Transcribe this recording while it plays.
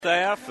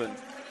staff, and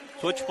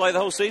it's what you play the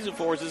whole season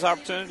for, is this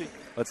opportunity.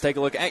 Let's take a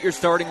look at your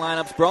starting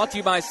lineups, brought to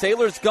you by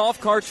Sailors Golf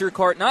Carts. Your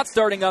cart not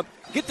starting up.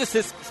 Get to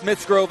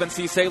Smiths Grove and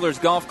see Sailors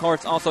Golf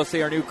Carts. Also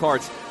see our new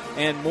carts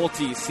and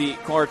multi-seat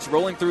carts.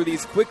 Rolling through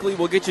these quickly,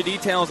 we'll get you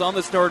details on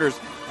the starters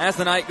as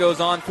the night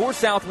goes on. For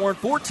South Warren,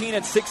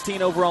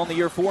 14-16 overall in the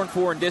year,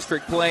 4-4 in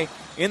district play.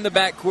 In the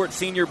backcourt,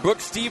 senior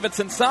Brooke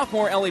Stevenson,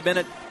 sophomore Ellie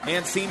Bennett,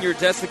 and senior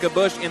Jessica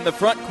Bush. In the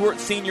front court,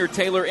 senior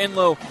Taylor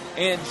Enlow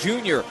and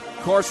junior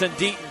Carson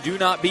Deaton. Do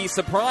not be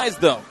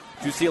surprised, though,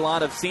 to see a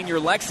lot of senior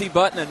Lexi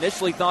Button,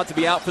 initially thought to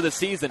be out for the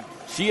season.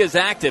 She is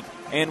active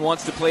and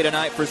wants to play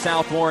tonight for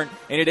South Warren.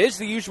 And it is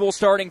the usual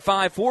starting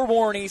five for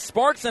Warren East.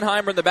 Sparks and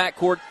Heimer in the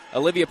backcourt,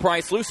 Olivia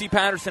Price, Lucy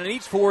Patterson in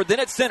each forward. Then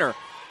at center,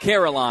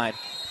 Caroline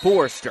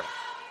Forrester.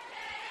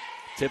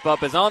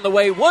 Tip-up is on the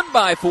way, won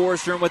by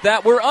Forrester, and with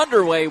that, we're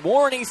underway.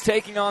 Warren East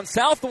taking on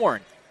South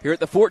Warren here at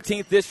the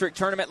 14th District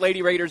Tournament.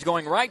 Lady Raiders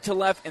going right to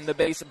left in the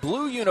base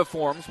blue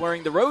uniforms,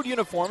 wearing the road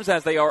uniforms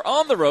as they are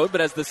on the road,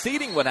 but as the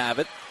seating would have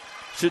it,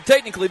 should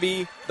technically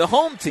be the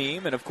home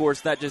team, and of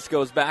course that just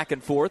goes back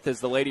and forth as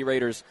the Lady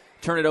Raiders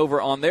turn it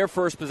over on their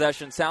first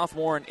possession. South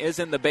Warren is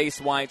in the base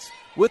whites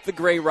with the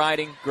gray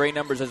writing, gray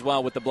numbers as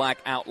well with the black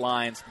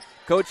outlines.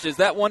 Coach, is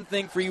that one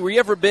thing for you? Were you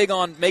ever big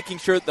on making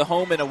sure that the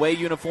home and away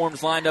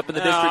uniforms lined up in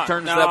the district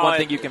tournaments? Is that one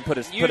thing you can put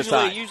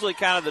aside? Usually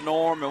kind of the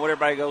norm and what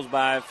everybody goes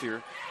by. If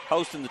you're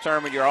hosting the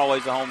tournament, you're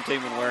always the home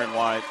team and wearing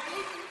white.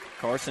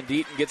 Carson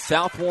Deaton gets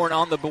South Warren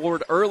on the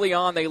board early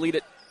on. They lead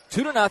it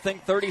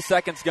 2-0, 30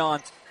 seconds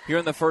gone here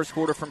in the first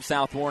quarter from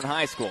South Warren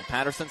High School.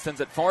 Patterson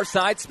sends it far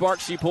side.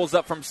 Sparks, she pulls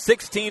up from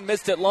 16,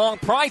 missed it long.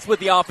 Price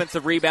with the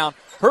offensive rebound.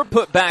 Her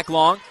put back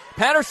long.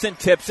 Patterson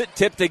tips it,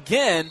 tipped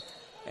again.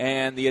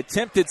 And the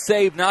attempted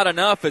save not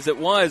enough, as it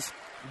was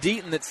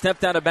Deaton that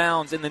stepped out of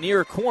bounds in the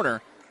near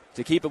corner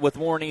to keep it with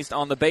Warren East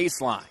on the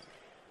baseline.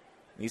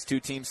 These two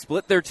teams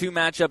split their two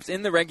matchups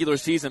in the regular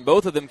season.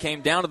 Both of them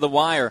came down to the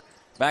wire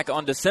back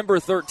on December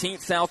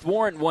 13th. South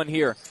Warren won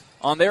here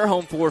on their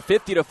home floor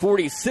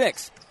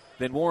 50-46.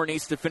 Then Warren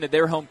East defended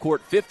their home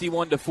court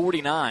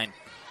 51-49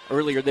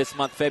 earlier this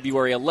month,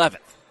 February 11th.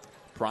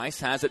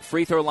 Price has it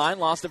free throw line,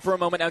 lost it for a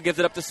moment, now gives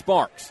it up to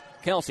Sparks.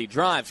 Kelsey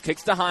drives,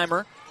 kicks to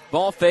Heimer.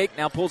 Ball fake,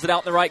 now pulls it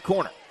out in the right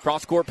corner.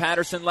 Cross-court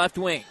Patterson, left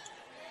wing.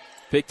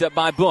 Picked up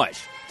by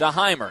Bush. To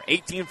Heimer,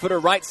 18-footer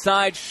right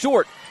side,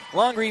 short.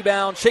 Long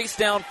rebound, chased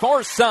down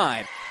far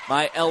side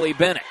by Ellie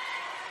Bennett.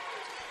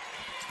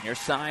 Near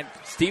side,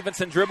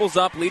 Stevenson dribbles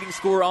up, leading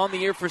scorer on the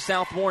year for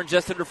South Warren,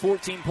 just under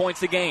 14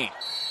 points a game.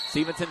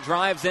 Stevenson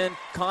drives in,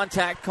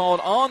 contact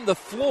called on the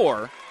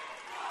floor.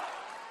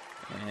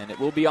 And it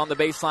will be on the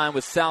baseline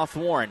with South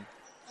Warren.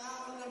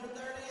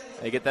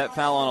 They get that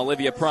foul on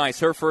Olivia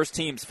Price, her first,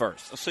 team's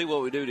first. Let's see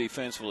what we do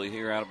defensively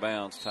here out of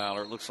bounds,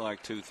 Tyler. It looks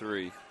like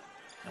 2-3.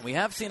 And we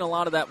have seen a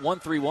lot of that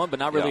 1-3-1, but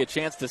not really a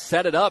chance to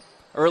set it up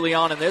early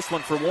on in this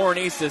one for Warren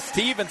East as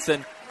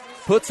Stevenson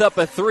puts up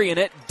a three, and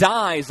it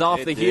dies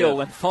off the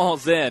heel and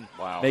falls in.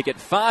 Wow. Make it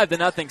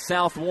 5-0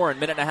 South Warren,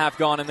 minute and a half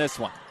gone in this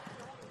one.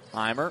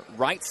 Heimer,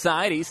 right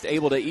side, East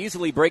able to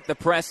easily break the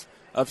press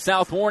of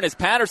South Warren as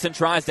Patterson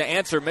tries to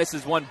answer,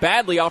 misses one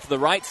badly off the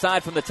right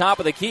side from the top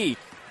of the key.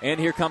 And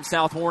here comes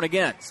South Warren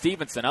again.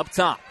 Stevenson up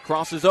top,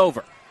 crosses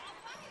over.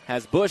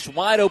 Has Bush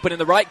wide open in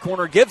the right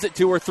corner, gives it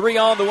to her, three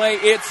on the way,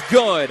 it's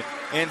good.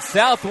 And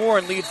South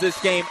Warren leads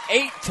this game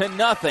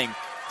 8-0.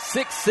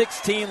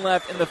 6:16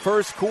 left in the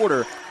first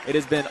quarter. It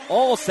has been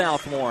all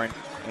South Warren.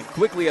 And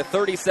quickly a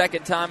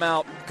 30-second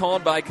timeout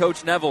called by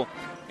Coach Neville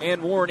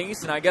and Warren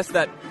East. And I guess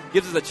that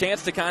gives us a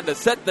chance to kind of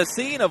set the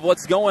scene of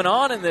what's going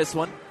on in this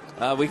one.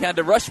 We had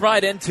to rush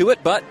right into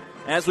it, but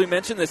as we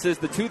mentioned, this is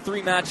the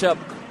 2-3 matchup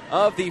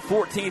of the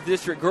 14th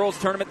District Girls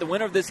Tournament. The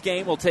winner of this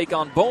game will take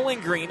on Bowling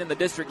Green in the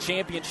district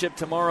championship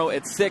tomorrow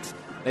at 6.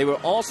 They will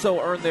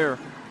also earn their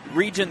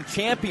region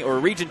champion or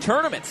region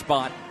tournament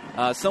spot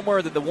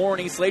somewhere that the Warren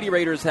East Lady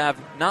Raiders have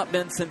not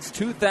been since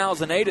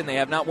 2008, and they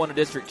have not won a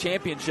district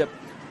championship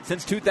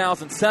since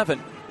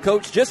 2007.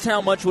 Coach, just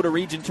how much would a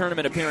region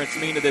tournament appearance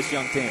mean to this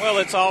young team? Well,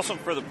 it's awesome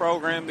for the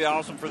program, be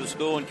awesome for the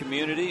school and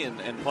community, and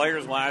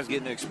players-wise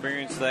getting to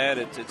experience that.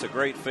 It's a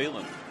great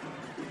feeling.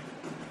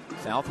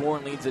 South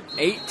Warren leads it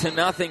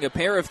 8-0. A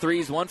pair of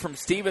threes, one from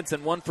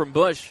Stevenson, one from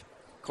Bush.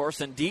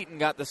 Carson Deaton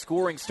got the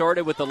scoring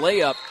started with the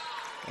layup,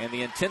 and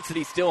the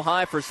intensity still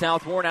high for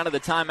South Warren out of the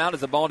timeout as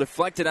the ball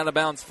deflected out of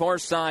bounds far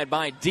side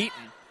by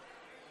Deaton.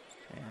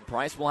 And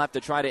Price will have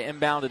to try to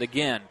inbound it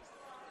again.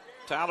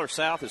 Tyler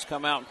South has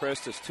come out and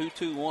pressed us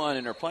 2-2-1,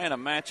 and they're playing a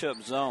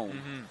matchup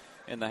zone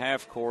in the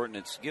half court, and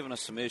it's given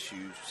us some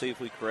issues. See if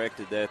we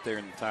corrected that there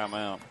in the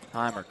timeout.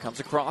 Heimer comes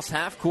across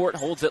half court,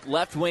 holds it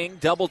left wing,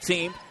 double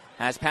teamed.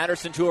 Has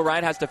Patterson to her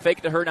right, has to fake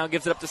it to her, now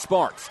gives it up to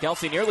Sparks.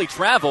 Kelsey nearly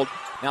traveled,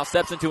 now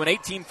steps into an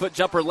 18-foot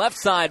jumper left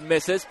side,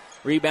 misses.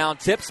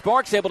 Rebound tip,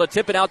 Sparks able to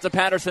tip it out to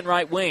Patterson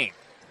right wing.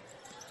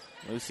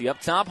 Lucy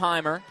up top,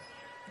 Heimer.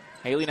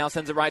 Haley now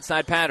sends it right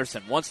side,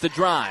 Patterson. Wants to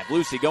drive.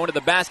 Lucy going to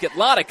the basket.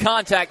 Lot of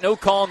contact, no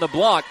call on the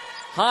block.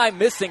 High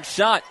missing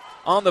shot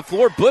on the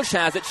floor. Bush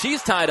has it.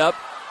 She's tied up.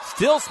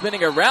 Still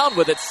spinning around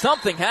with it.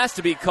 Something has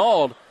to be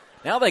called.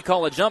 Now they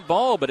call a jump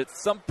ball, but at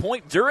some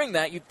point during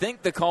that, you'd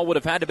think the call would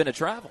have had to been a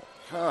travel.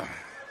 No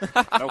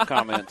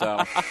comment,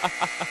 Tyler.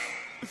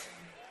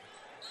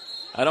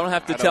 I don't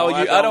have to tell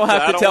you. I don't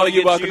have to tell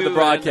you. Welcome to the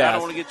broadcast. I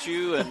don't want to get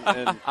you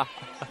and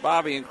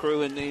Bobby and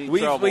crew in any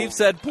trouble. We've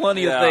said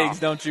plenty of things.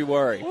 Don't you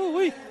worry.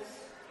 Ooh-wee.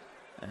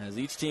 As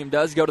each team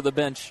does go to the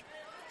bench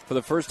for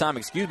the first time.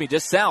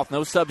 Just south.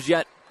 No subs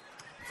yet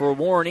for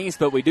Warren East,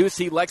 but we do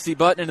see Lexi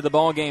Button into the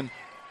ball game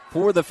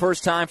for the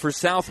first time for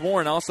South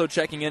Warren. Also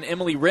checking in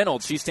Emily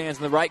Reynolds. She stands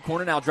in the right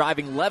corner now,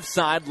 driving left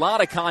side. A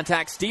lot of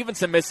contact.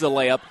 Stevenson misses a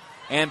layup,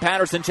 and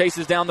Patterson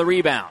chases down the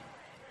rebound.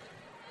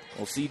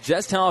 We'll see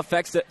just how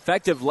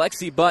effective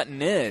Lexi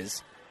Button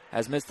is.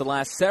 Has missed the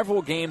last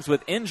several games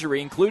with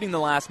injury, including the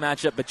last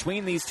matchup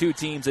between these two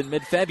teams in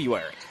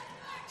mid-February.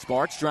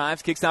 Sparks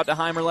drives, kicks out to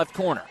Heimer left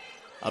corner.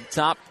 Up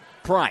top,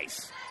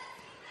 Price.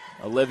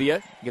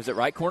 Olivia gives it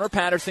right corner,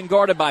 Patterson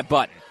guarded by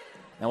Button.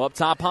 Now up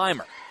top,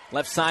 Heimer.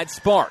 Left side,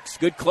 Sparks.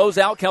 Good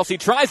closeout. Kelsey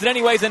tries it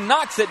anyways and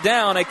knocks it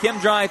down. A Kim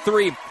Drive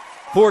 3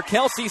 for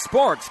Kelsey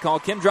Sparks. Call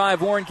Kim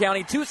Drive Warren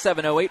County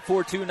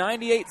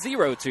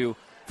 270-842-9802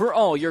 for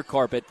all your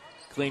carpet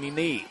cleaning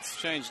needs.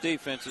 Change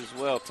defense as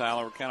well,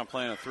 Tyler. We're kind of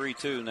playing a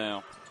 3-2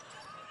 now.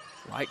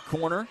 Right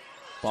corner.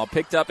 Ball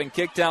picked up and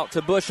kicked out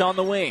to Bush on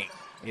the wing.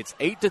 It's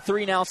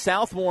 8-3 now,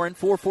 South Warren.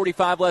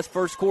 4:45 left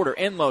first quarter.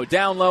 In low,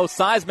 down low,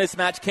 size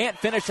mismatch. Can't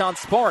finish on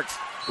Sparks.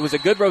 It was a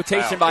good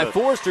rotation by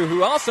Forrester,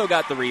 who also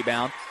got the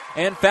rebound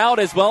and fouled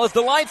as well as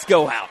the lights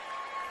go out.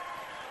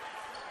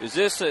 Is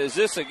this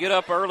a get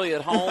up early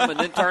at home and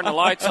then turn the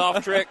lights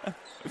off trick?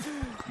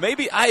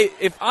 Maybe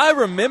if I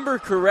remember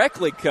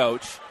correctly,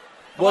 Coach.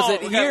 We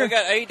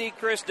got A.D.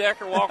 Chris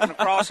Decker walking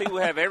across. He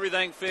will have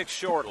everything fixed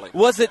shortly.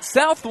 Was it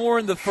South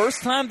Warren the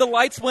first time the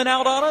lights went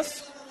out on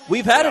us?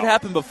 We've had it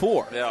happen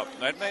before. Yeah,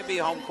 that may be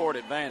a home court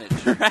advantage.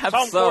 Perhaps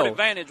home court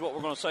advantage, what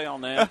we're going to say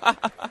on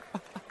that.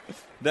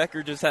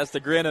 Decker just has to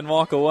grin and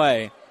walk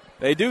away.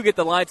 They do get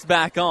the lights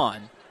back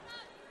on.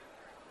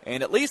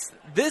 And at least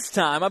this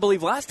time, I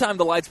believe last time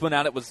the lights went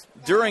out, it was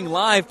during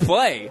live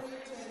play.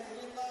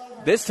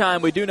 This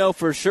time we do know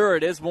for sure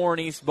it is Warren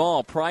East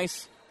ball.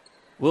 Price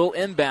will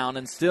inbound,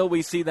 and still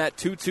we see that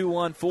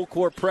 2-2-1 full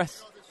court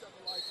press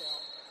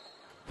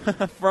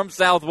from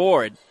South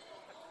Warren.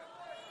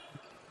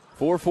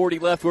 4:40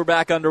 left, we're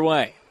back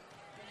underway.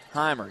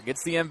 Heimer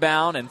gets the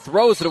inbound and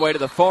throws it away to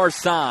the far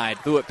side.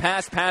 Threw it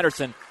past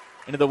Patterson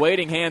into the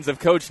waiting hands of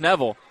Coach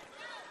Neville.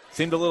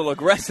 Seemed a little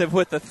aggressive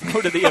with the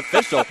throw to the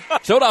official.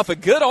 Showed off a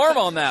good arm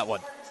on that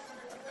one.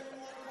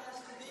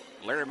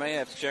 Larry may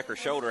have to check her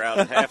shoulder out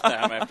at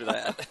halftime after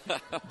that.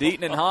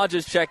 Deaton and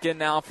Hodges check in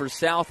now for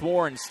South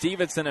Warren.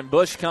 Stevenson and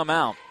Bush come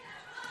out.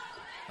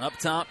 Up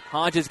top,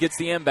 Hodges gets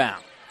the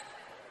inbound.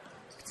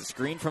 Gets a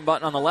screen from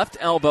Button on the left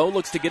elbow.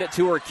 Looks to get it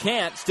to her,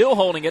 can't. Still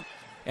holding it.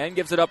 And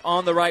gives it up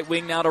on the right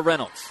wing now to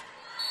Reynolds.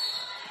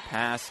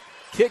 Pass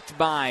kicked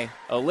by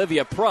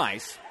Olivia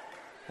Price.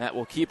 That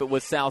will keep it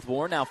with South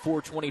Warren. Now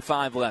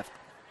 4:25 left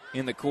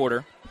in the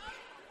quarter.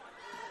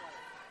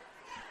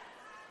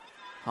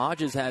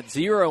 Hodges had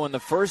 0 in the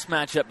first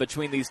matchup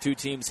between these two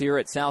teams here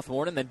at South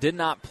Warren and then did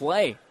not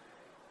play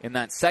in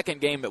that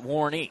second game at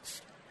Warren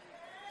East.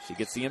 She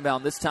gets the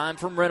inbound this time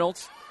from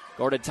Reynolds.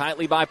 Guarded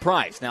tightly by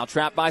Price. Now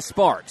trapped by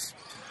Sparks.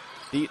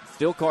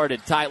 Still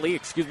guarded tightly.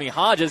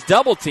 Hodges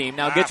double team.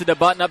 Now gets it to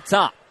Button up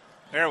top.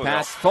 There we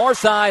Pass far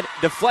side.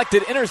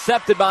 Deflected.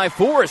 Intercepted by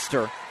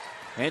Forrester.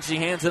 And she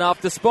hands it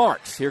off to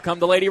Sparks. Here come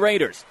the Lady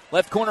Raiders.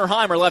 Left corner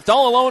Heimer. Left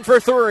all alone for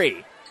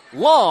three.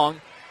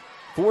 Long.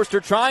 Forrester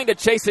trying to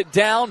chase it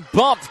down.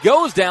 Bumped.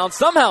 Goes down.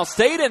 Somehow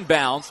stayed in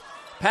bounds.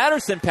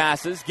 Patterson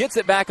passes. Gets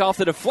it back off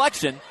the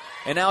deflection.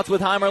 And now it's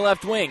with Heimer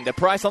left wing. To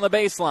Price on the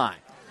baseline.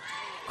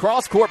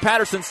 Cross court.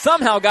 Patterson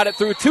somehow got it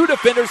through two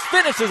defenders.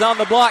 Finishes on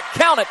the block.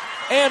 Count it.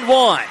 And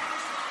one.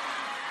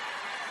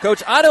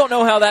 Coach, I don't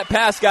know how that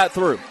pass got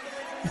through.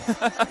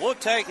 We'll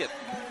take it.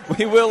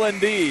 We will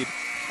indeed.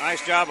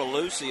 Nice job of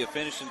Lucy of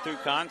finishing through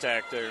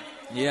contact there.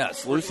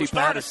 Yes, Lucy We're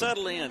starting Patterson. to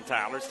settle in,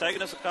 Tyler. It's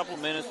taken us a couple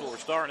of minutes, but we're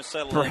starting to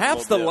settle Perhaps in.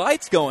 Perhaps the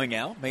lights going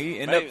out may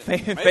end up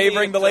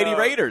favoring the Lady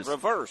Raiders.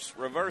 Reverse.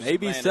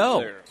 Maybe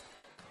so. There.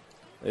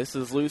 This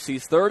is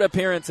Lucy's third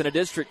appearance in a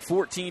District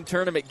 14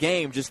 tournament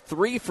game. Just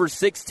 3 for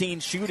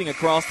 16 shooting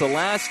across the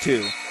last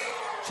two.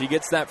 She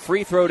gets that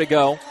free throw to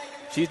go.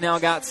 She's now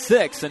got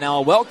 6, and now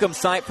a welcome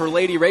sight for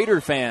Lady Raider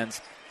fans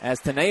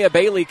as Tanea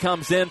Bailey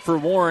comes in for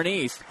Warren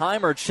East.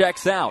 Heimer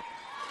checks out.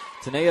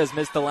 Tanea's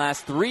missed the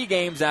last 3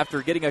 games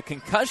after getting a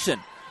concussion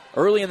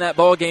early in that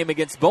ball game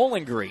against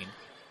Bowling Green.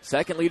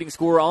 Second leading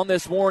scorer on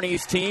this Warren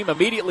East team.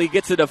 Immediately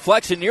gets a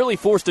deflection, nearly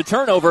forced a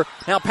turnover.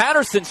 Now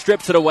Patterson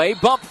strips it away.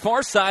 Bump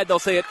far side. They'll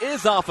say it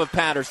is off of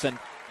Patterson.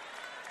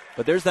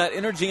 But there's that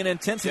energy and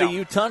intensity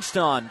you touched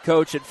on,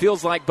 Coach. It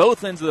feels like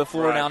both ends of the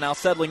floor now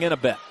settling in a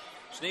bit.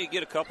 Just need to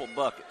get a couple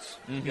buckets.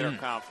 Get our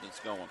confidence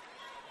going.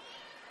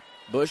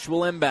 Bush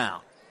will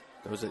inbound.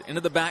 Throws it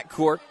into the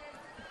backcourt.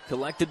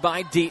 Collected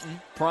by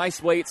Deaton.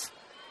 Price waits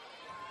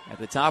at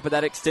the top of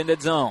that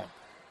extended zone.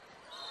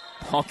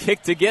 Ball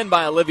kicked again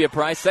by Olivia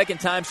Price. Second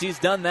time she's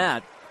done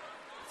that.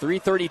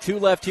 3:32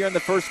 left here in the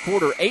first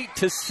quarter,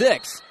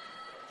 8-6.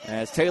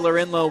 As Taylor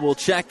Enlow will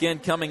check in.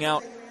 Coming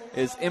out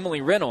is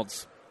Emily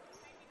Reynolds.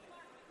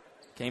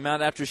 Came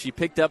out after she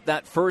picked up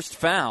that first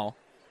foul.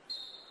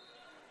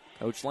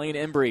 Coach Lane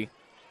Embry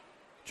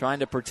trying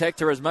to protect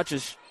her as much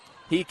as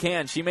he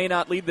can. She may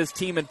not lead this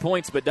team in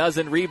points, but does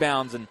in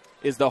rebounds and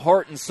is the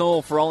heart and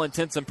soul for all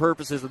intents and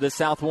purposes of this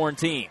South Warren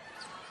team.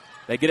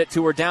 They get it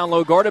to her down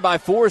low, guarded by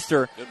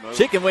Forrester.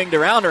 Chicken winged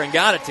around her and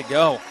got it to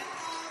go.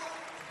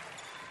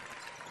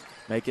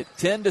 Make it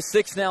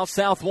 10-6 now,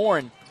 South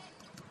Warren.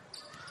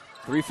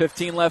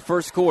 3:15 left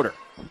first quarter.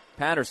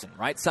 Patterson,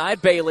 right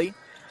side, Bailey.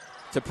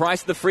 To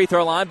Price at the free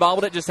throw line.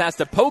 Bobbled it, just has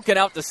to poke it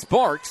out to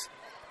Sparks.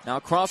 Now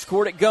cross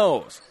court it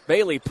goes.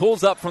 Bailey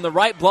pulls up from the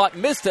right block,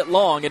 missed it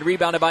long, and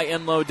rebounded by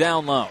Enlow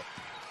down low.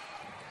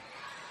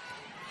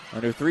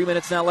 Under 3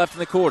 minutes now left in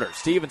the quarter.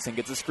 Stevenson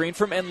gets a screen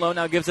from Enlow,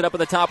 now gives it up at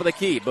the top of the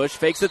key. Bush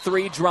fakes the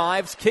three,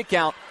 drives, kick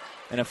out,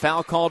 and a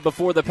foul called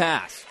before the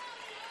pass.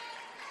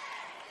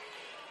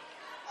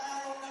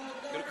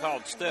 Could have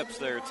called steps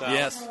there, Tyler.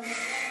 Yes.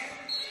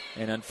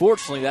 And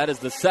unfortunately, that is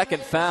the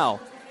second foul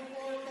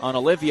on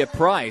Olivia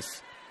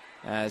Price.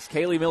 As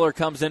Kaylee Miller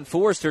comes in,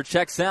 Forrester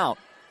checks out.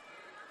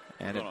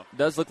 And it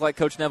does look like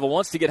Coach Neville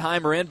wants to get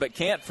Heimer in, but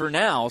can't for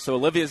now. So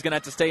Olivia's going to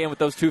have to stay in with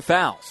those two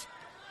fouls.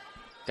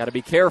 Got to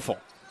be careful.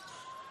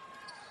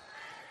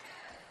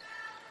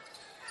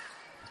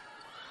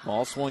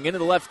 Ball swung into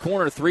the left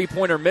corner.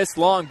 Three-pointer missed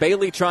long.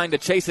 Bailey trying to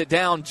chase it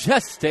down.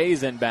 Just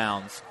stays in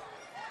bounds.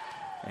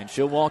 And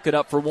she'll walk it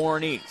up for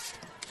Warren East.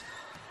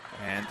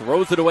 And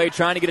throws it away,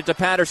 trying to get it to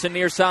Patterson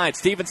near side.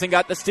 Stevenson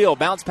got the steal.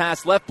 Bounce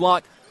pass, left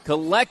block.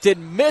 Collected,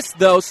 missed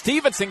though.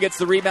 Stevenson gets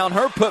the rebound.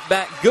 Her put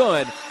back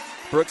good.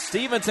 Brooks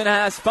Stevenson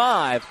has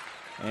 5.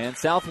 And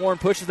South Warren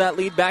pushes that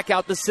lead back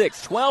out to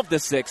 6.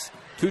 12-6.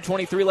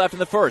 2:23 left in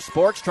the first.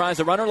 Sparks tries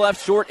to run her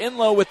left short.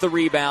 Enlow with the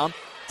rebound.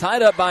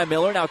 Tied up by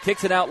Miller. Now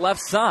kicks it out left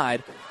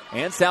side.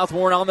 And South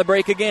Warren on the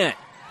break again.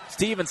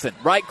 Stevenson,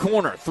 right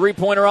corner.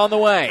 Three-pointer on the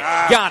way.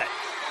 Got it.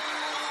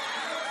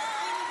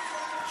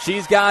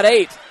 She's got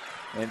 8.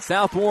 And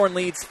South Warren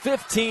leads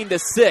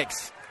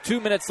 15-6. 2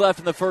 minutes left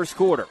in the first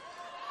quarter.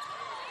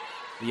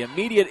 The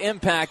immediate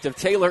impact of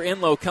Taylor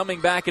Enlow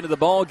coming back into the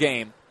ball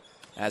game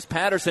as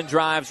Patterson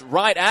drives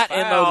right at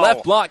Enlow.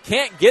 Left block,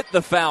 can't get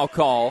the foul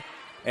call.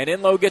 And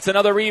Enlow gets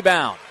another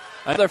rebound.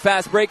 Another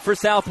fast break for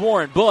South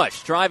Warren.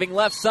 Bush driving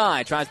left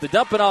side, tries to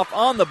dump it off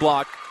on the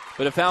block,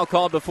 but a foul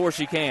called before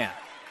she can.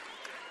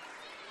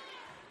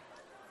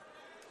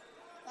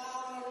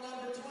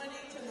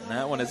 And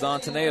that one is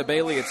on Tanea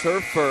Bailey. It's her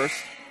first.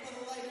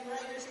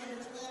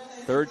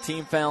 Third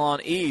team foul on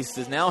East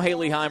as now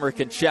Haley Heimer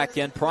can check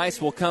in. Price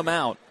will come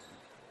out.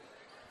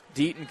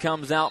 Deaton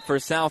comes out for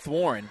South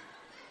Warren.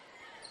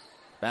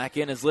 Back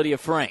in is Lydia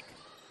Frank.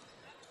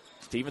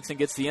 Stevenson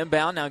gets the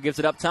inbound, now gives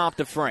it up top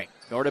to Frank.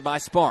 Guarded by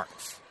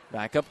Sparks.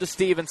 Back up to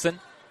Stevenson.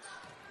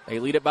 They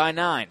lead it by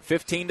 9,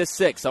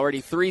 15-6.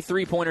 Already 3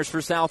 3-pointers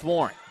for South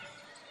Warren.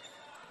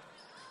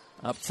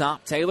 Up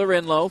top, Taylor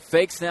Enlow.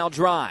 Fakes now,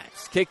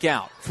 drives. Kick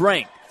out.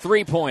 Frank,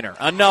 three-pointer.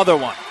 Another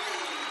one.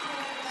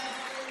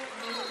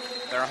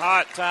 They're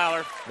hot,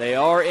 Tyler. They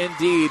are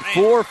indeed.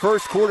 4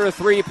 first-quarter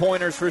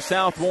three-pointers for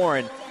South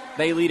Warren.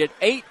 They lead it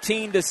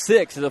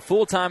 18-6. The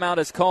full timeout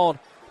is called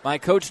by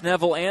Coach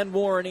Neville and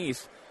Warren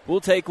East. We'll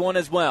take one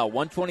as well.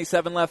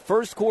 1:27 left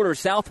first quarter.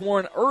 South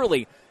Warren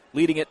early,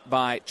 leading it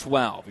by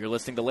 12. You're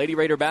listening to Lady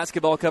Raider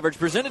basketball coverage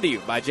presented to you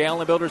by J.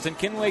 Allen Builders and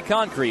Kenway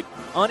Concrete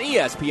on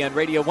ESPN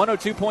Radio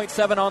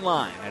 102.7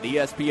 online at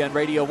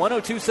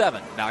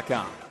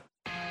ESPNRadio1027.com.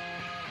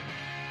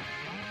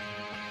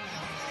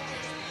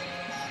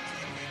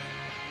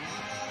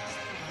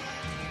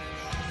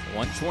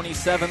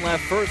 .127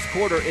 left first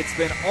quarter. It's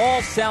been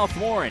all South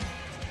Warren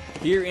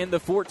here in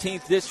the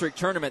 14th District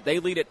Tournament. They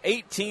lead it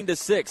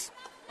 18-6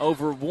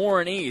 over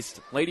Warren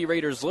East. Lady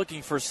Raiders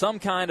looking for some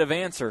kind of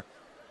answer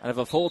out of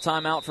a full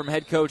timeout from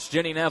head coach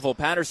Jenny Neville.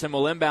 Patterson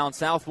will inbound.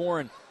 South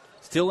Warren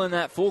still in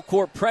that full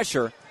court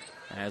pressure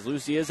as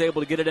Lucy is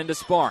able to get it into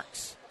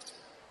Sparks.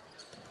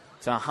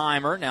 To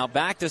Heimer. Now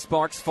back to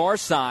Sparks, far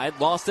side.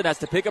 Lost it, has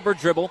to pick up her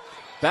dribble.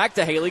 Back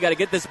to Haley. Got to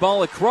get this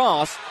ball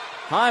across.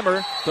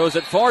 Heimer throws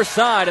it far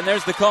side, and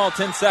there's the call,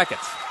 10 seconds.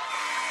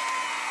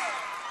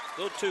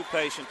 A little too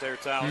patient there,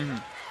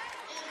 Tyler.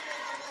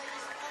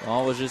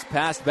 Ball was just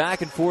passed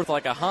back and forth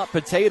like a hot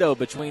potato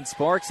between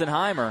Sparks and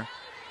Heimer.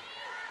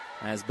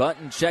 As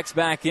Button checks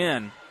back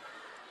in,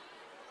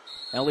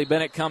 Ellie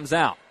Bennett comes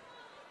out.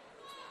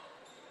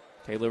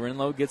 Taylor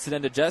Enlow gets it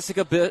into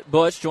Jessica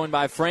Bush, joined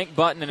by Frank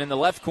Button, and in the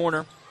left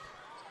corner,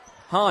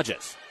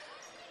 Hodges.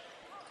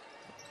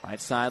 Right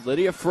side,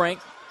 Lydia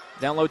Frank.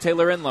 Down low,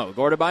 Taylor Enlow.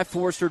 Guarded by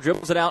Forrester,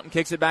 dribbles it out and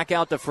kicks it back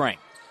out to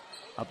Frank.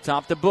 Up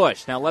top to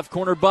Bush. Now left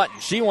corner, Button.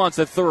 She wants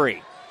a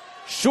three.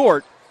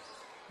 Short.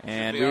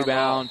 And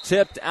rebound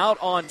tipped out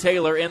on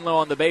Taylor Enlow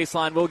on the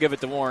baseline. We'll give it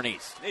to Warren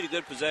East. Need a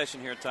good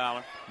possession here,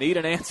 Tyler. Need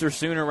an answer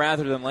sooner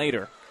rather than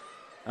later.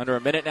 Under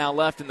a minute now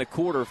left in the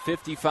quarter,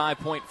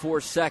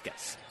 55.4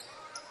 seconds.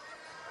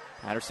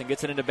 Patterson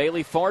gets it into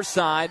Bailey, far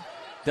side.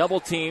 Double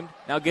teamed.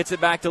 Now gets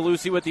it back to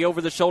Lucy with the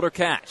over-the-shoulder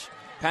catch.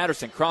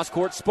 Patterson,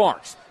 cross-court,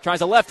 Sparks.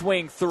 Tries a left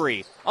wing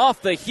three.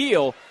 Off the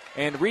heel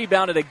and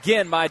rebounded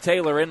again by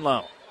Taylor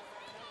Enlow.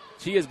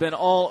 She has been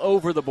all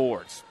over the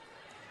boards.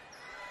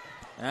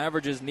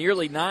 Averages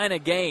nearly 9 a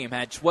game.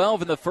 Had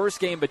 12 in the first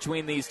game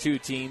between these two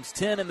teams,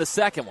 10 in the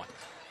second one.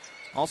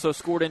 Also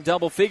scored in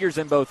double figures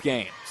in both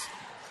games.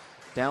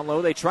 Down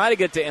low, they try to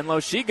get to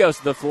Enlow. She goes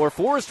to the floor.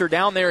 Forrester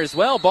down there as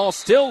well. Ball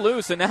still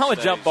loose, and now a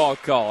jump ball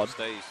called.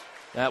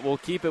 That will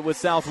keep it with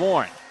South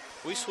Warren.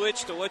 We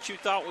switched to what you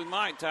thought we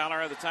might,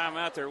 Tyler, at the time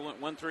out there. Went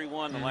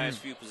 1-3-1 the last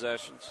few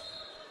possessions.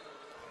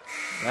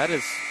 That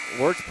has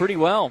worked pretty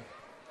well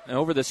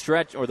over the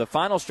stretch, or the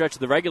final stretch of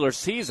the regular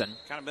season.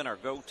 Kind of been our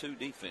go-to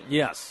defense.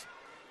 Yes.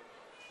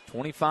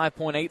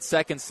 25.8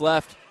 seconds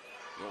left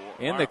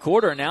in the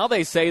quarter. Now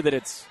they say that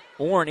it's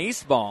Warren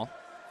East ball.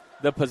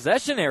 The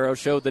possession arrow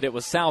showed that it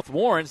was South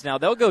Warren's. Now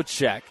they'll go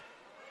check.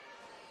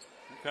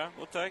 Okay,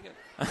 we'll take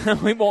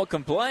it. We won't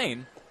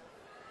complain.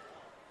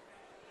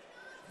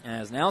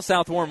 As now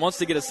South Warren wants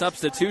to get a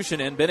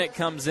substitution in. Bennett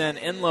comes in.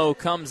 Enlow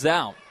comes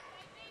out.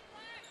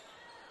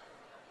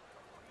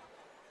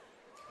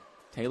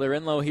 Taylor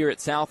Enlow here at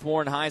South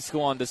Warren High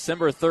School on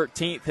December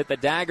 13th hit the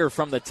dagger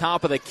from the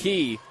top of the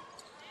key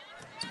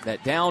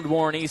that downed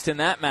Warren East in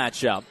that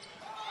matchup.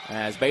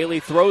 As Bailey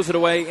throws it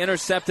away,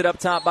 intercepted up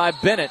top by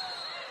Bennett.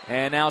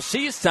 And now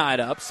she's tied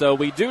up, so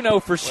we do know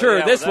for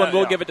sure this one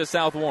will give it to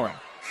South Warren.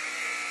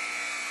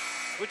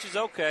 Which is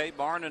okay.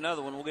 Barring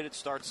another one, we'll get it to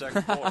start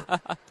second quarter.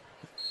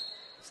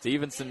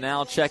 Stevenson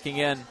now checking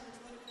in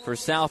for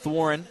South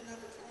Warren.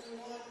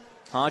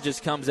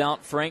 Hodges comes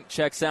out. Frank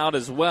checks out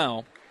as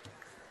well.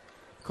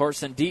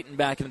 Carson Deaton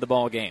back into the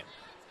ball game.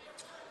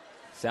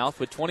 South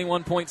with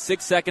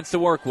 21.6 seconds to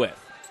work with.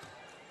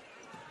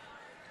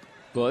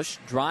 Bush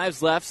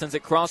drives left, sends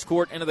it cross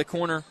court into the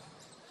corner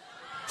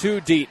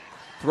to Deaton.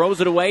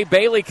 Throws it away.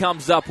 Bailey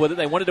comes up with it.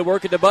 They wanted to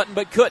work it to Button,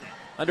 but couldn't.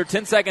 Under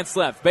 10 seconds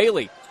left.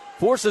 Bailey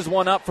forces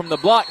one up from the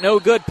block. No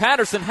good.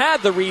 Patterson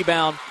had the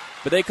rebound,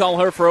 but they call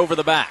her for over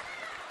the back.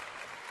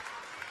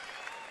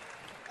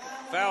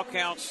 Foul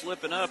count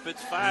slipping up.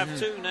 It's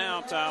 5-2 now,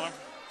 Tyler.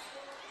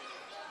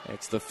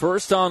 It's the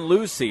first on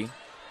Lucy.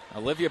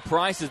 Olivia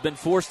Price has been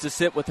forced to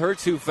sit with her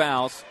 2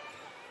 fouls.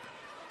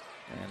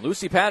 And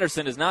Lucy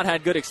Patterson has not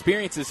had good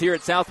experiences here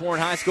at South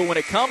Warren High School when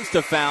it comes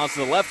to fouls.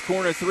 The left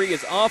corner 3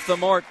 is off the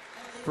mark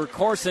for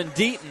Carson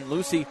Deaton.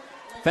 Lucy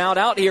fouled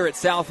out here at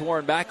South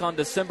Warren back on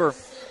December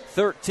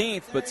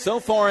 13th. But so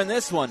far in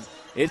this one,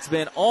 it's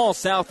been all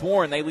South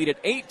Warren. They lead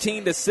it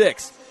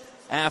 18-6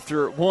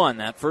 after 1.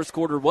 That first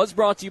quarter was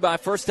brought to you by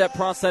First Step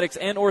Prosthetics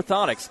and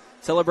Orthotics,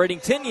 celebrating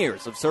 10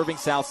 years of serving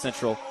South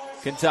Central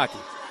Kentucky.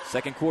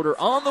 Second quarter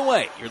on the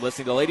way. You're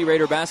listening to Lady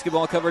Raider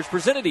basketball coverage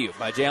presented to you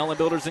by J. Allen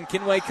Builders and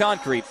Kenway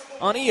Concrete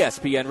on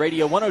ESPN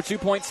Radio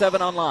 102.7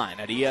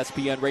 online at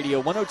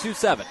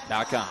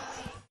ESPNRadio1027.com.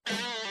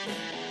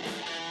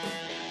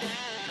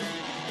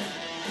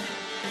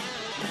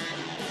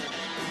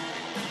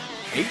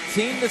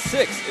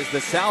 (18-6) is the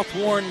South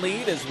Warren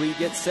lead as we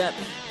get set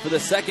for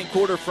the second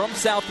quarter from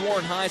South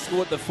Warren High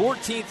School at the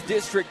 14th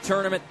District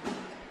Tournament.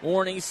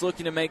 Warren East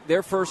looking to make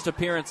their first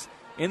appearance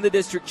in the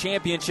district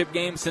championship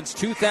game since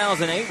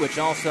 2008, which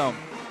also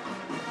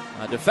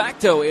de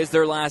facto is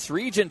their last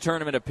region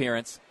tournament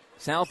appearance.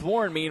 South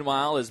Warren,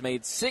 meanwhile, has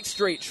made 6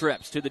 straight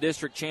trips to the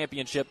district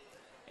championship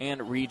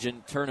and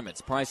region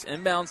tournaments. Price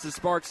inbounds to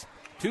Sparks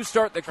to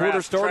start the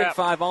quarter, starting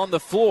 5 on the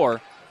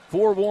floor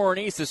for Warren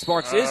East. As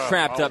Sparks is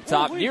trapped up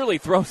top, nearly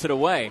throws it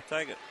away.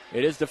 Take it.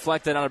 It is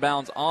deflected out of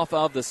bounds off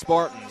of the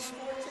Spartans.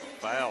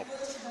 Foul.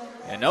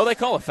 And no, they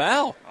call a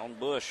foul. On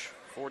Bush,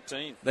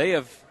 14. They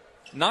have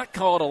not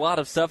called a lot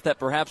of stuff that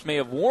perhaps may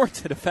have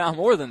warranted a foul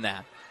more than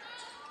that.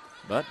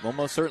 But we'll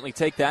most certainly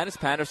take that as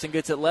Patterson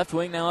gets it left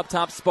wing, now up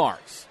top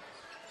Sparks.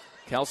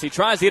 Kelsey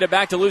tries to get it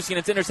back to Lucy, and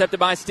it's intercepted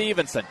by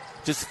Stevenson.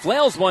 Just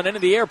flails one into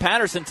the air.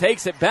 Patterson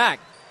takes it back.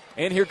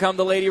 And here come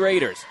the Lady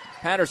Raiders.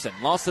 Patterson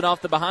lost it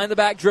off the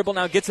behind-the-back dribble,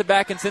 now gets it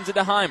back and sends it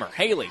to Heimer.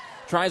 Haley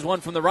tries one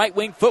from the right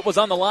wing. Foot was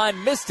on the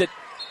line, missed it,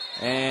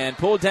 and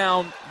pulled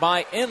down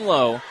by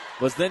Enlow.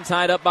 Was then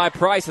tied up by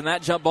Price, and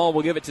that jump ball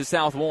will give it to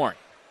South Warren.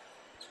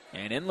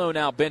 And Enlow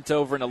now bent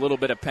over in a little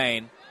bit of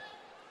pain.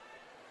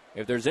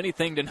 If there's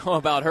anything to know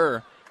about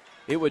her,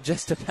 it would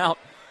just about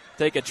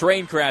take a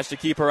train crash to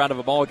keep her out of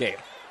a ball game.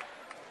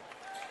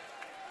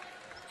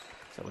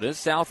 So it is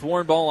South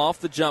Warren ball off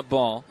the jump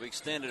ball. We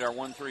extended our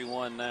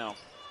 1-3-1 now.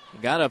 You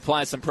got to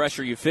apply some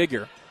pressure, you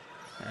figure.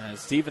 As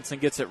Stevenson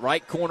gets it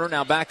right corner,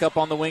 now back up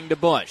on the wing to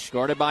Bush.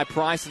 Guarded by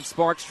Price and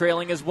Sparks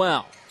trailing as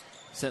well.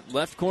 Sent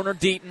left corner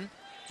Deaton.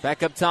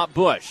 Back up top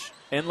Bush.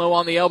 Enlow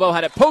on the elbow,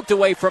 had it poked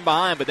away from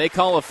behind, but they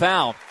call a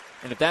foul.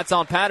 And if that's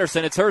on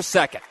Patterson, it's her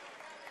second.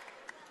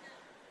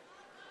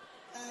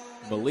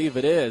 Believe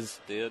it is.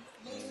 Did.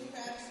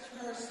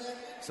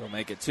 So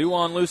make it 2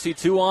 on Lucy,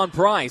 2 on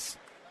Price.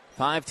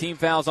 5 team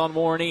fouls on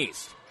Warren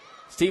East.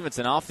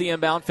 Stevenson off the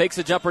inbound, fakes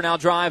a jumper, now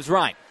drives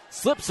right.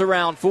 Slips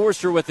around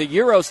Forrester with the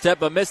Euro step,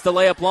 but missed the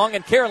layup long,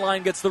 and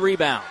Caroline gets the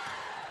rebound.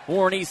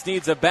 Warren East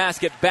needs a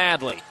basket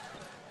badly.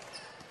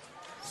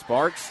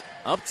 Sparks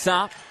up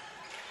top.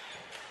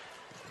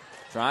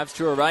 Drives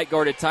to her right,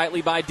 guarded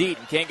tightly by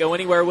Deaton. Can't go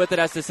anywhere with it,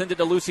 has to send it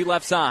to Lucy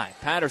left side.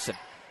 Patterson,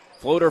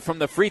 floater from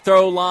the free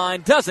throw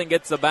line, doesn't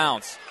get the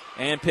bounce.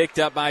 And picked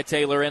up by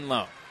Taylor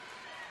Enlow.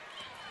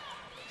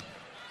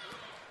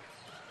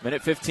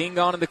 Minute 15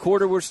 gone in the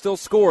quarter, we're still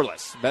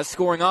scoreless. Best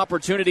scoring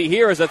opportunity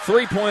here as a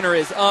three-pointer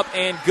is up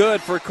and good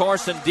for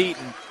Carson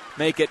Deaton.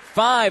 Make it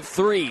 5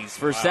 threes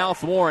for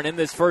South Warren in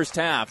this first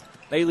half.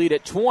 They lead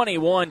at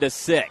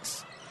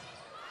 21-6.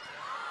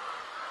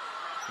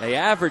 They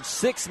average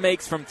 6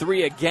 makes from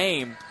 3 a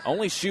game,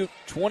 only shoot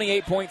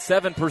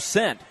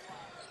 28.7%.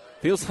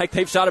 Feels like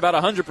they've shot about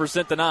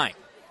 100% tonight.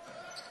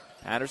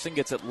 Patterson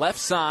gets it left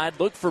side,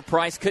 looked for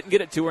Price, couldn't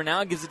get it to her,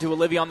 now gives it to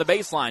Olivia on the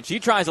baseline. She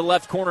tries a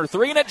left corner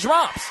three, and it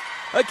drops.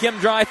 A Kim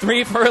Dry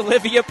three for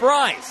Olivia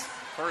Price.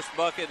 First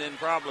bucket in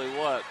probably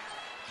what,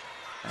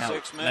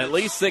 6 minutes? At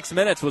least 6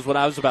 minutes was what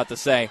I was about to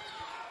say.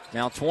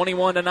 Now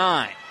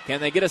 21-9. Can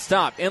they get a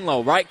stop?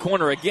 Enlow, right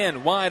corner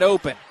again, wide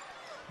open.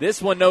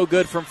 This one no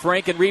good from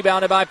Frank and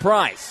rebounded by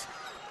Price.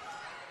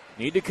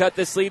 Need to cut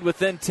this lead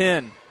within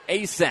 10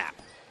 ASAP.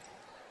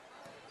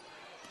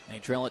 They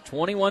trail at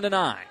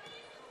 21-9.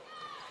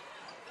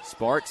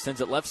 Sparks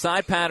sends it left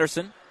side,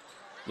 Patterson.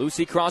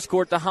 Lucy cross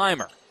court to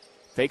Heimer.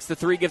 Fakes the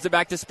three, gives it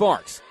back to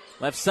Sparks.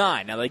 Left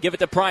side, now they give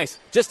it to Price.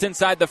 Just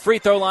inside the free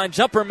throw line,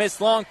 jumper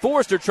missed long.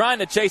 Forrester trying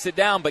to chase it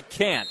down, but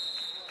can't.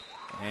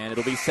 And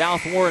it'll be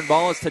South Warren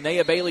ball as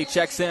Tanea Bailey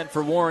checks in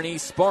for Warren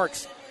East.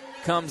 Sparks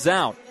comes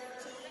out.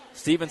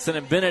 Stevenson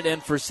and Bennett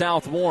in for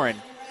South Warren.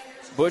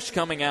 Bush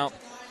coming out,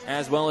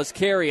 as well as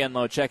Carrie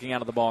Enlow checking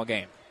out of the ball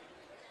game.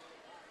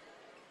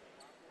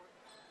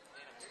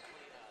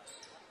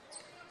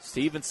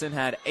 Stevenson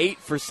had 8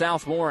 for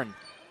South Warren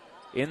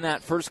in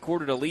that first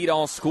quarter to lead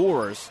all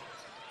scorers.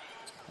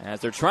 As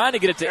they're trying to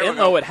get it to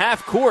Enlow at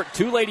half court,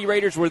 2 Lady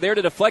Raiders were there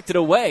to deflect it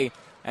away.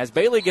 As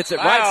Bailey gets it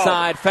right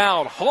side,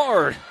 fouled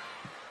hard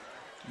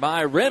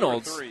by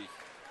Reynolds. 3.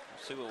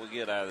 Let's see what we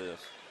get out of this.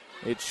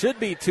 It should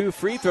be 2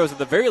 free throws at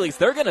the very least.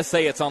 They're going to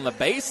say it's on the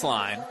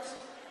baseline.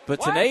 But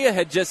Tanea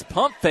had just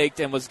pump faked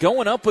and was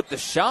going up with the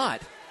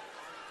shot.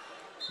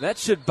 That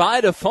should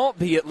by default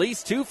be at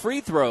least 2 free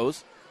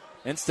throws.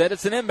 Instead,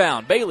 it's an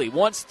inbound. Bailey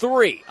wants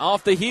 3.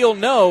 Off the heel,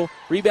 no.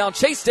 Rebound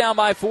chased down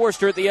by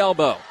Forrester at the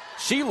elbow.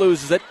 She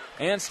loses it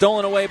and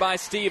stolen away by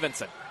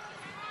Stevenson.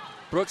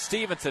 Brooke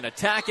Stevenson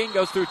attacking,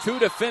 goes through 2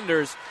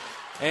 defenders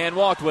and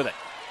walked with it.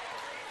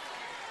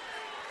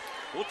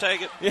 We'll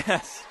take it.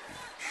 Yes.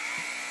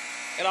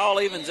 It all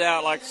evens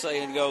out, like the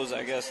saying goes,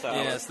 I guess, Tyler.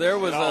 Yes, there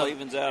was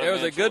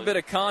a good bit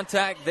of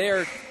contact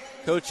there.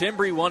 Coach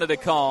Embry wanted a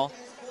call.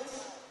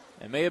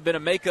 It may have been a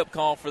makeup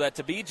call for that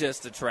to be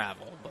just a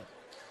travel, but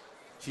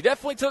she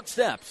definitely took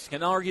steps.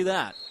 Can argue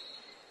that.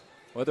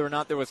 Whether or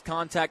not there was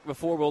contact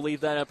before, we'll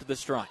leave that up to the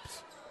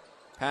Stripes.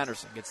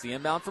 Patterson gets the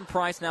inbound from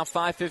Price. Now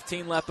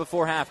 5:15 left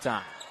before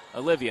halftime.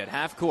 Olivia at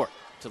half court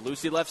to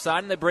Lucy left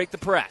side, and they break the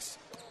press.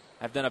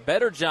 Have done a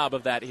better job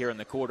of that here in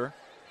the quarter.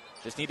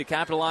 Just need to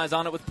capitalize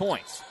on it with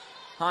points.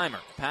 Heimer,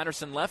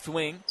 Patterson left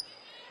wing.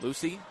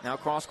 Lucy now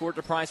cross court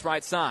to Price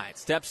right side.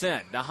 Steps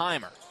in to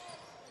Heimer.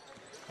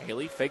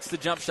 Haley fakes the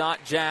jump shot,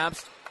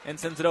 jabs, and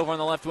sends it over on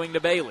the left wing to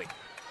Bailey.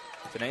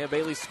 Tanea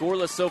Bailey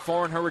scoreless so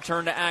far in her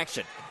return to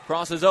action.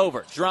 Crosses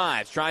over,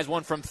 drives, tries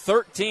one from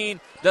 13,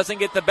 doesn't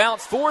get the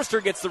bounce.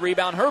 Forrester gets the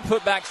rebound. Her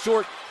put back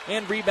short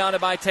and rebounded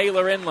by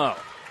Taylor Enlow.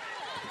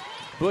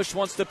 Bush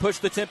wants to push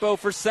the tempo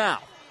for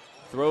South.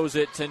 Throws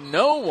it to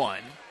no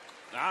one.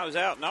 No, it was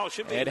out. No, it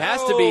should be. It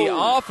has to be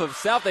off of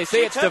South. They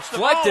say it's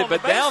deflected,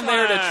 but down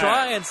there to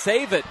try and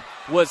save it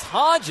was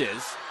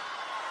Hodges.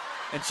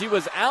 And she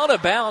was out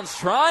of bounds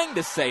trying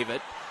to save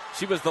it.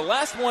 She was the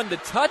last one to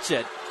touch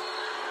it.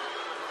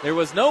 There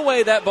was no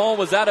way that ball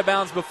was out of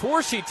bounds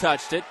before she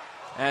touched it.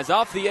 As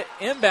off the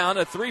inbound,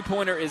 a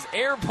three-pointer is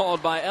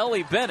airballed by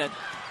Ellie Bennett.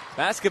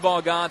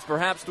 Basketball gods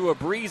perhaps threw a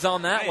breeze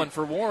on that one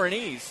for Warren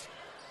East.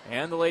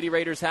 And the Lady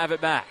Raiders have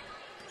it back.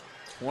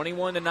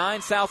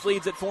 21-9, South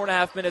leads at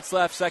 4.5 minutes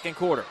left, second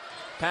quarter.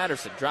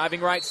 Patterson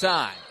driving right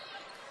side.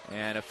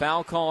 And a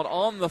foul called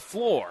on the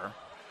floor.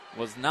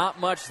 Was not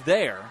much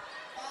there,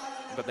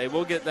 but they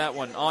will get that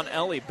one on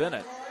Ellie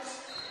Bennett.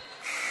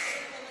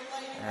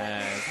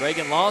 As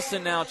Reagan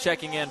Lawson now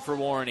checking in for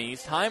Warren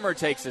East. Heimer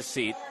takes a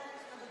seat.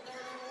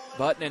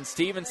 Button and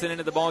Stevenson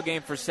into the ball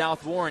game for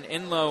South Warren.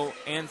 Enlow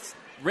and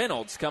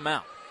Reynolds come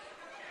out.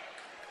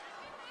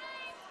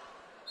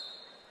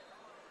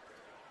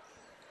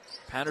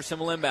 Patterson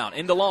will inbound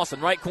into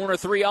Lawson. Right corner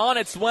three on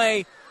its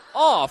way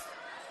off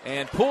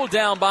and pulled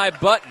down by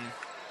Button.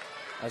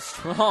 A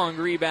strong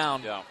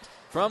rebound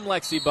from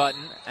Lexi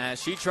Button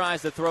as she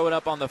tries to throw it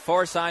up on the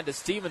far side to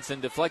Stevenson.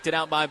 Deflected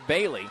out by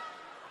Bailey.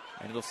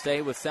 And it'll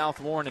stay with South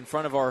Warren in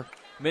front of our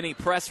mini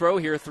press row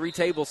here. 3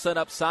 tables set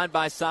up side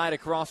by side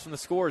across from the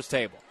scorer's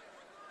table.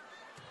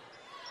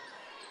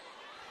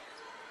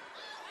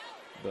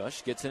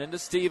 Bush gets it into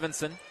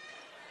Stevenson.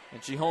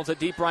 And she holds it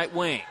deep right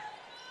wing.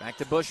 Back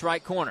to Bush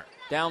right corner.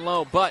 Down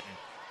low, Button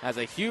has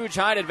a huge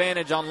height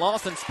advantage on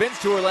Lawson. Spins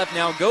to her left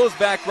now, goes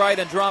back right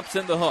and drops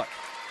in the hook.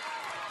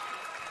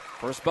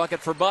 First bucket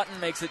for Button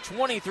makes it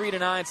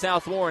 23-9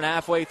 South Warren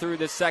halfway through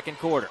this second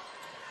quarter.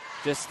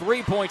 Just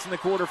 3 points in the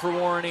quarter for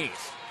Warren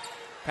East.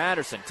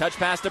 Patterson, touch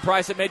pass to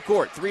Price at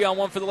midcourt.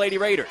 3-on-1 for the Lady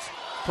Raiders.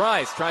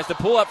 Price tries to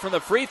pull up from the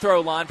free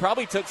throw line.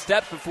 Probably took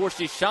steps before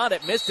she shot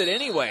it. Missed it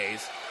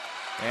anyways.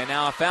 And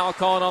now a foul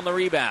called on the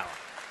rebound.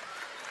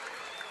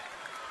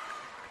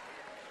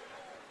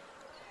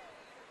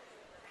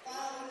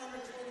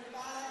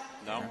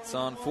 No. It's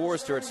on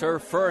Forrester. It's her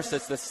first.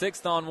 It's the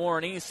 6th on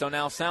Warren East. So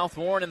now South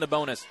Warren in the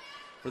bonus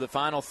for the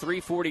final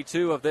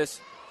 3:42 of this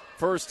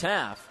first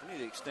half. We need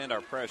to extend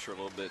our pressure a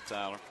little bit,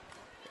 Tyler.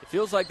 It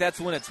feels like that's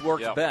when it's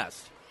worked Yep.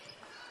 best.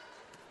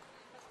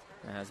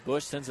 As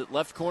Bush sends it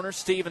left corner,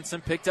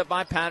 Stevenson picked up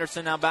by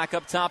Patterson. Now back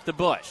up top to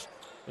Bush.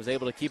 Was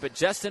able to keep it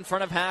just in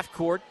front of half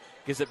court.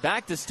 Gives it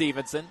back to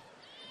Stevenson.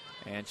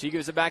 And she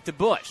gives it back to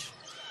Bush.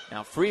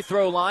 Now free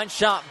throw line,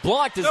 shot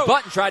blocked as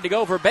Button tried to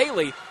go for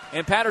Bailey.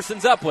 And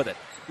Patterson's up with it.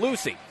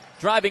 Lucy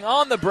driving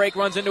on the break,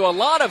 runs into a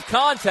lot of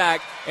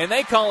contact. And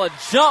they call a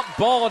jump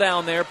ball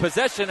down there.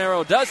 Possession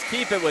arrow does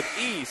keep it with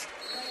East.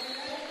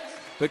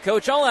 But,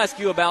 Coach, I'll ask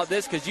you about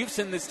this because you've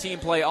seen this team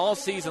play all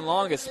season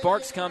long. As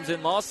Sparks comes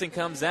in, Lawson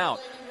comes out.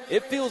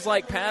 It feels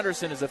like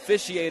Patterson is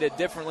officiated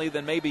differently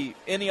than maybe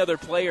any other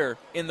player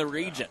in the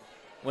region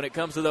when it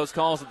comes to those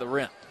calls at the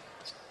rim.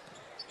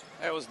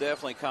 That was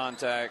definitely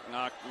contact.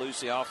 Knocked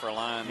Lucy off her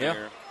line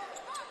there.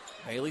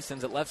 Bailey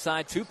sends it left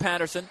side to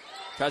Patterson.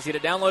 Tries to get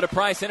it down low to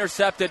Price.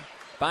 Intercepted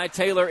by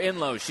Taylor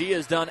Enlow. She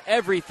has done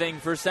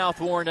everything for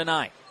South Warren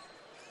tonight.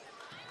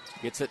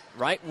 Gets it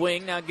right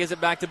wing, now gives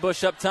it back to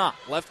Bush up top.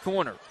 Left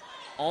corner.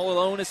 All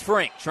alone is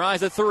Frank.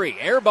 Tries a three.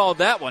 Airballed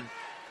that one.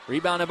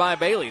 Rebounded by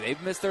Bailey.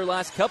 They've missed their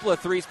last couple of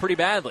threes pretty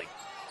badly.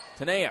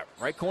 Tanea,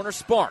 right corner,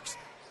 Sparks.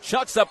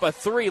 Chucks up a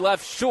three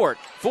left short.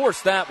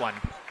 Forced that one.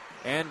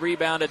 And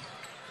rebounded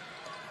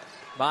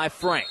by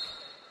Frank.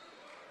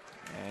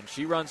 And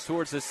she runs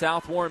towards the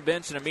South Warren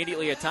bench, and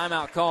immediately a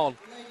timeout called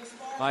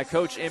by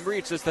Coach Embry.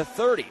 It's just the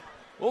 30.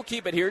 We'll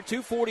keep it here.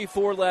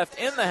 2:44 left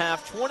in the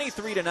half.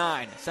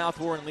 23-9. South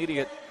Warren leading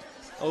it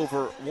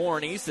over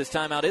Warren East. This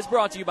timeout is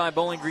brought to you by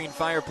Bowling Green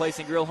Fireplace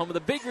and Grill, home of the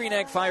Big Green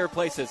Egg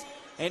Fireplaces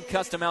and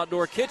Custom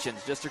Outdoor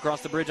Kitchens, just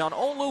across the bridge on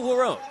Old Louisville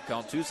Road.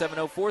 Call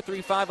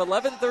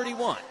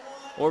 270-435-1131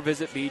 or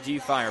visit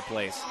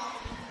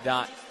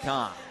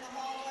bgfireplace.com.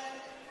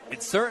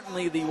 It's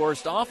certainly the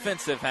worst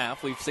offensive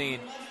half we've seen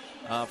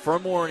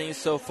from Warren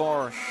East so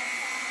far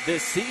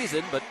this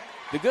season, but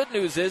the good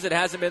news is it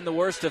hasn't been the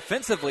worst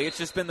defensively. It's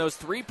just been those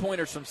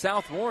three-pointers from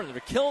South Warren that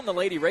are killing the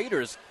Lady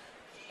Raiders.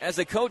 As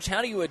a coach,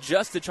 how do you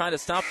adjust to try to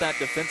stop that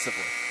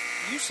defensively?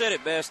 You said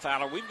it best,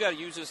 Tyler. We've got to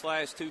use this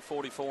last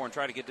 2:44 and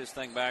try to get this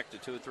thing back to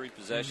 2 or 3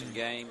 possession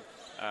game.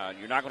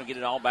 You're not going to get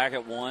it all back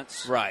at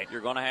once. Right.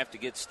 You're going to have to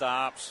get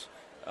stops.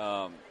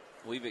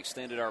 We've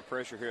extended our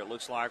pressure here, it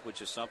looks like,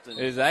 which is something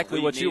exactly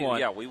what you want.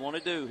 Yeah, we want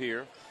to do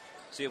here.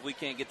 See if we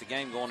can't get the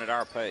game going at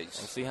our pace.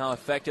 We'll see how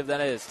effective that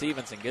is.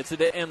 Stevenson gets it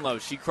to Enlow.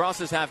 She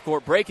crosses half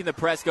court, breaking the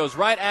press, goes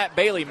right at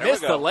Bailey.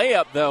 Missed the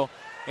layup, though,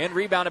 and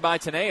rebounded by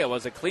Tanea.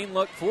 Was a clean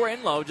look for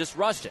Enlow, just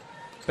rushed it.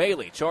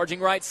 Bailey charging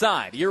right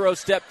side. Euro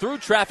step through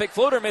traffic.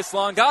 Floater missed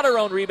long, got her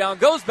own rebound,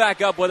 goes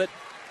back up with it.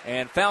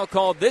 And foul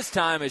called this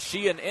time as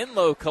she and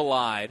Enlow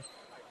collide.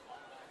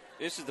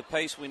 This is the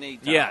pace we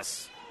need, Tyler.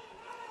 Yes.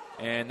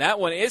 And that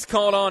one is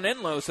called on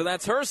Enlow, so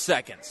that's her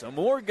second. So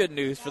more good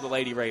news for the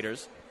Lady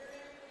Raiders.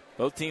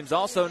 Both teams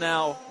also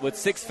now with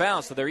 6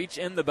 fouls, so they're each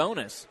in the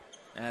bonus.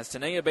 As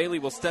Tanea Bailey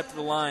will step to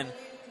the line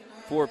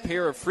for a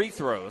pair of free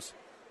throws.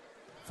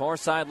 Far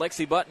side,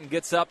 Lexi Button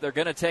gets up. They're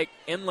going to take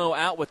Enlow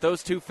out with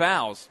those 2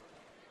 fouls.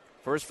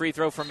 First free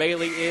throw from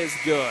Bailey is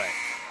good.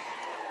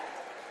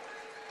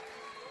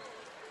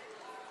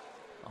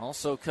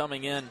 Also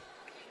coming in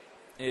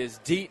is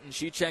Deaton.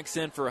 She checks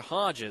in for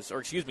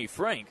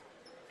Frank.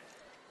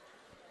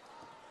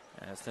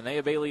 As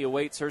Tanea Bailey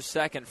awaits her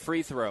second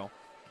free throw.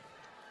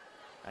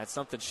 That's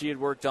something she had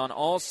worked on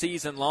all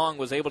season long,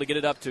 was able to get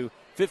it up to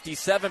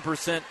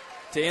 57%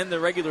 to end the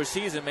regular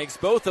season. Makes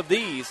both of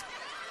these,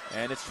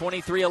 and it's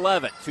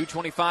 23-11.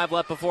 2:25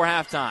 left before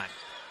halftime.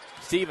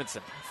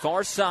 Stevenson,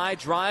 far side,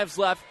 drives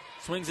left,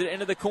 swings it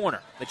into the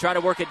corner. They try to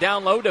work it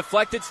down low,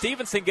 deflected.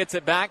 Stevenson gets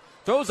it back,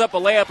 throws up a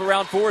layup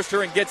around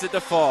Forrester and gets it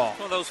to fall.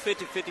 One of those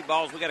 50-50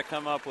 balls we got to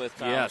come up with,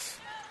 Tom. Yes.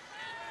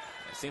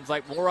 It seems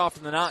like more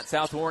often than not,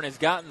 South Warren has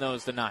gotten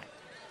those tonight.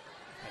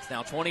 It's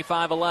now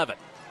 25-11.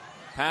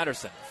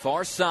 Patterson,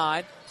 far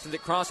side, sends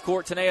it cross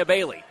court to Tanea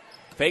Bailey.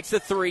 Fakes a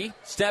three,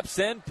 steps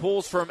in,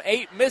 pulls from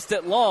 8, missed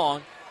it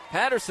long.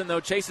 Patterson,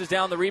 though, chases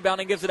down the rebound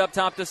and gives it up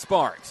top to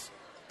Sparks.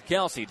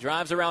 Kelsey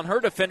drives around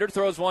her defender,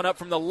 throws one up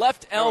from the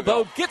left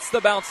elbow, gets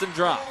the bounce and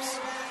drops.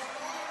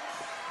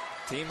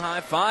 Team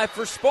high 5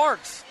 for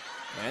Sparks.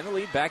 And the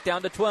lead back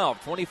down to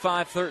 12,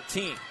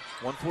 25-13.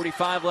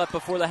 1:45 left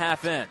before the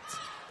half ends.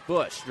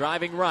 Bush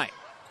driving right.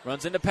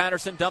 Runs into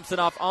Patterson, dumps it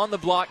off on the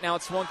block. Now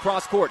it's swung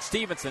cross court.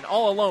 Stevenson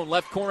all alone,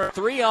 left corner,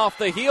 3 off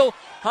the heel.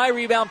 High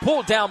rebound,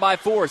 pulled down by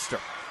Forrester.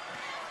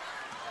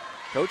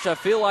 Coach, I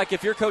feel like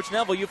if you're Coach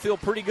Neville, you feel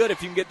pretty good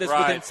if you can get this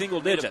within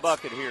single digits. Need a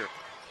bucket here.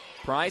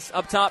 Price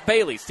up top,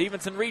 Bailey.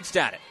 Stevenson reached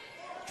at it.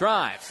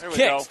 Drives, kicks,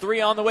 go.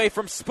 3 on the way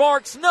from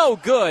Sparks. No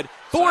good.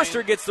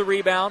 Forster gets the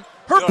rebound.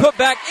 Her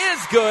putback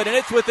is good, and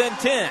it's within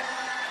 10.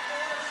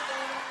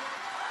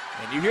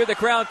 And you hear the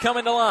crowd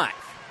coming to life.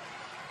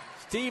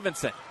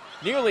 Stevenson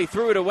nearly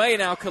threw it away,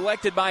 now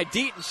collected by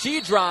Deaton.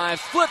 She drives,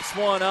 flips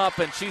one up,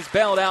 and she's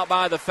bailed out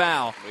by the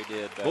foul.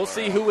 We'll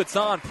see who it's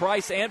on,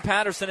 Price and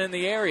Patterson in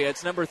the area.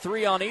 It's number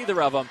 3 on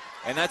either of them,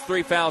 and that's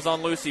 3 fouls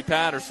on Lucy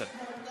Patterson.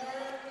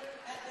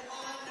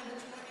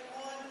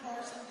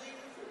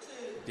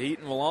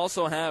 Deaton will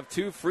also have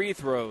 2 free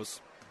throws.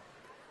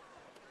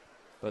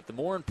 But the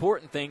more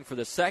important thing for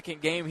the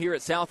second game here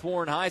at South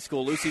Warren High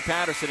School, Lucy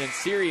Patterson in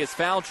serious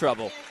foul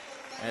trouble.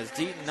 As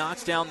Deaton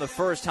knocks down the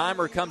first,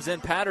 Heimer comes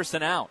in,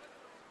 Patterson out.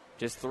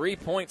 Just 3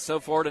 points so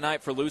far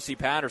tonight for Lucy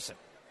Patterson.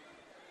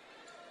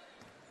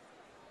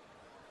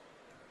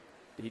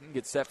 Deaton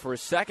gets set for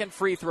his second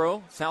free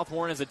throw. South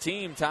Warren as a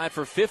team tied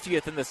for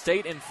 50th in the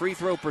state in free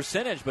throw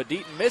percentage, but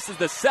Deaton misses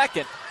the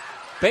second.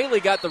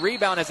 Bailey got the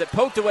rebound as it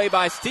poked away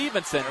by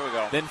Stevenson. There we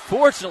go. Then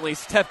fortunately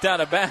stepped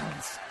out of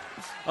bounds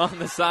on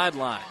the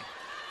sideline.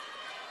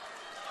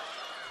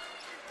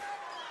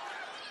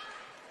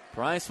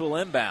 Price will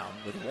inbound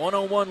with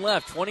 1:01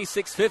 left,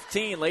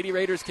 26-15. Lady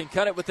Raiders can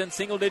cut it within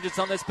single digits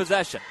on this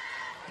possession.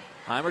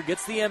 Heimer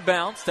gets the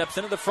inbound, steps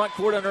into the front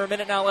court under a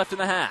minute now left in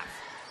the half.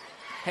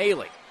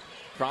 Haley,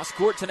 cross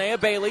court, Tanea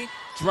Bailey,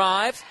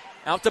 drives,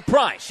 out to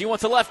Price. She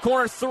wants a left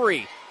corner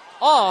 3.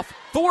 Off,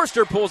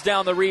 Forster pulls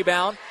down the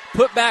rebound.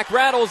 Putback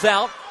rattles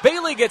out.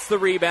 Bailey gets the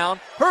rebound.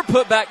 Her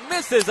putback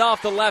misses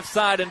off the left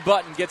side, and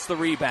Button gets the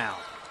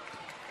rebound.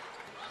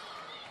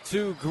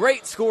 2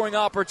 great scoring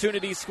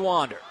opportunities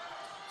squandered.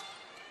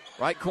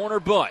 Right corner,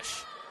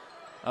 Bush.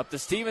 Up to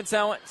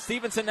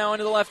Stevenson now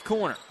into the left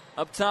corner.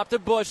 Up top to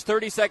Bush,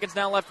 30 seconds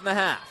now left in the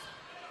half.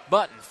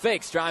 Button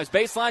fakes, drives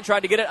baseline,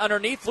 tried to get it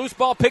underneath. Loose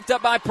ball picked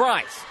up by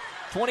Price.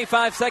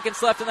 25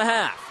 seconds left in the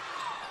half.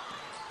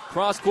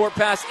 Cross-court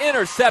pass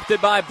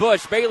intercepted by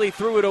Bush. Bailey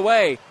threw it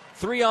away.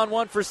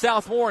 3-on-1 for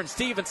South Warren.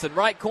 Stevenson,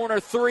 right corner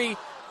 3.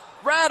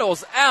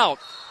 Rattles out.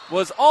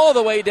 Was all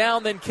the way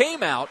down, then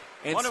came out.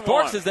 And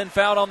Sparks is then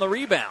fouled on the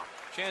rebound.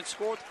 Chance to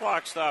score with the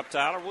clock stop,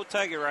 Tyler. We'll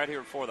take it right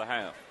here before the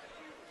half.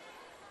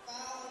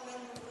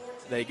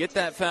 They get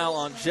that foul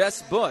on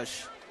Jess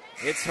Bush.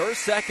 It's her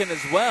second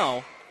as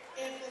well.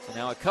 So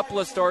now a couple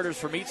of starters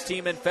from each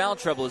team in foul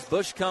trouble as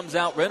Bush comes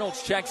out.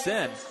 Reynolds checks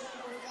in.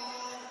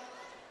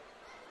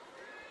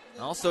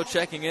 Also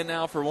checking in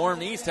now for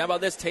Warren East. How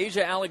about this?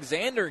 Tasia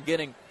Alexander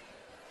getting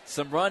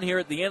some run here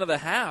at the end of the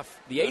half.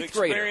 The Good 8th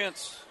grader.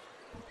 Experience.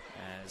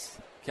 As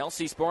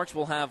Kelsey Sparks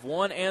will have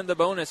 1 and the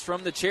bonus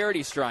from the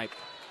charity stripe.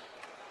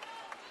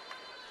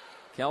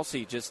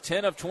 Kelsey just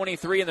 10 of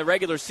 23 in the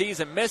regular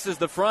season. Misses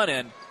the front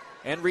end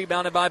and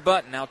rebounded by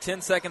Button. Now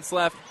 10 seconds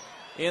left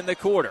in the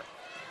quarter.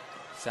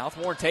 South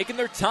Warren taking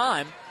their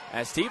time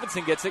as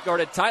Stevenson gets it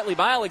guarded tightly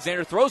by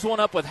Alexander. Throws one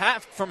up with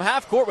from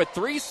half court with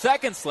 3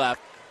 seconds left.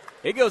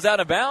 It goes out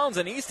of bounds,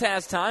 and East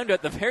has time to,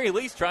 at the very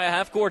least, try a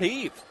half-court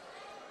heave.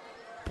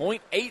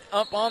 0.8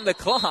 up on the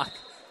clock.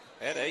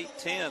 At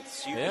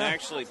 8/10, you can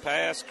actually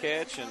pass,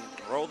 catch, and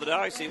roll the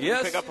dice. See if you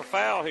can pick up a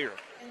foul here.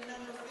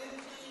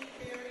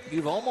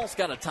 You've almost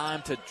got a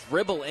time to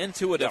dribble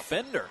into a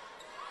defender.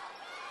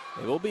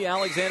 It will be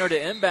Alexander to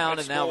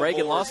inbound, and now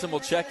Reagan Lawson will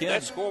check in.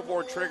 That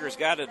scoreboard trigger's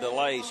got a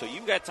delay, so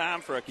you've got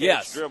time for a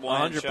catch, dribble,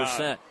 100%. And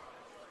shot.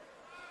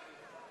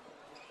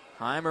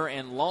 Heimer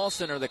and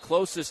Lawson are the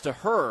closest to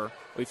her.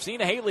 We've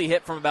seen Haley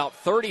hit from about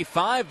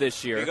 35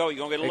 this year. Here you go. You're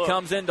going to get a look. It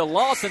comes into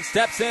Lawson,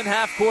 steps in,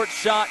 half-court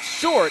shot,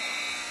 short.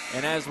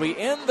 And as we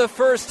end the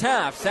first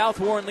half,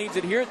 South Warren leads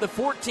it here at the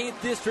 14th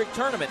District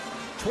Tournament,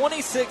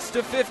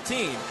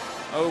 26-15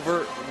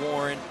 over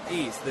Warren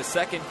East. The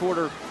second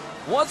quarter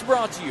was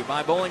brought to you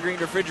by Bowling Green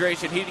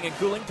Refrigeration, Heating, and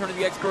Cooling. Turn to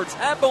the experts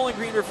at Bowling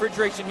Green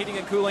Refrigeration, Heating,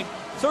 and Cooling,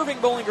 serving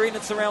Bowling Green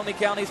and surrounding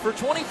counties for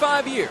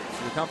 25 years.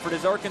 Your comfort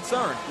is our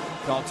concern.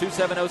 Call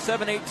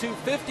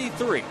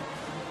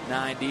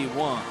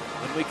 270-782-5391.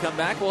 When we come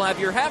back, we'll have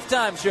your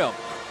halftime show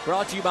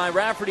brought to you by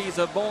Rafferty's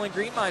of Bowling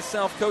Green.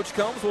 Myself, Coach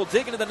Combs, will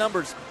dig into the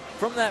numbers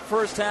from that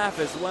first half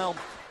as well.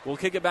 We'll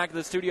kick it back to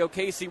the studio.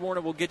 Casey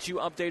Warner will get you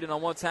updated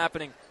on what's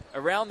happening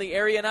around the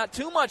area. Not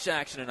too much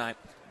action tonight,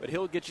 but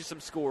he'll get you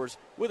some scores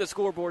with a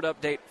scoreboard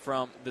update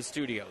from the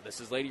studio. This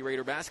is Lady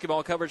Raider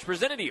basketball coverage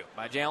presented to you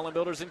by J. Allen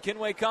Builders and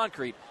Kenway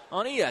Concrete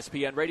on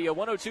ESPN Radio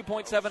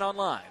 102.7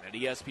 online at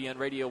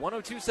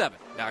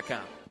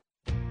ESPNRadio1027.com.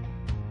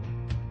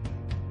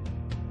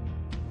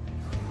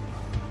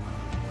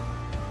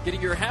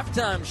 Getting your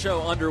halftime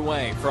show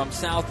underway from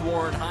South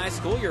Warren High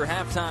School. Your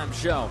halftime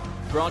show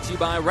brought to you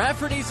by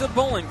Rafferty's of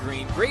Bowling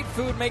Green. Great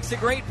food makes a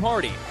great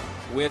party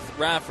with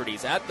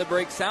Rafferty's. At the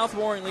break, South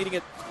Warren leading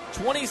it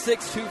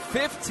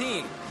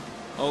 26-15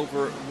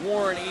 over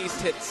Warren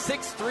East. Hit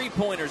 6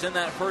 3-pointers in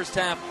that first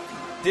half.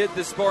 Did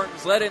the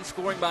Spartans. Led in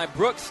scoring by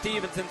Brooke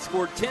Stevenson.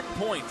 Scored 10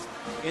 points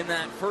in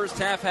that first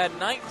half. Had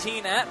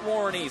 19 at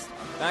Warren East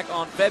back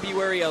on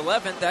February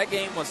 11th. That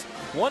game was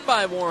won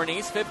by Warren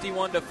East,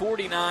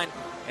 51-49.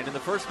 And in the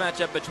first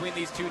matchup between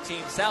these two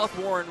teams, South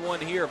Warren won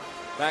here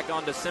back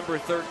on December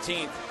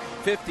 13th,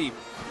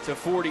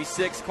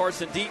 50-46.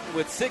 Carson Deaton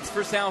with 6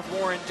 for South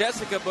Warren.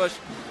 Jessica Bush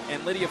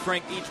and Lydia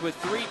Frank each with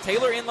 3.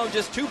 Taylor Inlow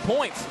just 2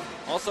 points.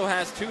 Also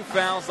has 2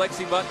 fouls.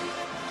 Lexi Button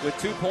with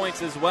 2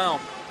 points as well.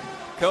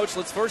 Coach,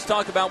 let's first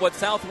talk about what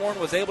South Warren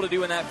was able to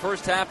do in that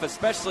first half,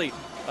 especially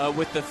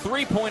with the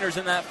 3-pointers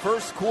in that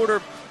first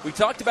quarter. We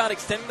talked about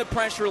extending the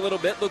pressure a little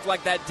bit. Looked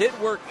like that did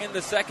work in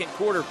the second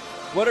quarter.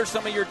 What are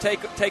some of your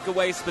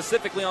takeaways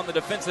specifically on the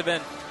defensive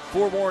end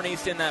for Warren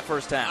East in that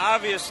first half?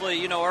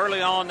 Obviously,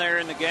 early on there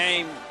in the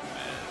game,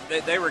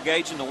 they were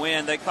gauging the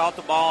wind. They caught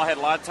the ball, had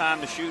a lot of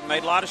time to shoot,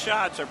 made a lot of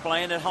shots. They're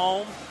playing at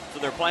home, so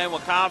they're playing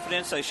with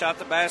confidence. They shot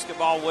the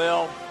basketball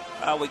well.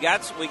 We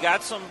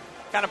got some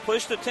kind of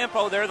pushed the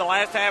tempo there the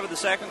last half of the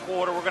second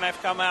quarter. We're going to have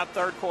to come out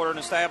third quarter and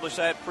establish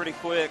that pretty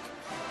quick.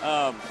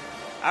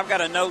 I've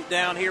got a note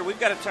down here. We've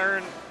got to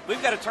turn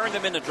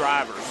them into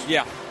drivers.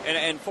 Yeah.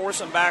 And force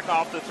them back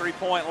off the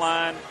three-point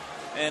line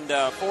and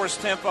force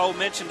tempo.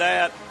 Mentioned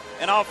that.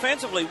 And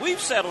offensively, we've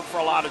settled for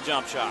a lot of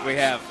jump shots. We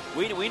have.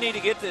 We need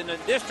to get to the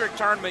district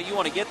tournament. You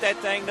want to get that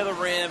thing to the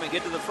rim and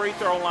get to the free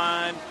throw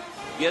line,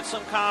 get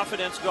some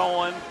confidence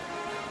going.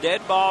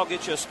 Dead ball,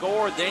 get you a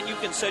score, then you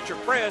can set your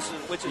press,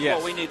 which is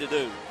what we need to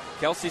do.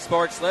 Kelsey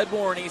Sparks led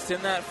Warren East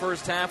in that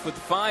first half with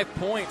 5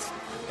 points.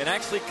 And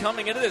actually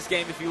coming into this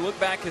game, if you look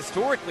back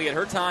historically at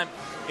her time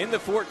in the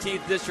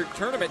 14th District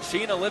Tournament,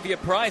 she and Olivia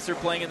Price are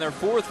playing in their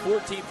 4th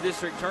 14th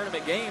District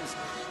Tournament games.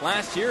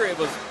 Last year it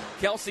was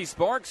Kelsey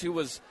Sparks it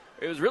was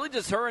really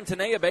just her and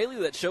Tanea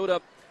Bailey that showed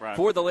up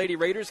for the Lady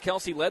Raiders.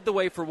 Kelsey led the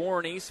way for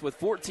Warren East with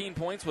 14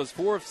 points, was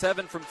 4 of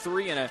 7 from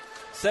 3, and a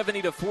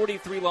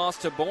 70-43 loss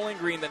to Bowling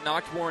Green that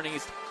knocked Warren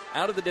East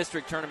out of the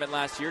district tournament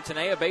last year.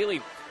 Tanea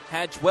Bailey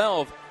had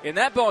 12. In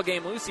that ball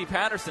game, Lucy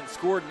Patterson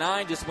scored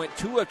 9, just went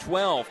 2 of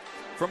 12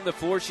 from the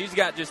floor. She's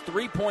got just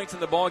 3 points in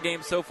the ball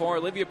game so far.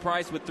 Olivia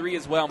Price with 3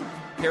 as well.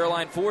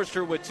 Caroline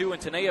Forrester with 2,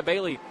 and Tanea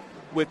Bailey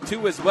with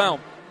 2 as well.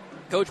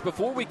 Coach,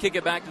 before we kick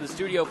it back to the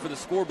studio for the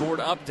scoreboard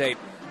update,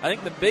 I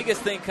think the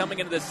biggest thing coming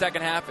into the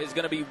second half is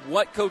going to be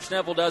what Coach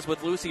Neville does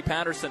with Lucy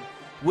Patterson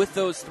with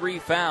those 3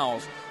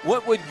 fouls.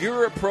 What would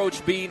your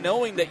approach be,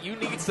 knowing that you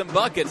need some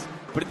buckets,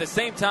 but at the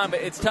same time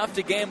it's tough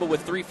to gamble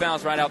with 3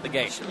 fouls right out the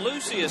gate?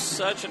 Lucy is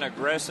such an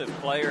aggressive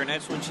player, and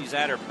that's when she's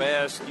at her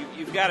best.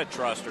 You've got to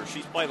trust her.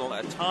 She's played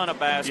a ton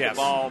of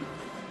basketball. Yes.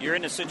 You're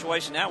in a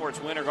situation now where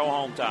it's win or go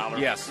home, Tyler.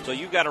 Yes. So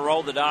you've got to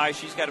roll the dice.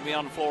 She's got to be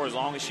on the floor as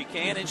long as she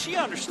can, and she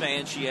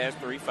understands she has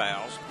 3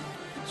 fouls.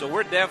 So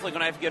we're definitely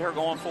going to have to get her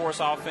going for us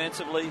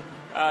offensively.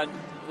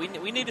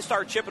 We need to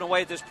start chipping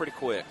away at this pretty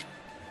quick.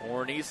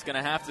 Warren East going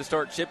to have to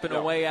start chipping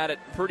away at it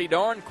pretty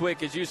darn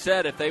quick, as you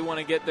said, if they want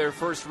to get their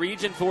first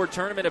Region 4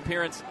 tournament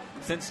appearance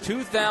since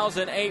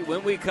 2008.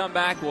 When we come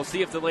back, we'll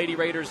see if the Lady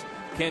Raiders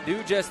can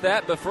do just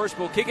that. But first,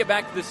 we'll kick it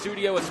back to the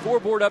studio. A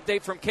scoreboard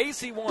update from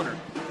Casey Warner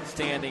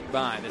standing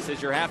by. This is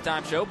your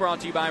halftime show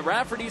brought to you by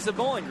Rafferty's of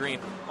Bowling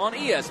Green on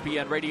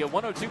ESPN Radio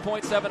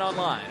 102.7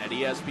 online at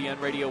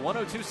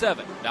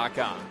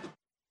ESPNRadio1027.com.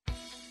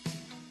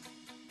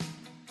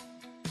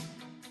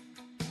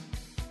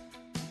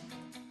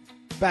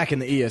 Back in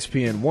the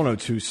ESPN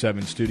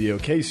 102.7 studio,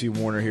 Casey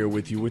Warner here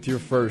with you with your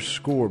first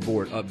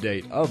scoreboard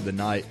update of the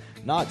night.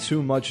 Not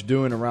too much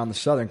doing around the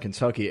southern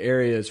Kentucky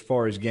area as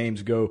far as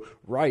games go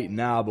right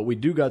now, but we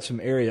do got some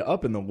area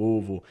up in the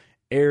Louisville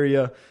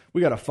area.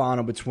 We got a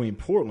final between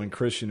Portland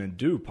Christian and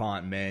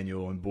DuPont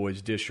Manual in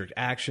boys district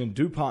action.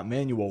 DuPont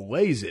Manual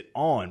lays it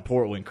on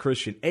Portland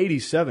Christian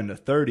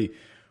 87-30.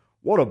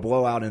 What a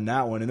blowout in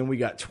that one. And then we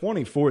got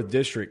 24th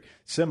district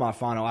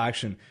semifinal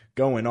action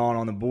going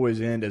on the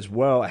boys' end as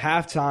well. At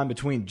halftime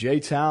between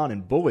J-Town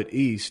and Bullitt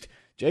East.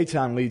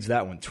 J-Town leads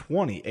that one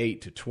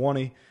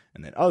 28-20.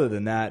 And then other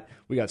than that,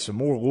 we got some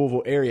more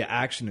Louisville area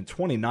action in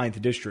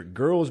 29th District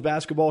girls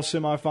basketball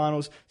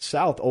semifinals.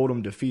 South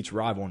Oldham defeats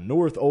rival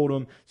North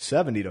Oldham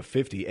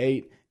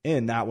 70-58.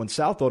 In that one,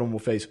 South Oldham will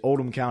face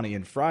Oldham County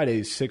in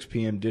Friday's 6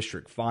 p.m.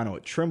 district final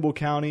at Trimble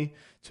County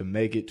to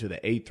make it to the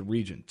 8th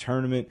region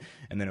tournament.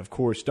 And then, of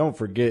course, don't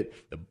forget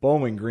the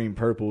Bowling Green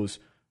Purples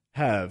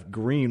have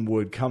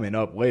Greenwood coming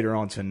up later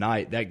on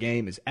tonight. That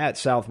game is at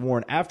South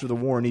Warren after the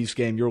Warren East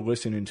game you're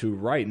listening to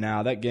right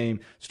now. That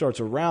game starts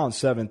around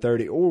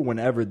 7:30 or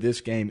whenever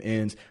this game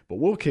ends. But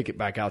we'll kick it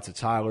back out to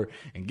Tyler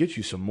and get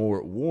you some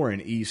more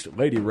Warren East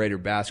Lady Raider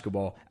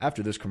basketball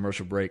after this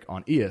commercial break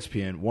on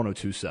ESPN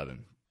 102.7.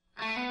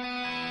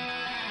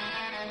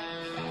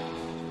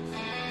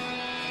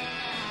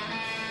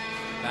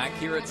 Back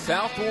here at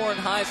South Warren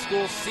High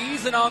School,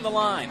 season on the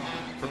line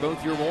for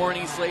both your Warren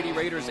East Lady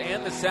Raiders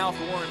and the South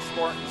Warren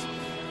Spartans.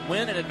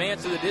 Win and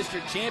advance to the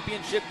district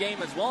championship game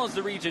as well as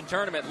the region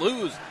tournament.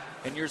 Lose,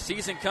 and your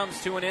season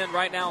comes to an end.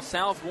 Right now,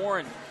 South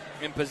Warren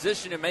in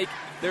position to make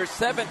their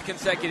 7th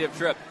consecutive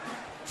trip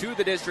to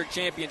the district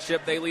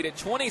championship. They lead at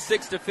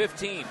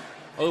 26-15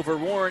 over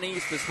Warren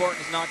East. The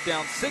Spartans knocked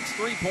down 6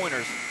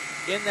 3-pointers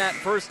in that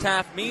first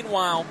half.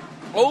 Meanwhile,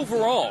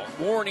 overall,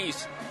 Warren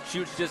East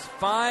shoots just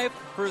 5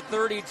 for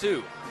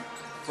 32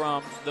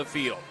 from the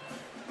field.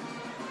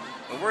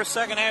 Well, we're a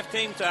second-half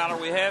team, Tyler.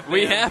 We have been.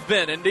 We have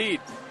been, indeed.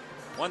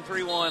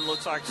 1-3-1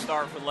 looks like a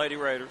start for the Lady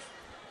Raiders.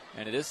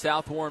 And it is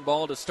South Warren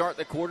ball to start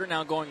the quarter,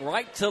 now going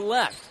right to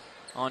left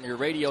on your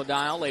radio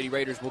dial. Lady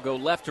Raiders will go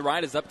left to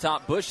right as up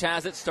top Bush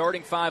has it.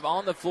 Starting 5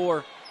 on the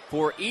floor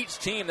for each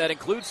team. That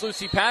includes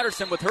Lucy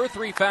Patterson with her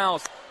 3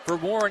 fouls for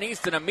Warren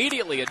East, and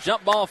immediately a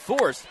jump ball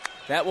forced.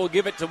 That will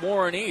give it to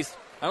Warren East.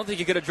 I don't think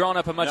you could have drawn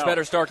up a much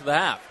better start to the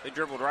half. They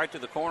dribbled right to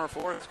the corner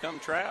for us. Come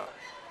trap.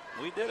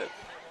 We did it.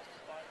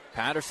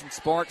 Patterson,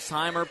 Sparks,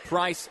 Heimer,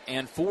 Price,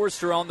 and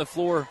Forrester on the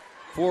floor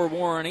for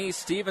Warren East.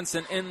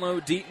 Stevenson,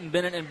 Enlow, Deaton,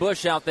 Bennett, and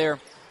Bush out there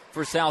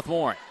for South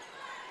Warren.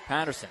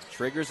 Patterson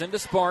triggers into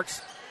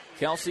Sparks.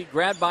 Kelsey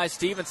grabbed by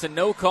Stevenson.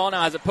 No call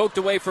now, has it poked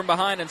away from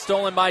behind and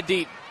stolen by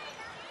Deaton.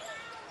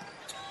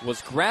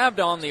 Was grabbed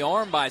on the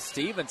arm by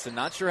Stevenson.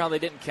 Not sure how they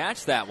didn't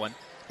catch that one.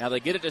 Now they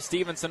get it to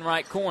Stevenson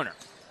right corner.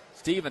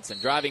 Stevenson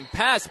driving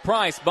past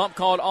Price. Bump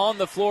called on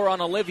the floor on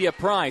Olivia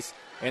Price,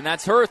 and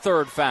that's her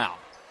 3rd foul.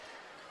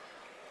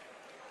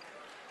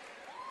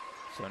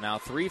 So now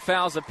 3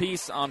 fouls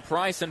apiece on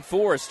Price and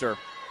Forrester.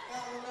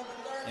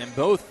 And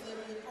both,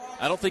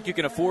 I don't think you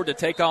can afford to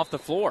take off the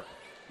floor.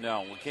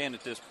 No, we can't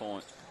at this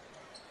point.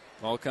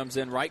 Ball comes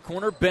in right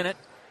corner. Bennett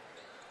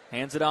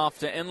hands it off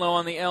to Enlow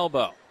on the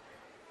elbow.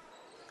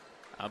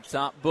 Up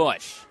top,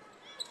 Bush.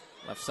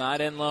 Left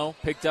side, Enlow,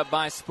 picked up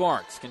by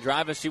Sparks. Can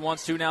drive if she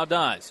wants to, now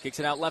does. Kicks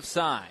it out left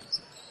side.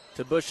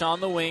 To Bush on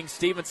the wing.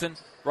 Stevenson,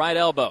 right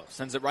elbow.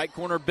 Sends it right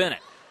corner,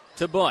 Bennett.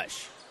 To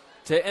Bush.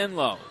 To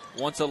Enlow.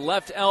 Wants a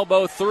left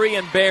elbow 3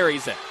 and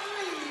buries it.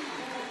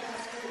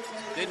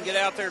 Didn't get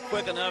out there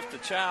quick enough to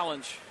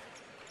challenge.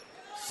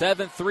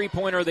 7th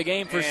three-pointer of the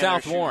game for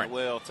South Warren.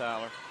 Well,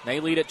 Tyler. They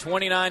lead at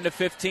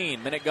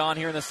 29-15. Minute gone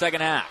here in the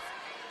second half.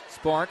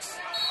 Sparks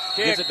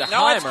gives it to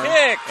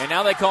Heimer. And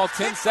now they call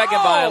 10-second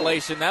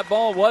violation. That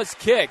ball was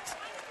kicked.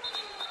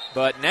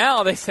 But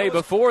now they say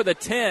before the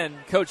 10,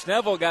 Coach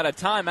Neville got a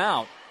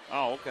timeout.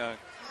 Oh, okay.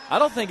 I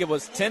don't think it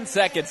was 10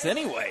 seconds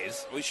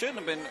anyways. We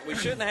shouldn't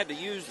have had to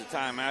use the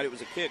timeout. It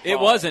was a kick ball. It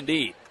was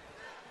indeed.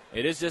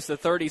 It is just a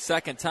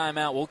 30-second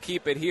timeout. We'll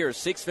keep it here.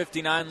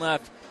 6:59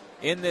 left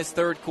in this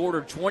third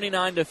quarter.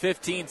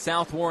 29-15.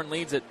 South Warren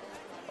leads it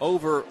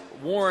over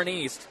Warren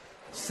East.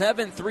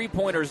 7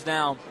 3-pointers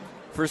now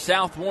for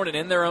South Warren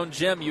in their own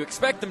gym. You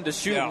expect them to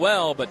shoot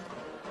well, but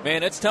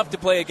man, it's tough to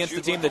play against a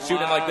team that's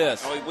shooting like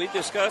this. We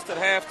discussed at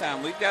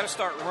halftime, we've got to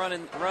start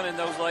running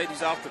those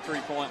ladies off the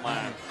three-point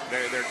line.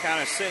 They're kind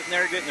of sitting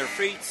there getting their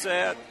feet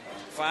set,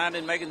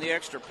 making the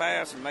extra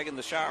pass and making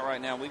the shot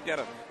right now. We've got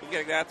to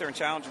get out there and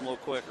challenge them a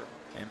little quicker.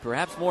 And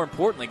perhaps more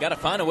importantly, got to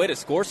find a way to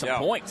score some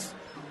points.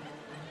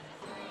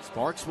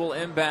 Sparks will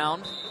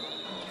inbound,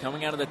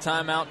 coming out of the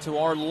timeout to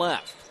our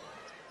left.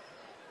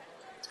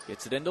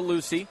 Gets it into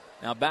Lucy.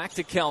 Now back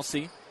to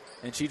Kelsey,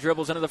 and she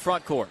dribbles into the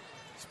front court.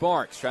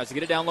 Sparks tries to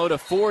get it down low to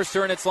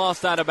Forrester, and it's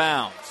lost out of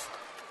bounds.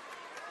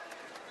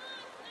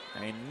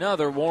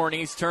 Another Warren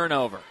East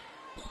turnover.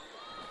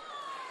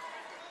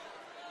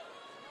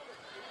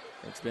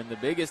 It's been the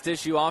biggest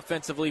issue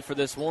offensively for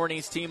this Warren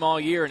East team all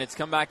year, and it's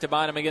come back to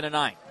bite them again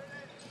tonight.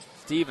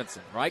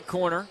 Stevenson, right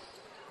corner,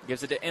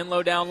 gives it to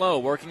Enlow down low,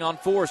 working on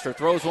Forrester.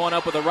 Throws one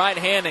up with the right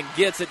hand and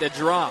gets it to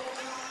drop.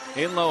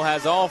 Enlow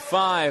has all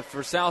 5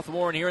 for South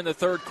Warren here in the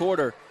third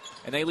quarter,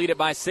 and they lead it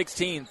by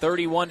 16,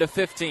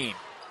 31-15.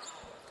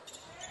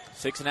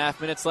 6.5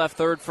 minutes left,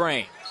 third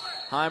frame.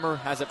 Heimer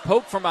has it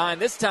poked from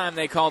behind. This time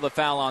they call the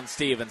foul on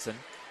Stevenson.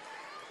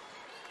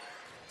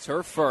 It's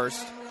her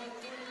first.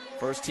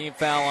 First team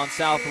foul on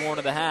South Warren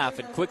of the half.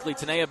 And quickly,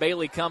 Tanea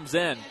Bailey comes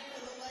in.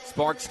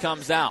 Sparks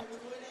comes out.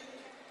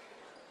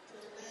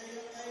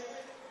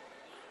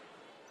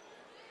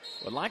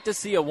 Would like to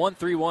see a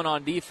 1-3-1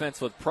 on defense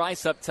with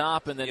Price up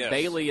top and then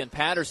Bailey and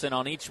Patterson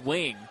on each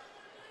wing.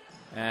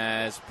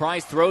 As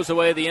Price throws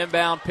away the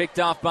inbound, picked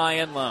off by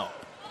Enlow.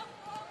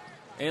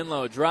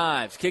 Enlow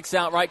drives, kicks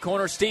out right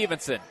corner,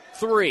 Stevenson.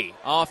 3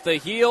 off the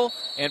heel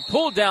and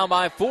pulled down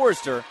by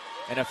Forrester.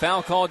 And a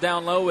foul called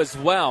down low as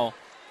well.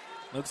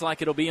 Looks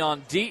like it'll be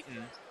on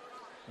Deaton.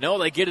 No,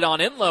 they get it on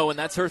Enlow, and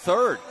that's her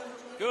third.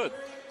 Good.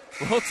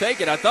 We'll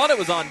take it. I thought it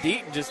was on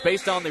Deaton just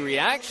based on the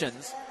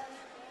reactions.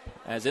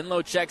 As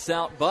Enlow checks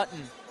out,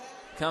 Button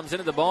comes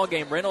into the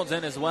ballgame. Reynolds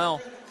in as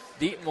well.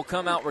 Deaton will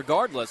come out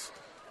regardless.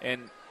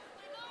 And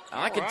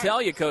I can tell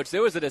you, Coach,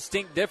 there was a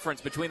distinct difference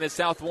between this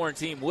South Warren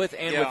team with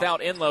and without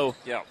Enlow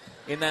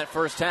in that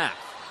first half.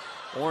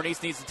 Warren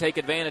East needs to take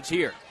advantage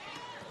here.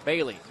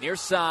 Bailey, near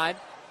side,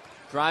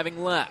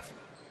 driving left.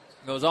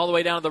 Goes all the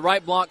way down to the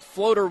right block.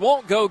 Floater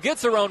won't go.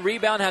 Gets her own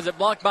rebound. Has it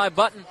blocked by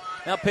Button.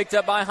 Now picked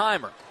up by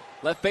Heimer.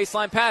 Left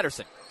baseline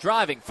Patterson.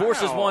 Driving.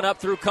 Forces one up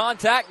through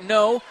contact.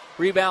 No.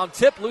 Rebound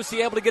tip.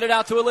 Lucy able to get it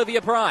out to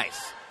Olivia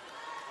Price.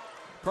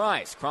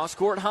 Price. Cross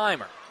court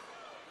Heimer.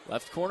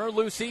 Left corner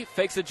Lucy.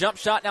 Fakes a jump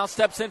shot. Now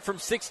steps in from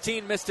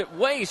 16. Missed it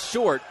way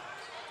short.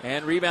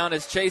 And rebound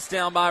is chased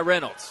down by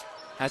Reynolds.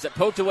 Has it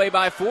poked away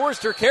by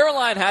Forrester.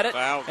 Caroline had it.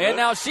 And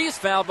now she's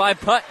fouled by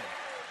Button.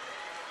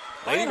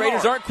 Lady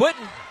Raiders aren't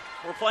quitting.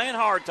 We're playing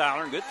hard,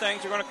 Tyler, and good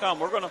things are going to come.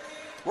 We're going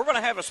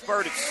to have a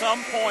spurt at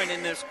some point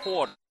in this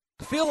quarter.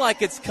 feel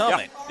like it's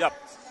coming. Yep.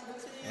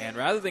 And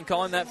rather than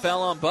calling that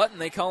foul on Button,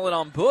 they call it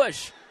on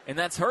Bush, and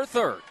that's her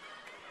third.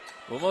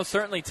 We'll most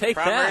certainly take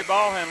Primary that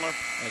ball handler.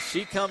 as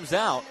she comes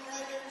out.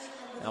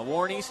 Now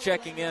Warren East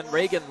checking in.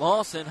 Reagan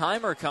Lawson.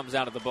 Heimer comes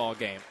out of the ball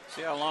game.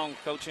 See how long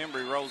Coach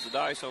Embry rolls the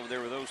dice over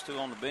there with those two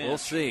on the bench. We'll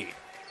see.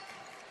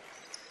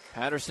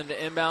 Patterson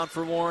to inbound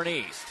for Warren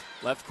East.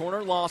 Left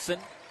corner Lawson.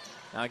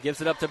 Now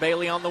gives it up to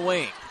Bailey on the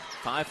wing.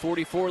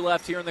 5:44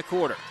 left here in the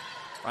quarter.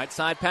 Right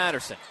side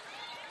Patterson.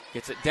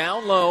 Gets it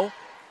down low.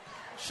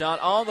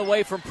 Shot on the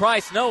way from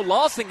Price. No,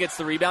 Lawson gets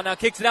the rebound. Now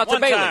kicks it out to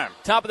Bailey. Time.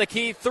 Top of the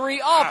key.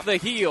 3 off the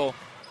heel.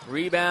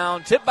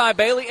 Rebound tipped by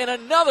Bailey, and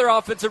another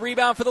offensive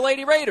rebound for the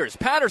Lady Raiders.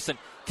 Patterson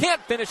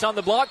can't finish on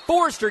the block.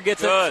 Forrester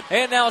gets it,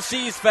 and now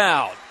she's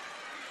fouled.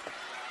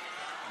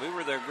 We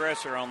were the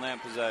aggressor on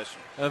that possession.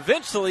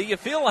 Eventually, you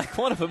feel like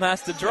one of them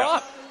has to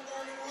drop.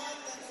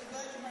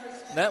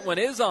 That one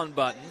is on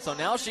Button, so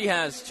now she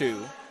has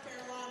 2.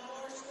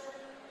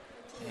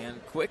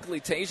 And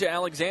quickly, Tasia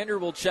Alexander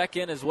will check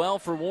in as well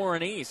for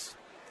Warren East,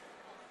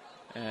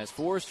 as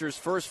Forrester's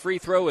first free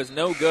throw is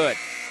no good.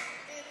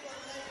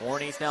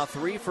 Warren East now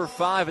 3 for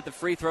 5 at the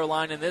free throw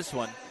line in this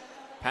one.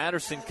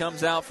 Patterson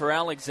comes out for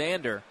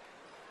Alexander.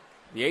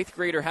 The 8th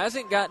grader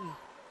hasn't gotten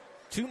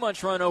too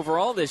much run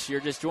overall this year,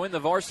 just joined the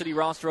varsity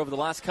roster over the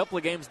last couple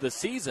of games of the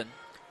season,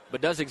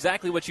 but does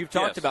exactly what you've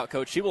talked about,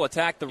 Coach. She will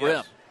attack the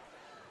rim.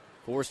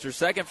 Forrester's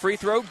second free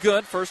throw,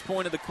 good. First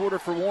point of the quarter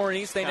for Warren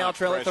East. They now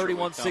trail at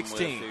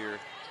 31-16.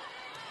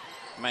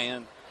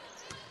 Man.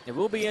 It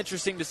will be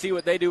interesting to see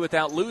what they do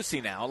without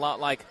Lucy now, a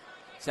lot like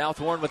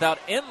South Warren without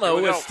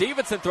Enlow as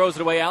Stevenson throws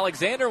it away.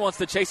 Alexander wants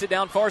to chase it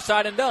down far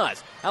side and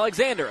does.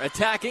 Alexander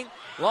attacking,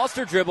 lost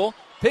her dribble,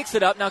 picks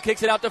it up, now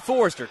kicks it out to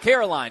Forrester.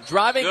 Caroline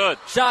driving,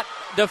 shot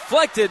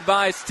deflected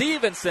by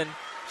Stevenson.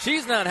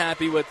 She's not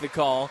happy with the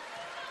call.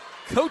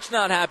 Coach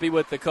not happy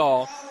with the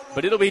call,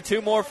 but it'll be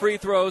 2 more free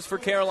throws for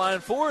Caroline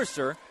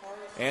Forrester.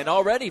 And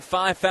already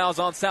 5 fouls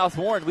on South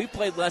Warren. We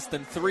played less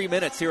than 3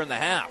 minutes here in the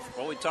half.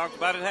 Well, we talked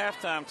about it at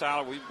halftime,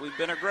 Tyler. We've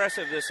been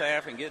aggressive this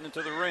half and getting it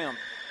to the rim.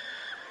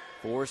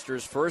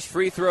 Forrester's first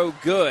free throw,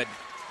 good.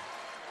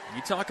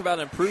 You talk about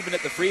improvement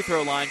at the free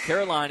throw line.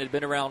 Caroline had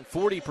been around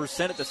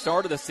 40% at the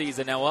start of the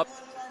season, now up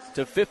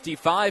to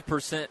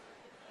 55%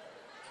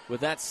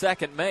 with that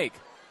second make.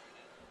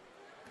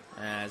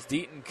 As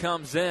Deaton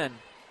comes in,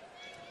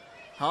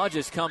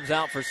 Hodges comes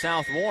out for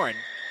South Warren.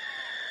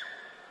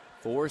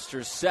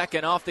 Forrester's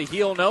second off the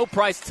heel, no.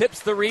 Price tips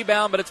the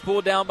rebound, but it's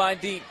pulled down by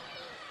Deaton.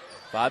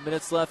 5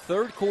 minutes left,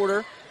 third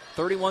quarter,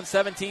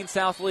 31-17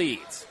 South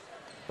leads.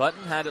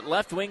 Button had it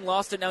left wing,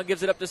 lost it, now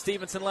gives it up to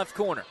Stevenson, left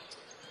corner.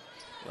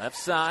 Left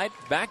side,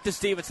 back to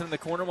Stevenson in the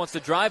corner, wants to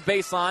drive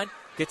baseline,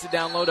 gets it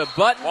down low to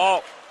Button.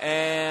 Whoa.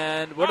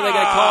 And what are they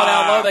going to call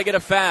down low? They get a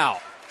foul.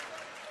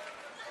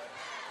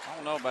 I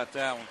don't know about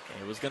that one.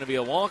 It was going to be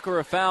a walk or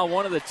a foul,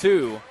 one of the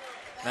two.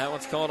 That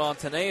one's called on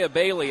Tanea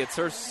Bailey. It's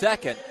her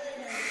second,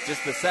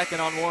 just the second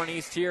on Warren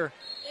East here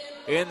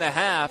in the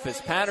half as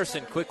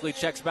Patterson quickly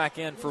checks back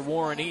in for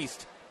Warren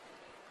East.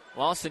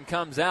 Lawson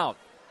comes out.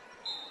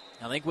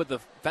 I think with the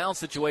foul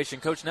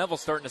situation, Coach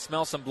Neville's starting to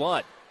smell some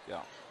blood.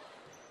 Yeah.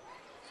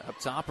 Up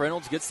top,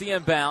 Reynolds gets the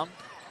inbound.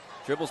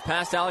 Dribbles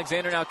past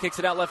Alexander, now kicks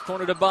it out left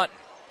corner to Button.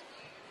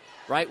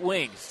 Right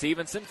wing,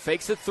 Stevenson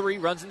fakes a 3,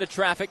 runs into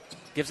traffic,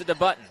 gives it to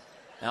Button.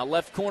 Now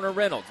left corner,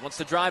 Reynolds wants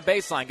to drive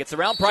baseline, gets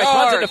around Price,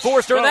 runs into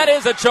Forrester, and that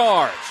is a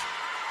charge.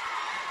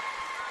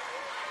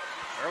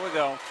 There we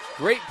go.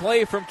 Great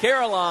play from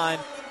Caroline.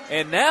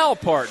 And now,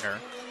 partner,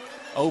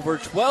 over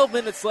 12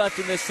 minutes left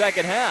in this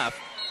second half.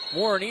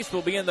 Warren East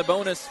will be in the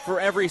bonus for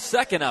every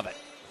second of it.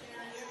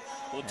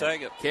 We'll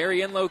take it.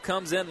 Carrie Enlow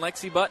comes in.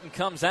 Lexi Button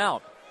comes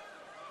out.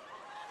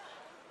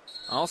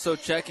 Also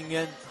checking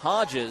in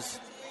Hodges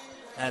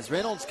as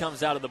Reynolds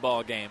comes out of the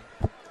ball game.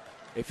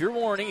 If you're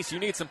Warren East, you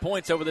need some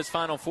points over this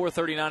final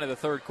 4:39 of the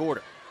third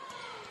quarter.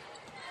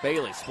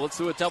 Bailey splits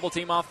through a double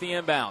team off the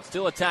inbound.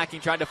 Still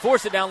attacking, tried to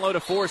force it down low to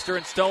Forrester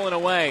and stolen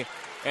away.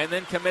 And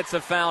then commits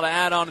a foul to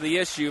add on to the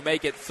issue.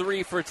 Make it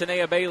 3 for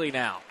Tanea Bailey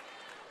now.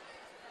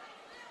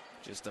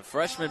 Just a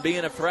freshman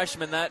being a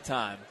freshman that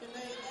time.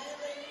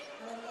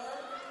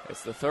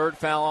 It's the third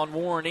foul on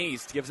Warren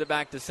East. Gives it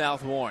back to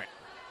South Warren.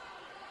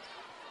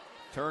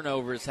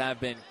 Turnovers have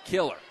been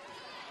killer.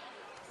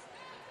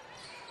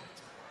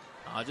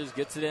 Hodges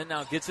gets it in,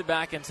 now gets it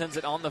back and sends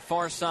it on the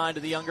far side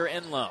to the younger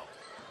Enlow.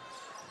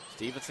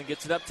 Stevenson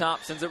gets it up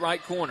top, sends it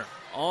right corner.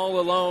 All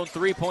alone,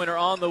 three-pointer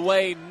on the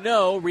way.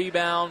 No,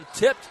 rebound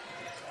tipped.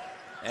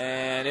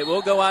 And it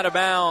will go out of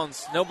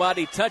bounds.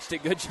 Nobody touched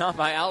it. Good job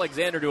by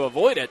Alexander to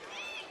avoid it.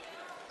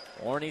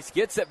 Warren East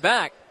gets it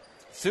back.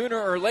 Sooner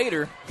or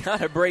later,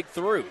 got to break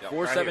through.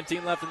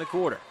 4:17 left in the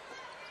quarter.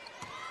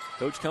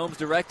 Coach Combs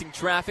directing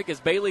traffic as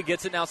Bailey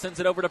gets it, now sends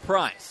it over to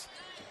Price.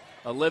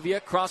 Olivia,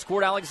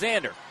 cross-court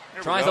Alexander.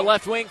 Tries a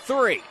left wing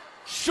 3.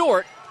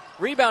 Short.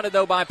 Rebounded,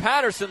 though, by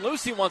Patterson.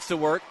 Lucy wants to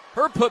work.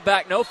 Her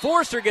putback, no.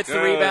 Forrester gets the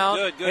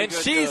rebound, and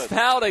she's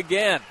fouled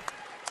again.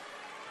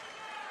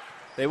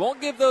 They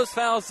won't give those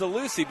fouls to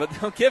Lucy, but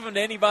they'll give them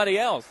to anybody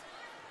else.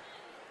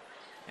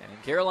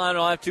 And Carolina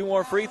will have 2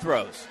 more free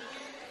throws.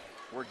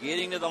 We're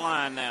getting to the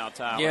line now,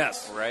 Tyler.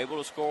 Yes. We're able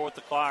to score with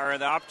the clock, or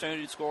the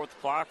opportunity to score with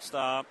the clock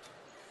stopped.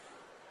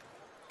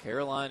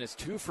 Carolina is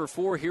 2 for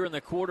 4 here in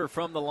the quarter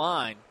from the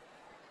line.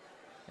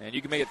 And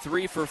you can make it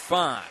 3 for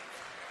 5.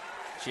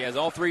 She has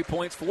all 3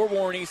 points for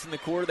Warren East in the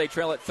quarter. They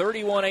trail at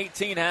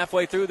 31-18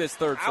 halfway through this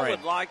third frame. I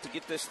would like to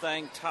get this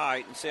thing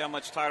tight and see how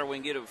much tighter we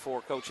can get it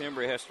before Coach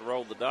Embry has to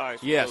roll the dice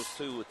with Yes.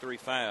 those 2 with 3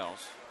 fouls.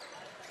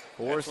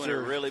 Forrester That's when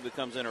it really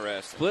becomes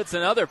interesting. splits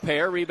another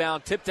pair.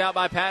 Rebound tipped out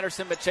by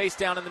Patterson, but chased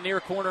down in the near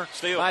corner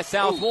Steal. by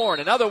South Warren.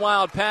 Another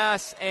wild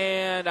pass,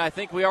 and I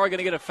think we are going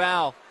to get a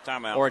foul.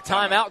 Timeout. Or a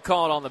timeout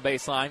called on the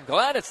baseline.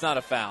 Glad it's not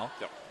a foul.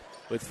 Yep.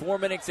 With 4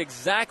 minutes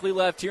exactly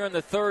left here in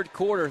the third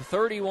quarter,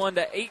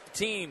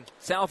 31-18.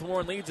 South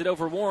Warren leads it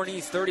over Warren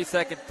East.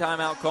 30-second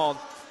timeout called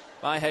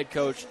by head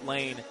coach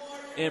Lane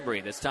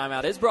Embry. This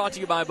timeout is brought to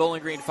you by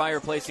Bowling Green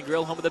Fireplace and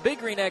Grill, home of the Big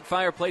Green Egg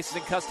Fireplaces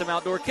and Custom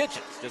Outdoor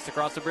Kitchens. Just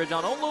across the bridge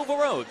on Old Louisville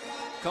Road.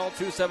 Call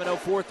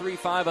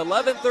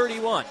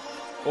 270-435-1131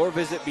 or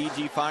visit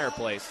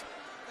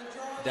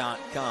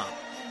bgfireplace.com.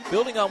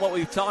 Building on what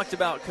we've talked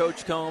about,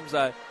 Coach Combs,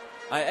 I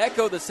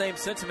echo the same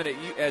sentiment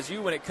as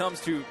you when it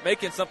comes to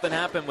making something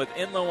happen with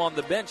Enlow on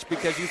the bench,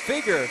 because you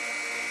figure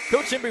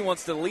Coach Embry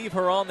wants to leave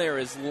her on there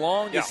as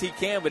long as he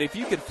can, but if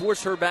you could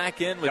force her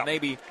back in with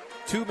maybe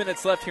 2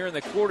 minutes left here in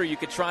the quarter, you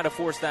could try to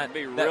force that.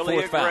 Be that really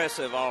fourth foul.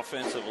 aggressive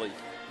offensively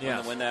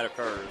when that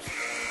occurs.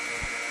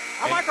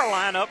 I like our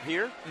lineup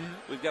here. Mm-hmm.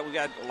 We've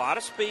got a lot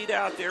of speed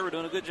out there. We're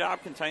doing a good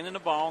job containing the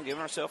ball and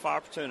giving ourselves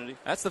opportunity.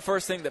 That's the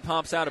first thing that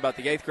pops out about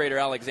the 8th grader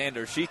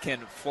Alexander. She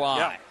can fly.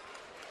 Yeah.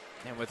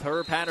 And with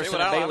her, Patterson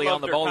and Bailey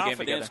on the ball game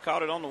together.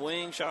 Caught it on the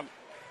wing. Shot.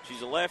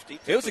 She's a lefty.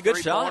 It was a good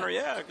shot. Corner.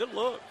 Yeah, good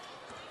look.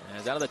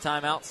 As out of the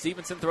timeout,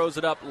 Stevenson throws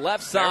it up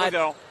left side.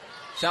 There we go.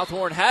 South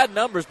Warren had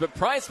numbers, but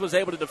Price was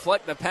able to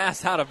deflect the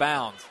pass out of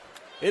bounds.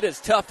 It is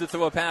tough to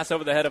throw a pass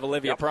over the head of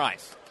Olivia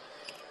Price.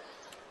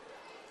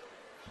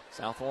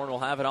 South Warren will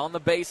have it on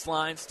the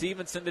baseline.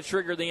 Stevenson to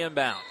trigger the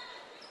inbound.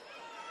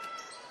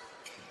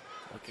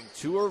 Looking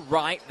to her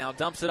right, now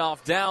dumps it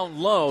off down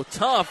low.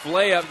 Tough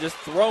layup, just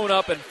thrown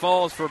up and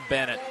falls for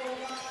Bennett.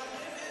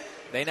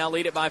 They now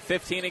lead it by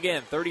 15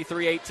 again,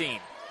 33-18.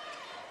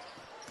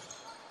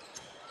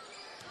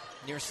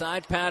 Near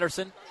side,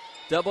 Patterson.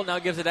 Double now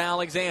gives it to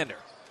Alexander.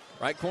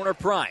 Right corner,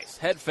 Price.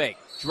 Head fake.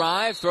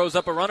 Drive, throws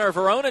up a runner of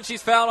her own, and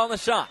she's fouled on the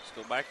shot.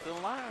 Let's go back to the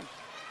line.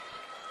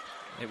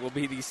 It will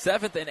be the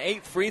 7th and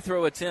 8th free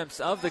throw attempts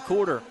of the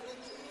quarter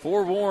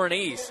for Warren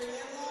East.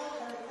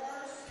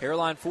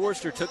 Caroline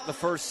Forrester took the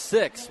first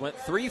 6, went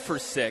 3 for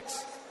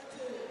 6.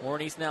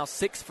 Warren East now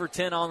 6 for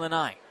 10 on the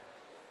night.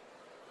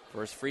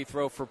 First free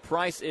throw for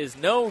Price is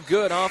no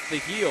good off the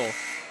heel.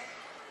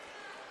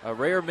 A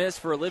rare miss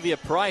for Olivia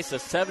Price, a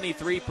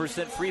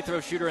 73% free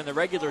throw shooter in the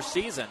regular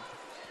season.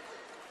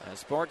 As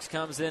Sparks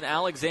comes in,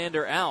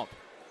 Alexander out.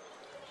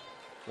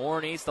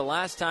 Warren East, the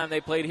last time they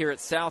played here at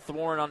South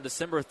Warren on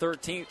December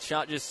 13th,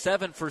 shot just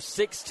 7 for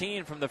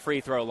 16 from the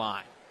free throw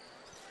line.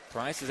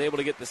 Price is able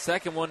to get the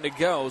second one to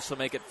go, so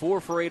make it 4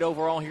 for 8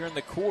 overall here in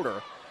the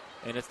quarter.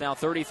 And it's now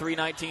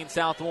 33-19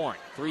 South Warren.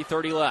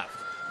 3:30 left.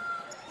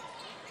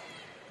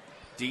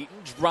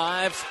 Deaton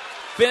drives,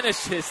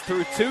 finishes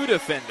through 2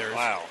 defenders.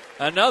 Wow.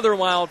 Another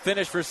wild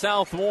finish for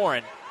South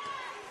Warren.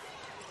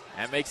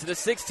 That makes it a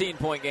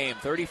 16-point game.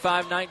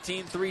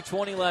 35-19,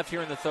 3:20 left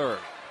here in the third.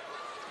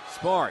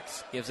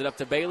 Sparks gives it up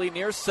to Bailey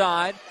near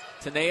side.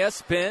 Tanea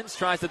spins,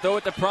 tries to throw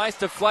it to Price,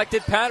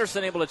 deflected.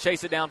 Patterson able to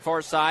chase it down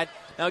far side.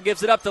 Now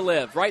gives it up to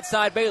Liv. Right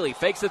side, Bailey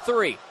fakes a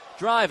 3.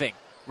 Driving.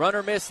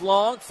 Runner miss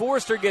long.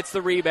 Forrester gets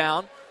the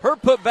rebound. Her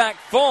putback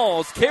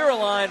falls.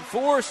 Caroline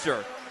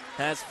Forrester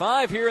has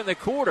 5 here in the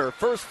quarter.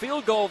 First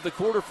field goal of the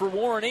quarter for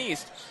Warren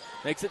East.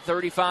 Makes it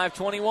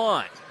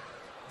 35-21.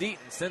 Deaton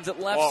sends it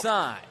left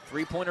side.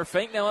 3-pointer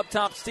fake now up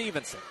top.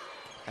 Stevenson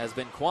has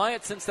been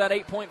quiet since that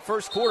 8-point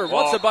first quarter.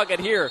 Wants a bucket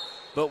here,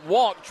 but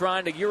Walk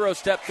trying to Euro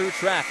step through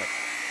traffic.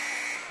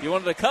 You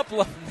wanted a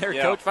couple of them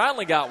there, Coach.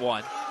 Finally got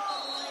one.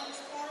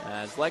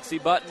 As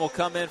Lexi Button will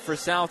come in for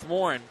South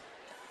Warren.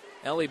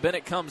 Ellie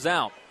Bennett comes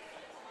out.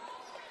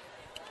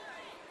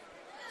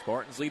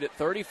 Spartans lead at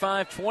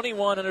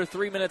 35-21, under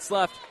 3 minutes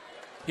left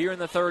here in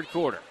the third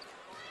quarter.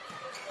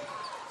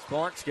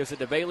 Sparks gives it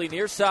to Bailey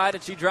near side,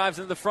 and she drives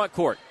into the front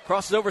court.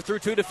 Crosses over through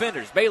 2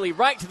 defenders. Bailey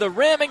right to the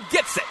rim and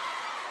gets it.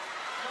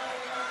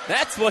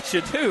 That's what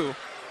you do.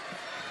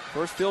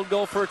 First field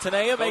goal for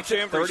Tanea makes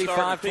it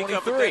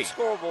 35-23.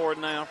 Scoreboard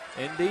now.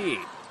 Indeed.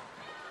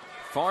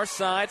 Far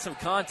side, some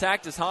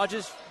contact as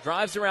Hodges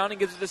drives around and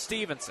gives it to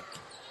Stevenson.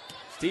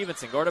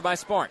 Stevenson guarded by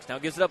Sparks. Now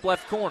gives it up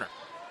left corner.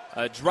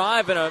 A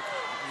drive and a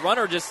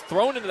runner just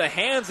thrown into the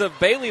hands of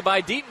Bailey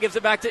by Deaton. Gives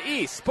it back to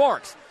East.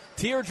 Sparks.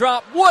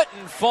 Teardrop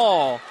wouldn't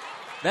fall.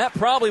 That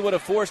probably would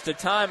have forced a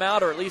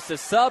timeout or at least a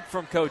sub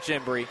from Coach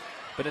Embry.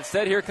 But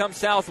instead, here comes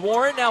South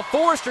Warren. Now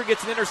Forrester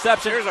gets an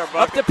interception. Here's our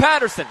up to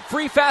Patterson.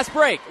 Free fast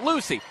break.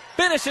 Lucy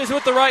finishes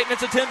with the right, and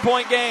it's a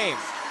 10-point game.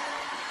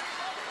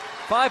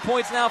 5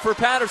 points now for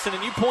Patterson,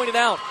 and you pointed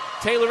out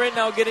Taylor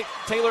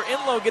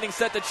Inlow getting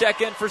set to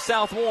check in for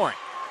South Warren.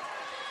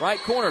 Right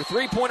corner,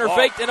 three-pointer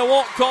faked, and it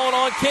won't call it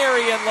on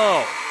Carey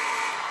Enlow.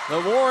 The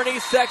Warren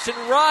East section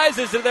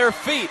rises to their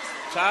feet.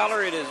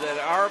 Tyler, it is at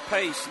our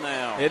pace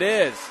now. It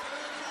is.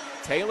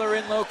 Taylor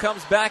Enlow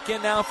comes back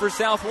in now for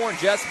South Warren.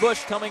 Jess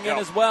Bush coming in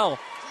as well.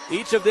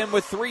 Each of them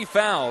with 3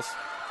 fouls.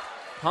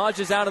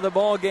 Hodges out of the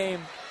ball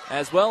game,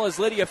 as well as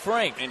Lydia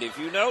Frank. And if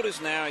you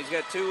notice now, he's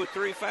got 2 or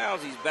 3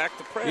 fouls. He's back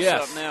to press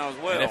up now as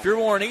well. And if you're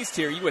Warren East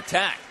here, you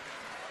attack.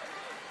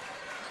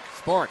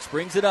 Sparks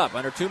brings it up.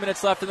 Under 2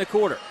 minutes left in the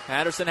quarter.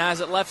 Patterson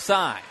has it left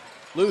side.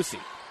 Lucy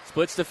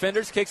splits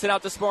defenders, kicks it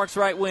out to Sparks'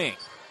 right wing.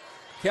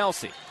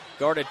 Kelsey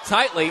guarded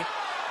tightly.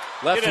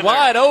 Left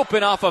wide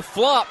open off a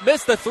flop.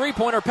 Missed the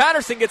three-pointer.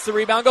 Patterson gets the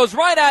rebound. Goes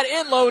right at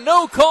Enlow.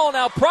 No call.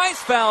 Now Price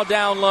foul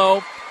down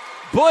low.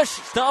 Bush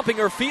stomping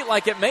her feet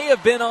like it may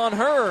have been on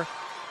her.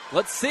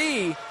 Let's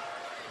see. No.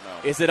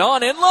 Is it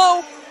on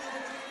Enlow?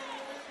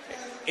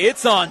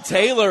 It's on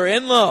Taylor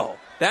Enlow.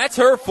 That's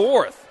her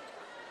 4th.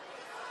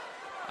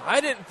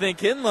 I didn't think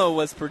Enlow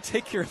was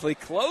particularly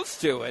close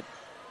to it.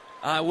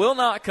 I will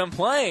not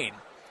complain.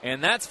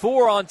 And that's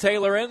 4 on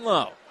Taylor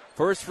Enlow.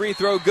 First free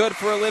throw good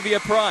for Olivia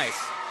Price.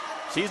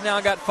 She's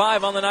now got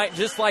 5 on the night,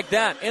 just like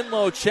that.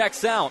 Enlow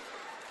checks out.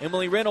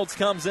 Emily Reynolds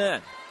comes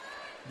in.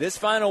 This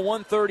final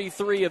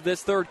 1:33 of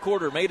this third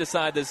quarter may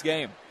decide this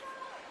game.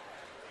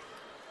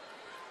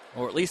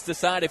 Or at least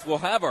decide if we'll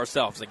have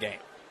ourselves a game.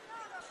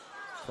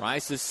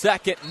 Price's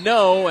second,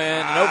 no,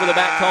 and an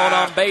over-the-back called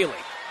on Bailey.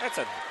 That's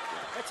a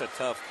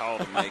tough call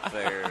to make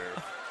there.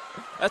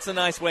 That's a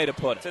nice way to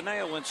put it.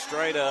 Tanea went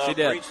straight up, She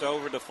did. reached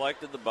over,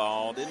 deflected the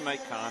ball, didn't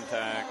make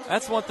contact.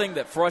 That's one thing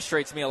that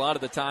frustrates me a lot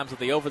of the times with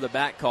the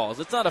over-the-back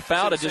calls. It's not a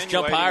foul to just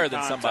jump higher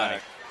than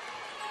somebody.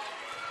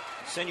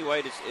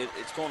 Insinuate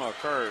it's going to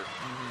occur.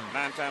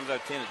 9 times out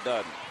of 10 it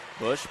doesn't.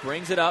 Bush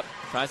brings it up,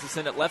 tries to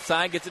send it left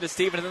side, gets it to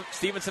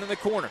Stevenson in the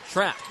corner.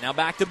 Trapped, now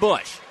back to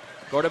Bush.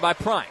 Guarded by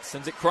Price,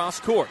 sends it cross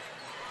court.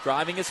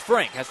 Driving is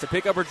Frank, has to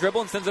pick up her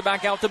dribble and sends it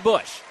back out to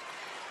Bush.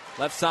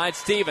 Left side,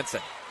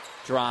 Stevenson.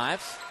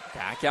 Drives,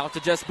 back out to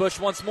Jess Bush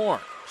once more.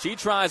 She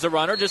tries a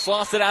runner, just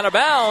lost it out of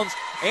bounds,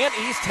 and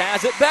East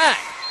has it back.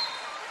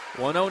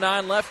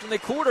 1:09 left in the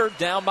quarter,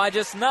 down by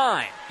just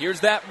 9.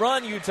 Here's that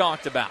run you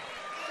talked about.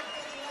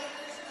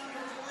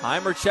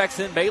 Heimer checks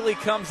in, Bailey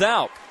comes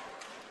out.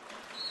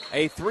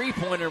 A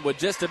three-pointer would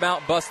just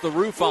about bust the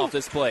roof off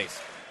this place.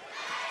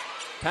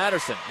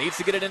 Patterson needs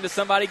to get it into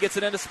somebody, gets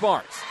it into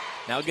Sparks.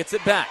 Now gets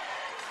it back.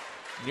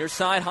 Near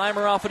side,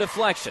 Heimer off a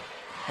deflection.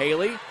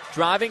 Haley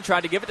driving,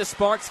 tried to give it to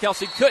Sparks.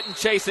 Kelsey couldn't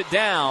chase it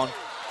down,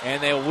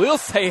 and they will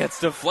say it's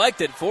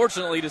deflected,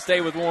 fortunately, to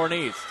stay with Warren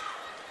East.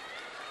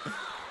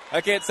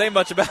 I can't say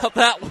much about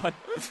that one.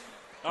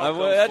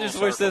 I just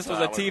wish this was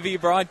a TV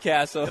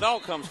broadcast. So it all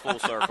comes full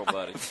circle,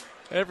 buddy.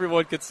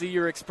 Everyone could see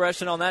your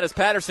expression on that as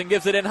Patterson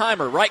gives it in.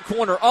 Heimer, right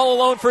corner, all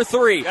alone for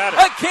 3. Got it.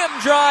 A Kim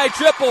Dry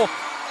triple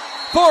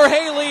for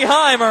Haley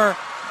Heimer.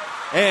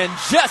 And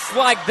just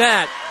like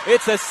that,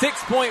 it's a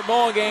 6-point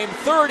ball game,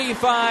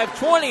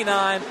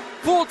 35-29.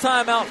 Full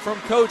timeout from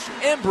Coach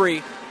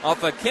Embry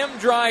off a Kim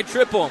Dry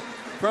triple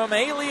from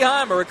Haley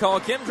Heimer.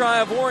 Recall Kim Dry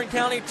of Warren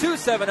County,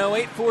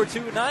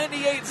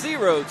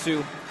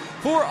 270-842-9802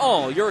 for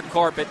all your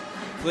carpet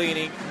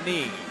cleaning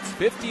needs.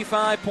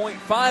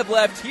 55.5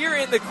 left here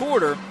in the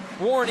quarter.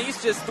 Warren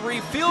East just 3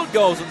 field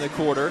goals in the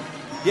quarter,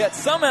 yet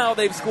somehow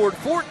they've scored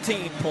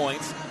 14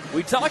 points.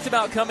 We talked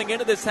about coming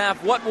into this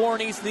half what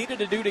Warren East needed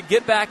to do to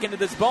get back into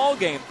this ball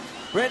game.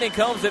 Brandon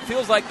Combs, it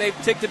feels like they've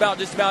ticked about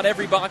just about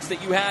every box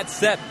that you had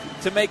set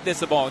to make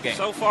this a ball game.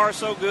 So far,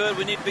 so good.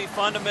 We need to be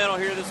fundamental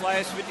here this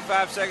last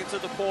 55 seconds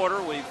of the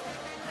quarter. We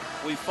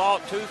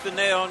fought tooth and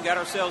nail and got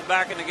ourselves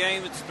back in the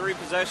game. It's a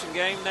 3-possession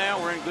game now.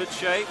 We're in good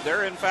shape.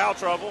 They're in foul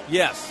trouble.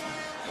 Yes.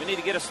 We need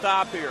to get a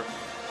stop here.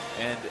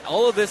 And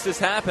all of this has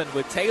happened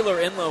with Taylor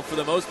Enlow, for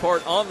the most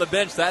part, on the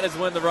bench. That is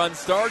when the run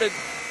started,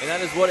 and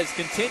that is what has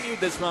continued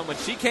this run. When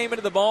she came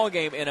into the ball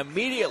game, and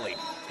immediately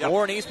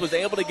Warren East was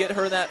able to get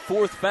her that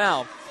 4th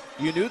foul,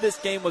 you knew this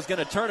game was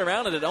going to turn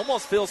around, and it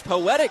almost feels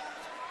poetic,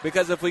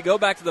 because if we go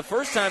back to the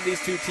first time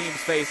these two teams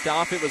faced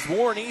off, it was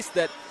Warren East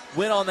that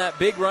went on that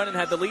big run and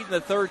had the lead in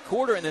the third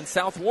quarter, and then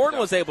South Warren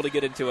was able to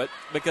get into it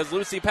because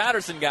Lucy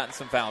Patterson got in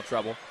some foul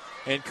trouble.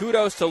 And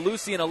kudos to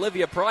Lucy and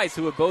Olivia Price,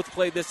 who have both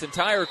played this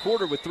entire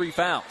quarter with 3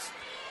 fouls.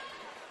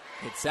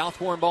 It's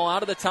South Warren ball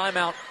out of the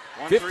timeout.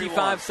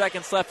 55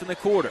 seconds left in the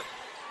quarter.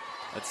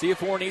 Let's see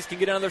if Warren East can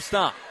get another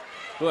stop.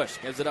 Bush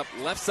gives it up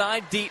left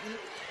side. Deaton.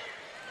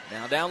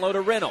 Now down low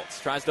to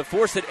Reynolds. Tries to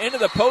force it into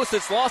the post.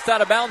 It's lost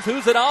out of bounds.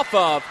 Who's it off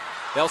of?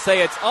 They'll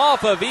say it's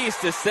off of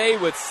East to stay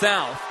with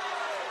South.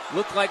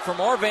 Looked like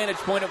from our vantage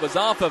point it was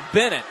off of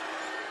Bennett.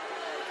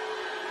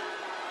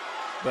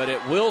 But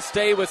it will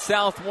stay with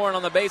South Warren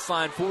on the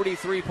baseline.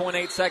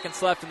 43.8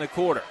 seconds left in the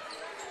quarter.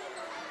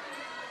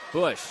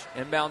 Bush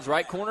inbounds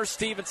right corner.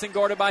 Stevenson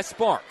guarded by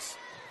Sparks.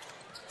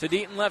 To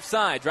Deaton left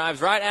side.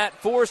 Drives right at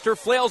Forrester.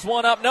 Flails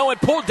one up. No, and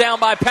pulled down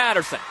by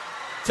Patterson.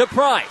 To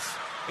Price.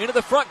 Into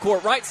the front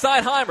court. Right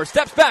side Heimer.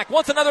 Steps back.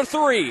 Wants another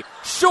 3.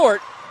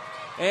 Short.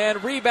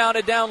 And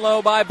rebounded down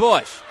low by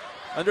Bush.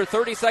 Under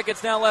 30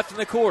 seconds now left in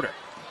the quarter.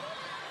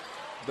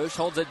 Bush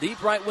holds it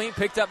deep right wing,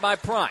 picked up by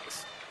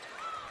Price.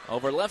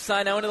 Over left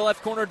side now into the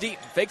left corner, Deaton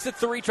fakes a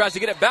three, tries to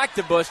get it back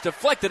to Bush,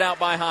 deflected out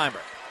by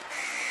Heimer.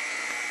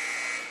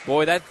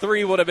 Boy, that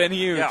three would have been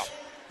huge. Yeah.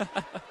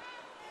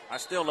 I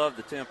still love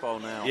the tempo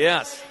now.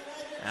 Yes.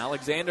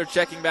 Alexander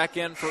checking back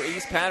in for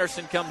East.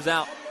 Patterson comes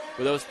out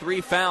with those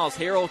 3 fouls.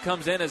 Harrell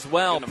comes in as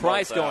well.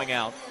 Price going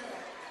out.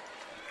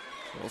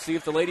 We'll see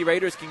if the Lady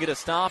Raiders can get a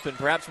stop and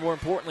perhaps more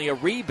importantly a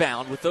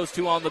rebound with those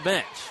 2 on the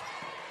bench.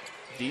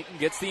 Deaton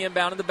gets the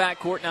inbound in the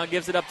backcourt, now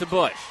gives it up to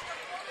Bush.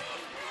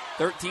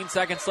 13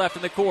 seconds left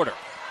in the quarter.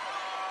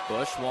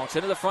 Bush walks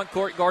into the front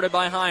court, guarded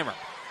by Heimer.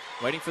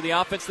 Waiting for the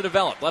offense to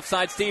develop. Left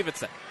side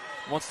Stevenson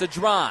wants to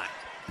drive.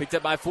 Picked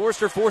up by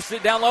Forster, forces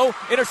it down low,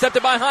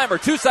 intercepted by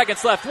Heimer. 2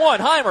 seconds left.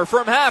 Heimer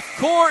from half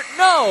court.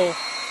 No!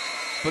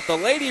 But the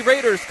Lady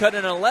Raiders cut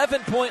an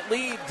 11-point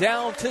lead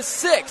down to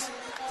 6.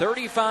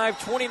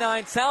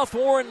 35-29. South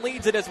Warren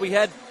leads it as we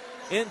head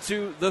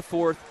into the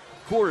fourth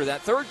quarter.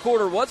 That third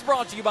quarter was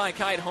brought to you by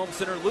Kite Home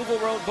Center, Louisville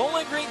Road,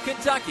 Bowling Green,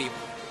 Kentucky.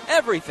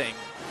 Everything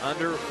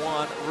under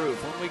one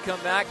roof. When we come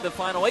back, the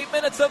final 8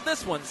 minutes of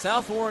this one,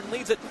 South Warren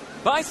leads it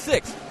by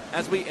 6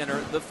 as we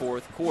enter the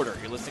fourth quarter.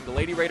 You're listening to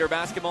Lady Raider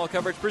basketball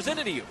coverage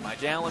presented to you by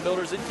J. Allen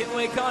Builders and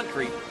Kenway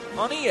Concrete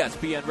on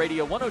ESPN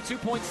Radio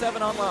 102.7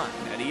 online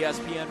at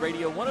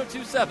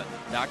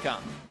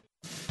ESPNRadio1027.com.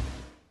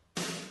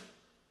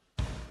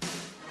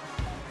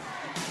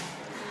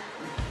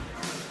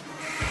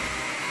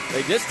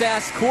 They just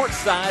asked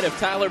courtside if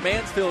Tyler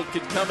Mansfield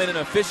could come in and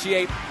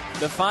officiate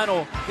the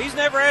final. He's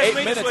never asked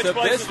me to switch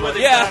places with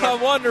him. Yeah, I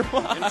wonder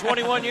why. In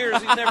 21 years,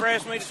 he's never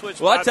asked me to switch.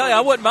 Well, I tell you, I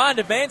wouldn't mind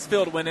if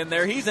Mansfield went in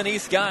there. He's an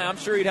East guy. I'm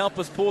sure he'd help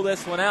us pull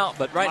this one out.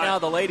 But right now,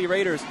 the Lady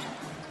Raiders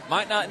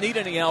might not need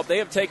any help. They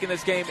have taken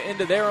this game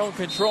into their own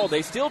control.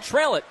 They still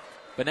trail it,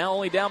 but now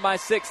only down by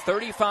 6,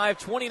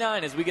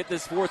 35-29 as we get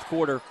this fourth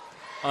quarter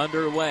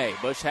underway.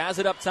 Bush has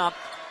it up top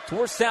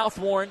towards South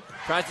Warren.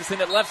 Tries to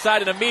send it left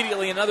side, and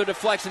immediately another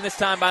deflection, this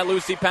time by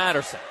Lucy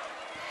Patterson.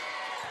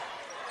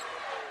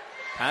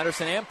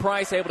 Patterson and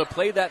Price able to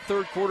play that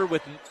third quarter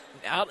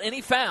without any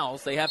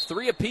fouls. They have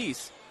 3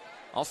 apiece.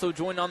 Also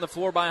joined on the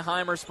floor by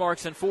Heimer,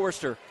 Sparks, and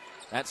Forster.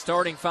 That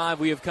starting 5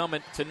 we have come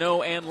to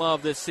know and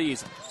love this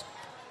season.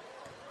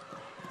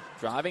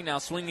 Driving, now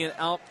swinging it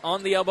out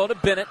on the elbow to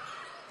Bennett.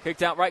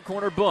 Kicked out right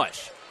corner,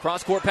 Bush.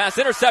 Cross-court pass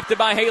intercepted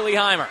by Haley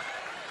Heimer.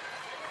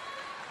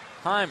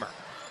 Heimer,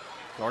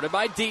 guarded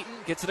by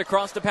Deaton, gets it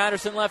across to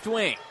Patterson left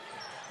wing.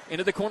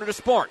 Into the corner to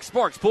Sparks.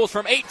 Sparks pulls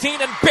from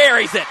 18 and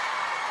buries it.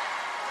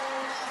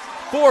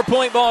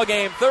 4-point ball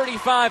game,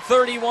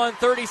 35-31,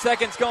 30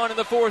 seconds gone in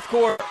the fourth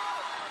quarter.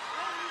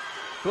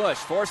 Bush,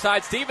 far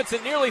side,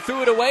 Stevenson nearly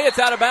threw it away. It's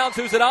out of bounds.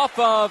 Who's it off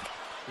of?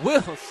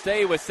 Will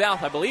stay with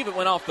South. I believe it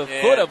went off the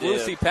foot of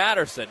Lucy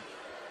Patterson.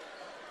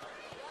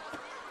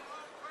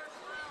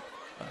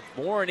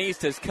 Warren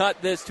East has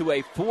cut this to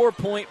a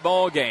 4-point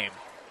ball game.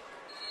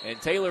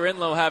 And Taylor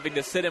Enlow having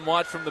to sit and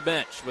watch from the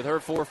bench with her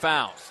 4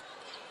 fouls.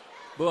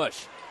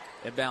 Bush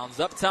inbounds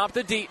up top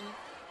to Deaton.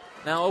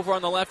 Now over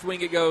on the left wing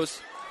it goes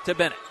to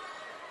Bennett.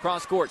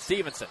 Cross court,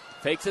 Stevenson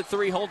fakes a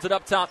 3, holds it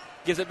up top,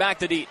 gives it back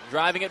to Deaton.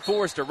 Driving at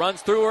Forster,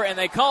 runs through her, and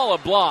they call a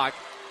block.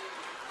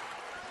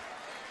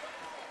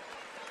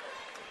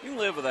 You can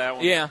live with that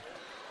one. Yeah,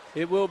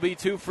 it will be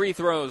 2 free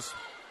throws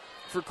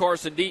for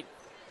Carson Deaton.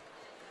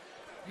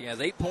 He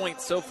has 8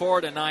 points so far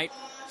tonight.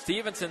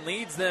 Stevenson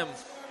leads them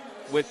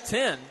with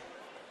 10,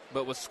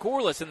 but was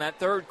scoreless in that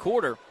third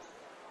quarter.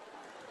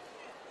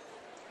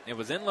 It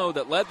was Enlow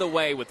that led the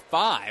way with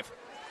 5.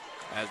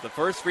 As the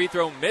first free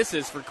throw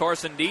misses for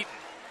Carson Deaton.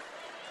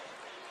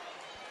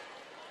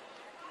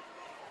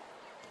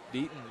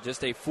 Deaton,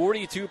 just a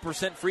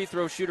 42% free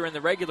throw shooter in the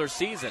regular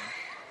season.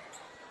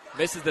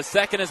 Misses the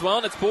second as well,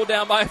 and it's pulled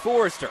down by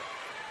Forrester.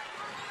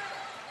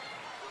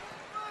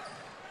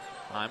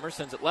 Heimer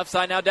sends it left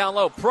side now down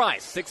low.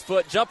 Price,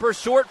 6-foot jumper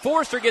short.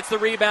 Forrester gets the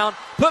rebound.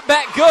 Put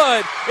back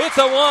good. It's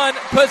a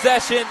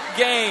 1-possession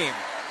game.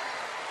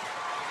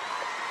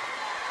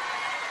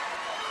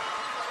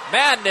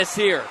 Madness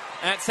here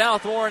at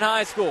South Warren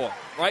High School.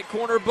 Right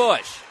corner,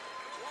 Bush.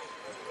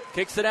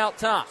 Kicks it out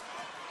top.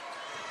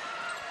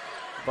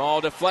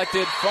 Ball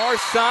deflected far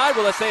side.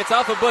 Will I say it's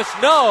off of Bush?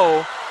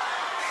 No.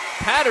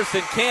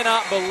 Patterson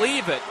cannot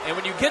believe it. And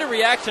when you get a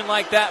reaction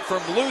like that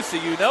from Lucy,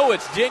 you know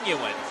it's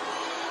genuine.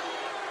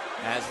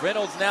 As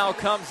Reynolds now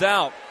comes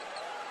out.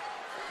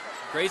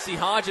 Gracie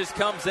Hodges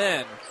comes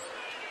in.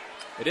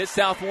 It is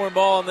South Warren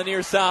ball on the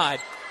near side.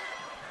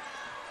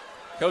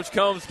 Coach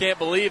Combs can't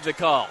believe the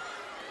call.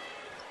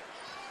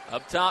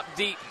 Up top,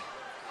 Deaton.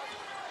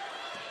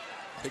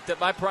 Picked up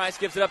by Price,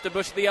 gives it up to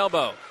Bush at the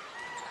elbow.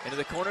 Into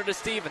the corner to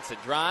Stevenson.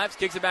 Drives,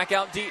 kicks it back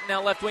out. Deaton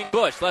now left wing.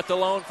 Bush left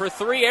alone for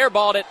 3.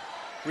 Airballed it.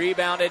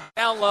 Rebounded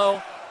down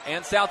low.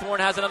 And South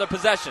Warren has another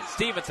possession.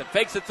 Stevenson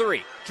fakes a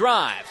 3.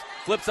 Drives.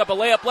 Flips up a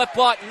layup. Left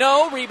block.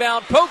 No.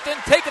 Rebound poked and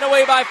taken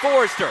away by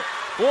Forrester.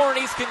 Warren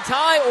East can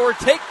tie or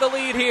take the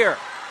lead here.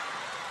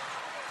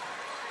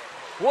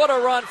 What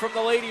a run from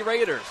the Lady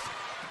Raiders.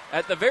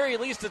 At the very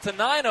least, it's a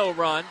 9-0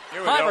 run.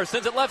 Heimer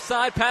sends it left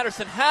side.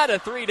 Patterson had a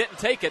 3, didn't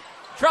take it.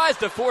 Tries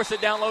to force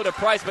it down low to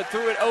Price, but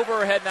threw it over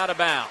her head and out of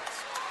bounds.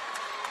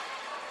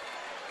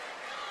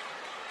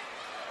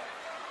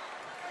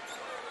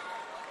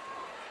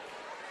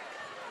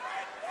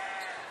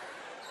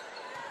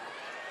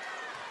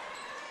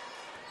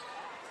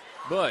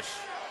 Bush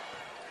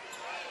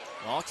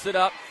walks it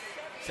up,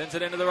 sends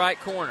it into the right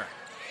corner.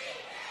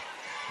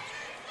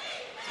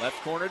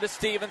 Left corner to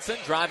Stevenson,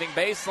 driving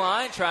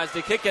baseline, tries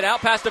to kick it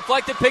out, pass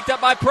deflected, picked up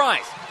by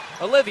Price.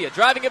 Olivia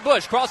driving at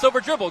Bush,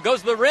 crossover dribble,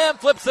 goes to the rim,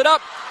 flips it up,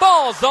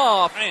 falls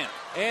off,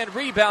 and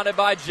rebounded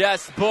by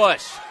Jess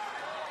Bush.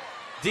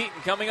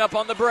 Deaton coming up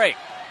on the break.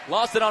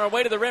 Lost it on her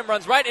way to the rim,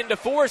 runs right into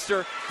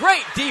Forrester.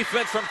 Great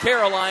defense from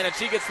Caroline, and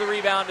she gets the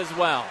rebound as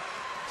well.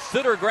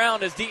 Stood her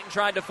ground as Deaton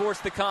tried to force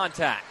the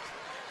contact.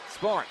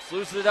 Sparks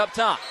loses it up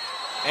top,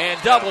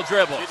 and double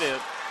dribbles. She did.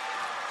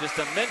 Just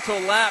a mental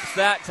lapse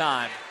that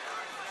time.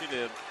 She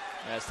did.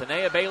 As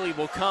Tanea Bailey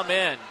will come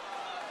in.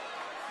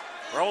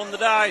 Rolling the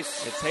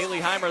dice. It's Haley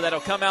Heimer that'll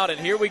come out, and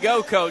here we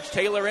go, Coach.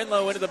 Taylor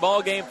Enlow into the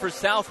ball game for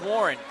South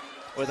Warren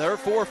with her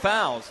 4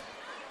 fouls.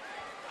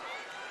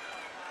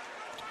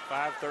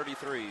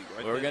 5:33.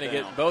 We're going to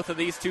get both of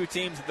these two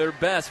teams at their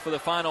best for the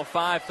final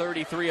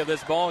 5:33 of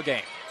this ball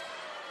game.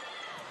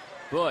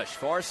 Bush,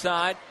 far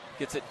side,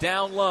 gets it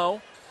down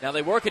low. Now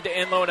they work it to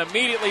Enlow and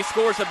immediately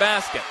scores a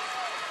basket.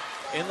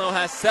 Enlow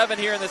has 7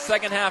 here in the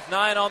second half,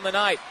 9 on the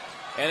night.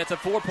 And it's a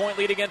 4-point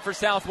lead again for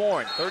South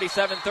Warren.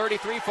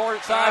 37-33, far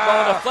side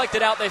ball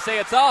deflected out. They say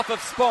it's off of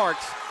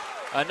Sparks.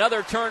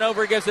 Another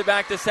turnover gives it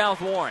back to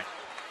South Warren.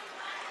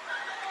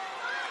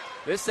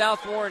 This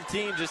South Warren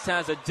team just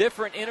has a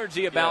different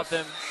energy about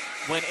them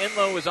when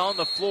Enlow is on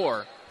the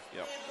floor.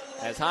 Yep.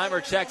 As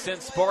Heimer checks in,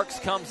 Sparks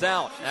comes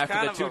out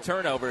after the 2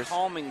 turnovers.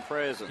 Calming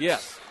presence.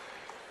 Yes.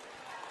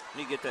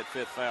 Need to get that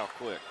 5th foul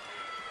quick.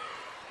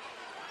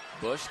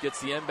 Bush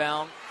gets the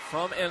inbound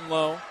from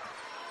Enlow.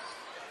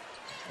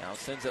 Now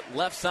sends it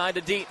left side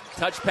to Deaton.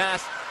 Touch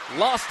pass,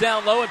 lost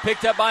down low and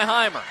picked up by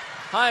Heimer.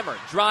 Heimer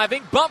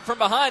driving, bump from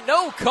behind,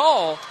 no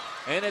call.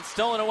 And it's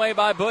stolen away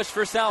by Bush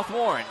for South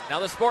Warren. Now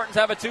the Spartans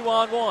have a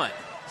 2-on-1.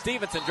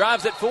 Stevenson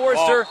drives at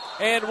Forrester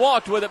and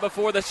walked with it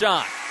before the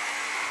shot.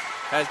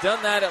 Has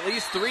done that at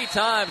least 3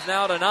 times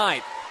now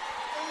tonight.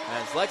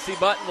 As Lexi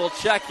Button will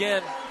check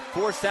in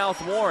for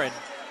South Warren.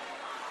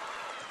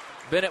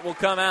 Bennett will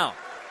come out.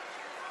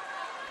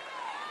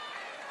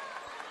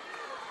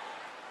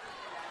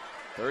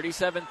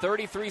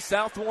 37-33,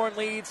 South Warren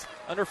leads.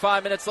 Under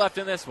 5 minutes left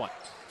in this one.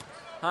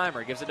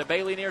 Heimer gives it to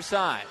Bailey near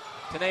side.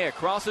 Tanea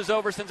crosses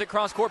over, sends it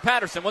cross court.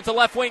 Patterson wants a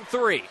left wing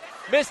 3.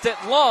 Missed it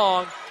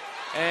long,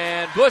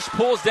 and Bush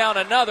pulls down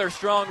another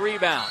strong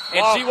rebound.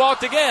 And she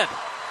walked again.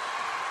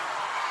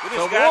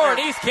 So Warren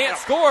East can't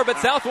score, but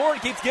South Warren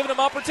keeps giving them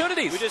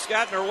opportunities. We just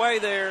got in her way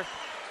there.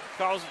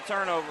 Caused a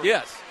turnover.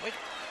 Yes.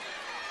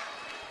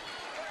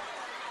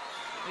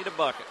 Need a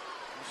bucket.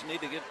 Just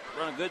need to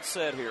run a good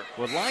set here.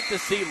 Would like to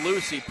see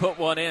Lucy put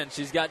one in.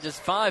 She's got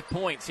just 5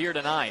 points here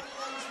tonight.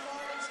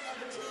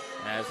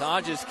 As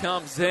Hodges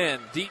comes in,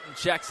 Deaton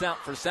checks out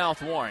for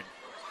South Warren.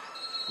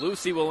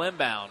 Lucy will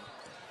inbound.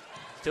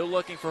 Still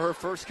looking for her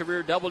first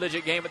career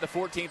double-digit game at the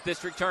 14th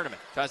District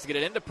Tournament. Tries to get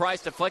it into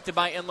Price, deflected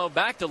by Enlow,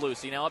 back to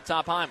Lucy. Now up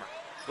top, Heimer.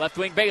 Left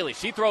wing Bailey.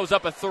 She throws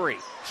up a 3.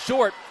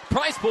 Short.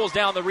 Price pulls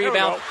down the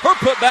rebound. Her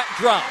putback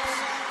drops.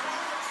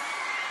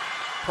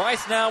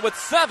 Price now with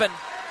 7.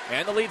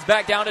 And the lead's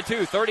back down to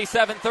 2,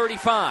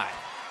 37-35.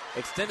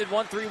 Extended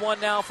 1-3-1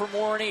 now for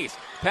Warren East.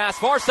 Pass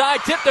far side,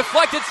 tip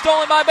deflected,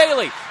 stolen by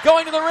Bailey.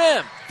 Going to the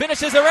rim,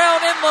 finishes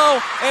around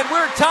Enlow, and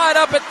we're tied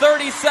up at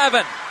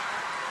 37.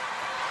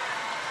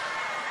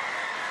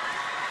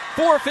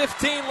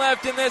 4:15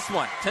 left in this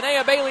one.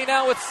 Tanea Bailey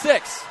now with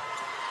 6.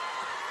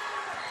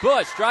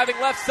 Bush driving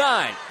left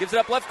side, gives it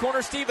up left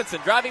corner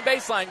Stevenson. Driving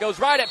baseline, goes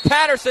right at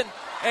Patterson,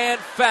 and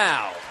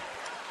fouled.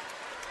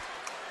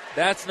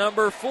 That's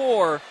number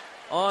 4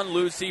 on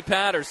Lucy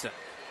Patterson.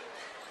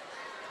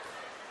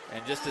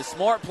 And just a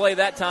smart play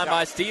that time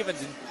by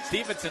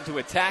Stevenson to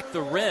attack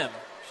the rim.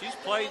 She's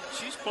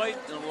played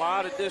in a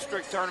lot of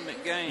district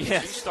tournament games.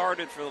 Yes. She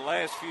started for the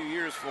last few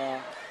years for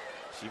them.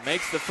 She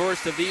makes the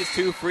first of these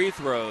 2 free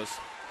throws.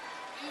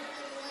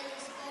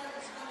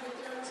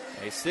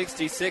 A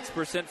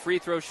 66% free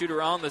throw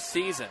shooter on the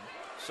season.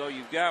 So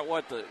you've got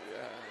the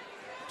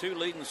 2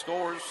 leading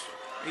scorers.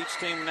 Each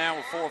team now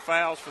with 4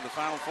 fouls for the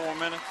final 4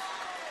 minutes.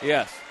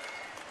 Yes.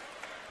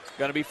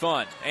 Going to be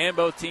fun. And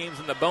both teams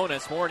in the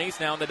bonus. Warren East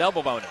now in the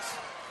double bonus.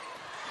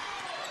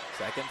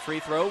 Second free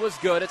throw was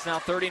good. It's now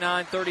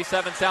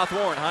 39-37 South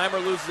Warren.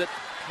 Heimer loses it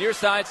near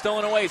side,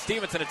 stolen away.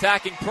 Stevenson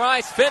attacking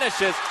Price,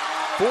 finishes.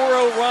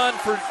 4-0 run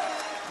for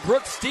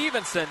Brooke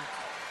Stevenson.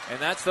 And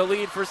that's the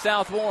lead for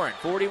South Warren,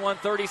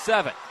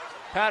 41-37.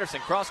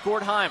 Patterson,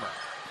 cross-court Heimer.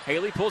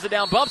 Haley pulls it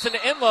down, bumps into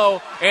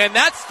Enlow, and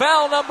that's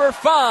foul number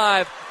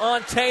 5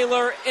 on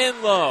Taylor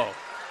Enlow.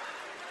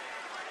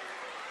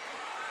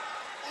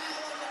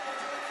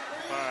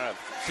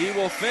 5. She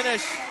will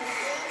finish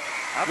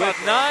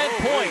with 9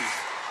 points.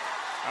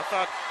 I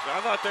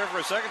thought there for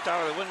a second,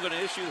 Tyler, they wasn't going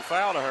to issue the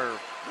foul to her.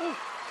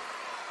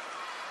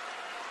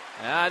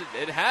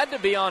 It had to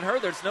be on her.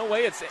 There's no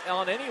way it's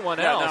on anyone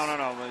else.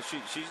 No.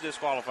 She's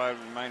disqualified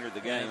for the remainder of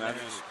the game.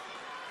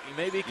 You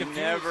may be confused.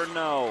 You never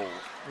know.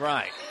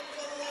 Right.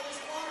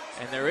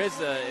 And there is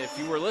if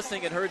you were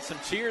listening and heard some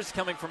cheers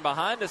coming from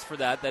behind us for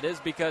that, that is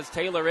because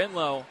Taylor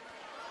Enlow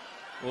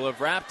will have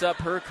wrapped up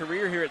her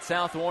career here at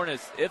South Warren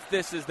if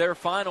this is their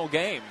final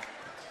game.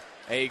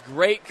 A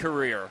great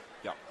career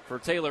for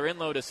Taylor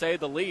Enlow, to say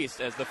the least,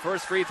 as the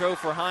first free throw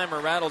for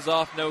Heimer rattles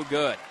off no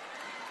good.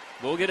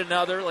 We'll get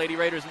another. Lady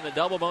Raiders in the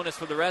double bonus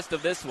for the rest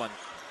of this one.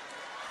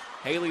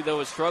 Haley, though,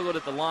 has struggled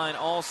at the line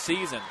all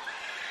season,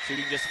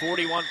 shooting just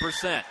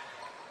 41%.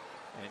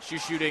 And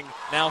she's shooting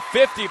now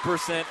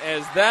 50%,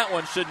 as that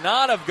one should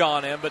not have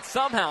gone in, but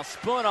somehow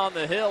spun on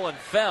the hill and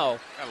fell.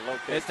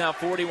 It's now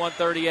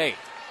 41-38.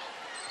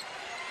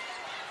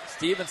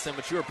 Stevenson,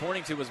 which you were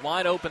pointing to, was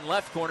wide open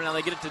left corner. Now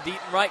they get it to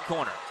Deaton right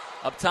corner.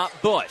 Up top,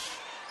 Bush.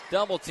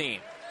 Double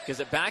team. Gives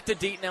it back to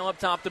Deaton, now up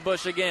top to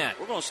Bush again.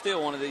 We're going to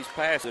steal one of these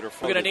passes that are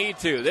floated. We're going to need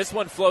to. This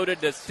one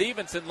floated to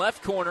Stevenson,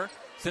 left corner,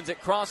 sends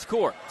it cross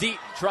court. Deaton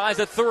tries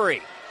a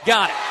three.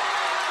 Got it.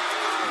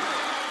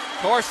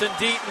 Carson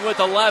Deaton with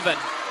 11.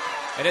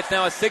 And it's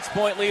now a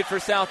 6-point lead for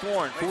South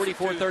Warren,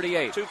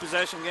 44-38.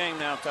 Two-possession game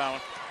now, Tyler.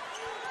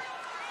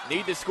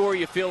 Need to score,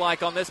 you feel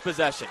like, on this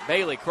possession.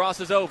 Bailey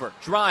crosses over,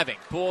 driving,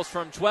 pulls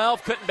from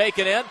 12, couldn't bake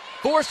it in.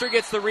 Forster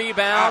gets the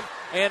rebound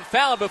and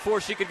fouled before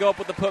she could go up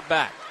with the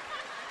putback.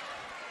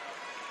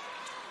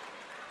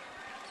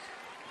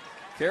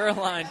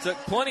 Caroline took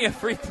plenty of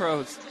free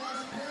throws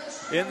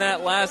in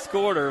that last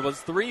quarter,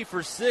 was 3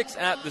 for 6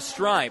 at the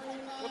stripe.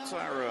 What's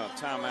our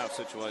timeout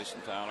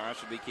situation, Tyler? I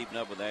should be keeping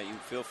up with that. You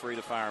feel free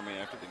to fire me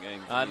after the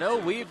game. I know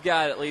we've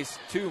got at least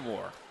 2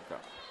 more.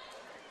 Okay.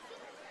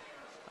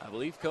 I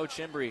believe Coach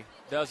Embry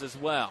does as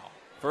well.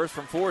 First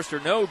from Forster,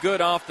 no good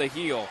off the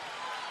heel.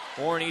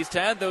 Warren East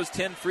had those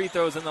 10 free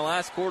throws in the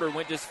last quarter,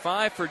 went just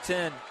 5 for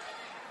 10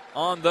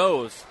 on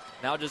those.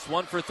 Now just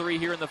 1 for 3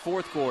 here in the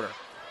fourth quarter.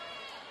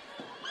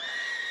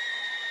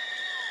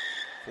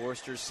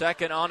 Forster's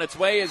second on its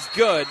way is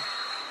good.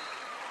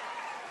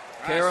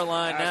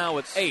 Caroline now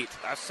with 8.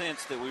 I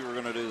sensed that we were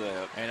going to do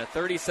that. And a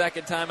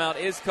 30-second timeout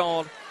is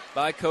called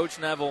by Coach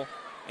Neville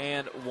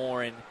and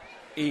Warren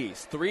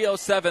East.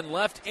 3:07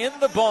 left in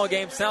the ball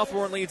game. South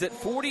Warren leads at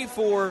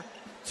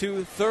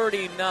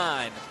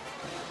 44-39.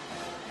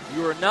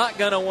 You are not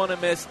going to want to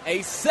miss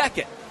a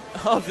second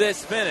of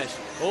this finish.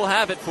 We'll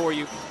have it for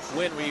you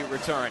when we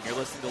return. You're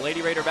listening to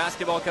Lady Raider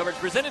basketball coverage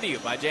presented to you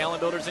by J. Allen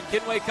Builders and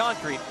Kenway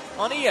Concrete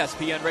on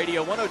ESPN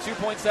Radio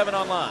 102.7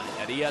 online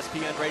at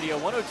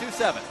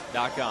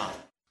ESPNRadio1027.com.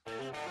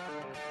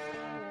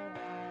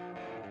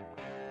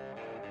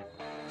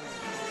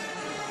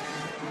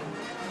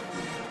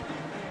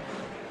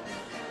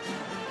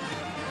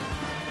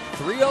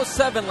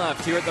 .307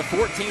 left here at the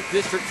 14th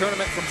District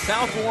Tournament from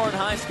South Warren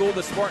High School.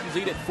 The Spartans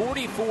lead at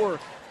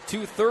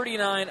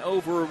 44-39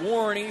 over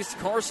Warren East.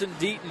 Carson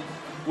Deaton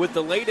with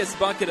the latest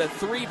bucket, a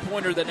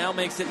three-pointer that now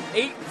makes it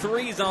 8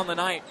 threes on the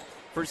night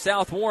for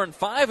South Warren.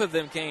 5 of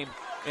them came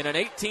in an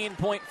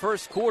 18-point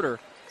first quarter.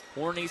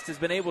 Warren East has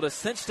been able to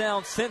cinch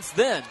down since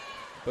then.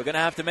 We're going to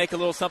have to make a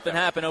little something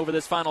happen over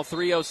this final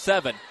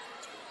 3:07.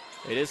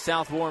 It is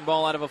South Warren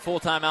ball out of a full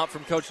timeout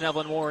from Coach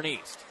Neville and Warren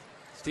East.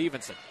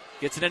 Stevenson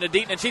gets it into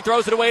Deaton, and she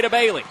throws it away to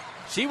Bailey.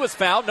 She was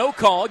fouled, no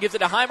call. Gives it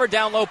to Heimer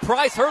down low.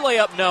 Price, her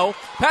layup, no.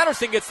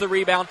 Patterson gets the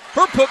rebound.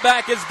 Her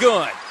putback is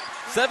good.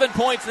 7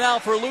 points now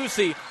for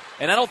Lucy,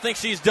 and I don't think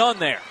she's done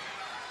there.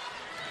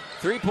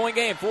 3-point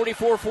game,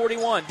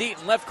 44-41.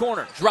 Deaton, left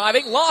corner,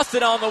 driving, lost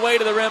it on the way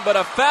to the rim, but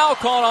a foul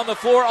called on the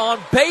floor on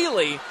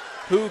Bailey,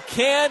 who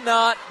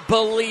cannot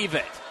believe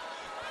it.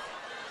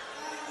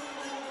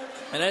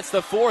 And it's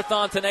the 4th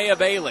on Tanea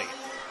Bailey,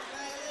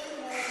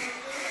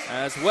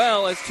 as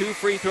well as 2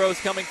 free throws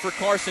coming for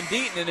Carson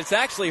Deaton, and it's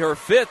actually her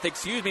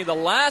 5th. The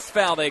last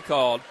foul they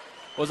called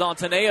was on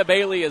Tanea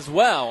Bailey as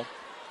well.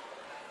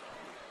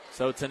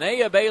 So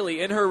Tanea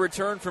Bailey, in her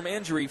return from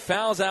injury,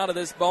 fouls out of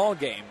this ball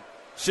game.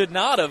 Should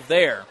not have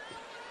there.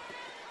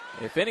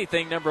 If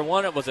anything, number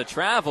 1, it was a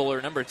travel,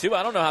 or number 2,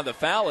 I don't know how the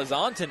foul is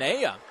on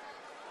Tanea.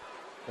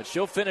 But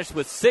she'll finish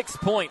with 6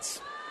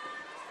 points.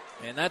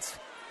 And that's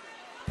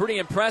pretty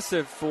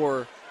impressive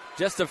for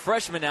just a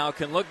freshman now.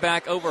 Can look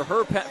back over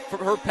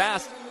her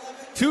past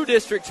 2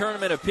 district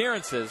tournament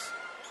appearances.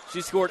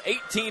 She scored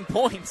 18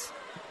 points,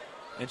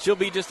 and she'll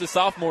be just a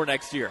sophomore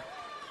next year.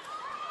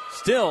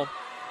 Still,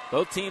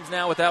 both teams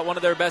now without one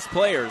of their best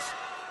players,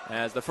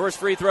 as the first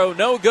free throw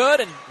no good,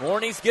 and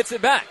Warren East gets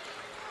it back.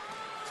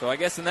 So I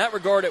guess in that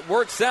regard it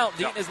works out.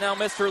 Deaton has now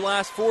missed her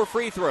last 4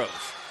 free throws.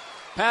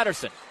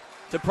 Patterson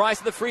to Price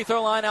at the free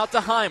throw line, out to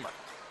Heimer.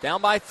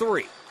 Down by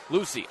 3.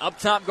 Lucy up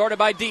top, guarded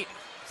by Deaton.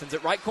 Sends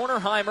it right corner,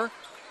 Heimer.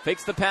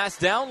 Fakes the pass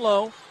down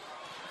low.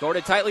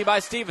 Guarded tightly by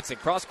Stevenson.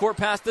 Cross-court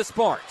pass to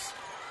Sparks.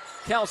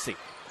 Kelsey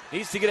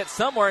needs to get it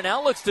somewhere.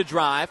 Now looks to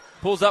drive.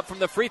 Pulls up from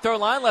the free throw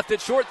line. Left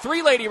it short.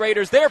 3 Lady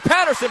Raiders there.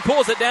 Patterson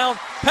pulls it down.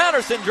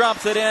 Patterson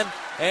drops it in.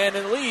 and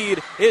the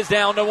lead is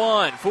down to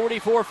 1,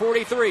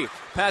 44-43.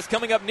 Pass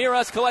coming up near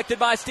us, collected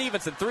by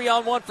Stevenson.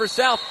 3-on-1 for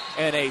South,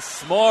 and a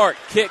smart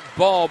kick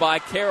ball by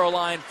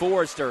Caroline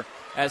Forrester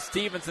as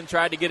Stevenson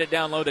tried to get it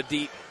down low to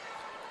Deaton.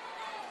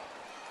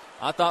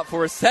 I thought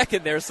for a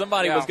second there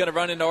somebody was going to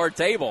run into our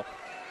table.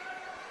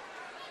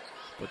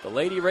 But the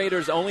Lady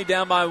Raiders only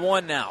down by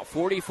 1 now.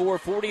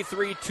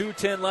 44-43,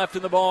 2:10 left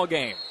in the ball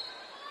game.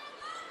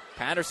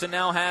 Patterson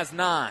now has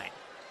 9.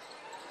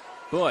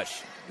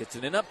 Bush gets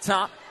it in up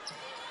top.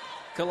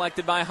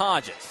 Collected by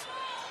Hodges.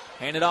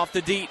 Handed off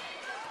to Deaton.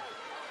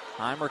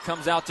 Heimer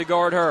comes out to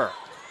guard her.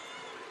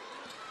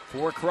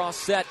 4-cross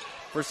set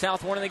for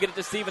South Warren. They get it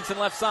to Stevenson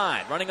left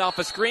side. Running off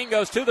a screen,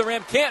 goes to the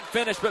rim. Can't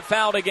finish, but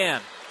fouled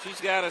again. She's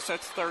got us,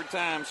 that's the third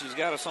time. She's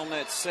got us on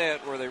that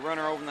set where they run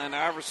her over that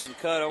Iverson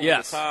cut over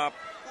the top.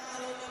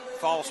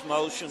 False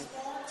motion.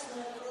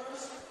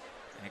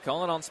 And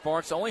calling on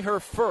Sparks, only her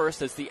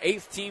first. It's the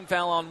 8th team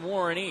foul on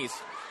Warren East.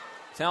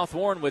 South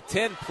Warren with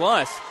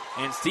 10+,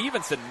 and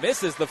Stevenson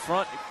misses the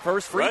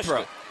first free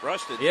throw.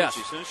 Rushed it, yes.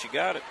 As soon as she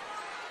got it.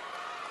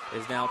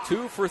 Is now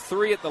 2 for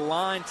 3 at the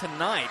line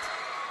tonight.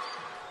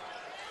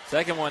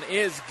 Second one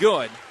is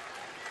good.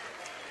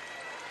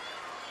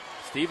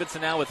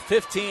 Stevenson now with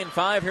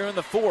 15-5 here in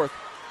the fourth,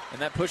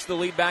 and that pushed the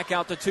lead back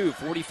out to 2.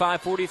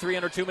 45-43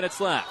 under 2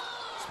 minutes left.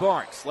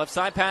 Sparks, left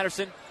side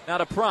Patterson, now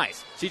to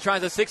Price. She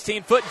tries a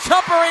 16-foot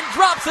jumper and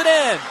drops it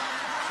in.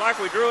 It's like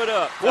we drew it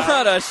up.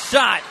 What a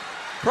shot.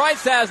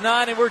 Price has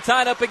 9, and we're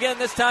tied up again,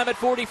 this time at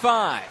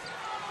 45.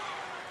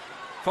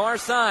 Far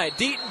side,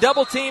 Deaton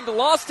double-teamed,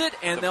 lost it,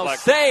 and they'll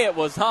say it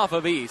was off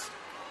of East.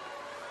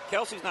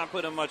 Kelsey's not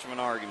putting much of an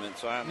argument,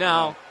 so I don't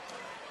know. No.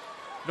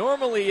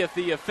 Normally, if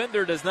the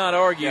offender does not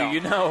argue,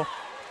 you know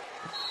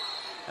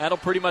that'll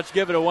pretty much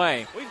give it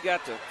away. We've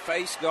got to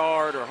face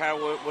guard or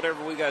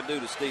whatever we got to do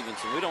to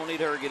Stevenson. We don't need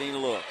her to get any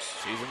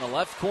looks. She's in the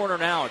left corner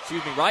now,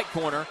 right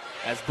corner,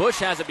 as Bush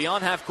has it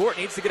beyond half court,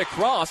 needs to get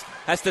across,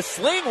 has to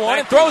sling one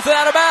and throws it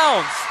out of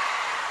bounds.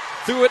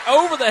 Threw it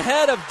over the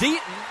head of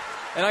Deaton,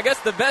 and I guess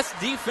the best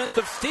defense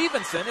of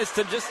Stevenson is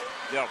to just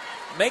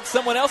make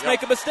someone else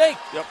make a mistake.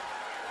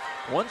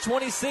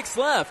 1:26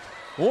 left.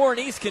 Warren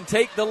East can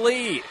take the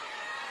lead.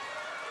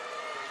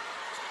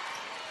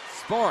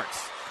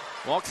 Sparks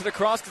walks it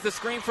across, gets the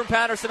screen from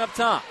Patterson up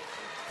top.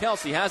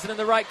 Kelsey has it in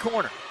the right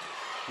corner.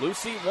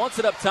 Lucy wants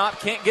it up top,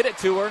 can't get it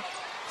to her.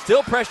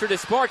 Still pressured as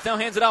Sparks, now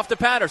hands it off to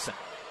Patterson.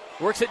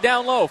 Works it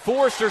down low.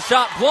 Forrester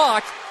shot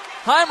blocked.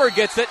 Heimer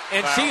gets it,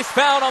 and she's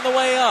fouled on the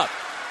way up.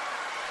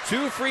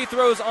 2 free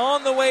throws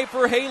on the way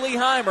for Haley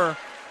Heimer.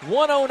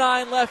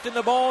 1:09 left in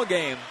the ball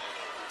game.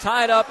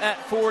 Tied up at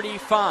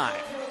 45.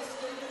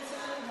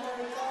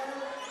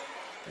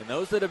 And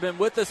those that have been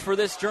with us for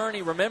this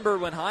journey, remember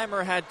when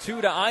Heimer had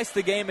 2 to ice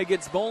the game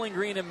against Bowling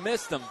Green and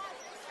missed them.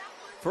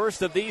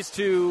 First of these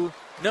 2,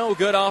 no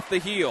good off the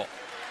heel.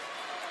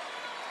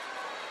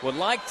 Would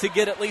like to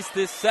get at least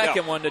this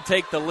second one to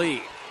take the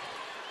lead.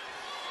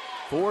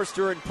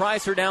 Forrester and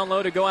Price are down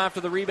low to go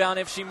after the rebound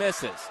if she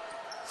misses.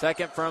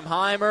 Second from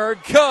Heimer,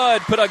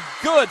 good, put a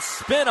good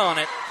spin on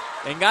it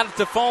and got it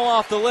to fall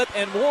off the lip,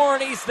 and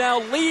Warren East now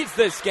leads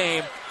this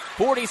game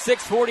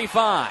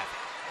 46-45.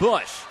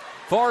 Bush,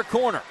 far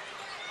corner,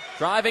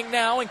 driving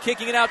now and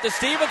kicking it out to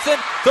Stevenson,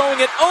 throwing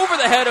it over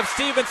the head of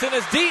Stevenson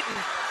is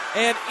Deaton,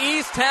 and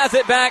East has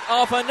it back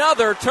off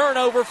another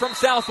turnover from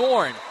South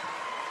Warren.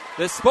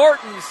 The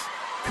Spartans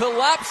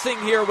collapsing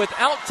here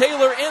without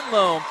Taylor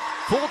Enloe.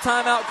 Full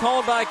timeout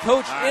called by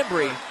Coach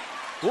Embry.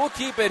 We'll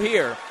keep it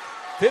here.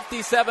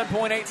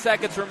 57.8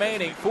 seconds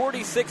remaining,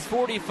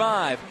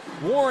 46-45.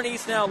 Warren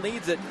East now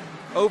leads it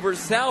over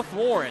South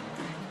Warren.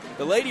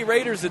 The Lady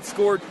Raiders had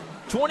scored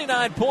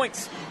 29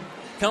 points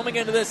coming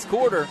into this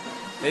quarter.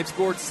 They've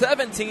scored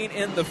 17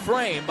 in the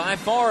frame, by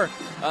far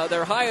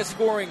their highest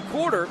scoring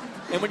quarter.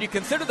 And when you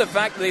consider the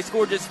fact that they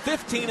scored just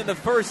 15 in the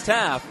first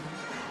half,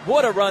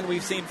 what a run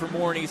we've seen from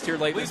Warren East here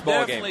late in this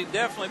ball game. We've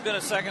definitely been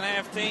a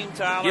second-half team,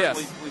 Tyler. Yes.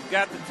 We've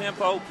got the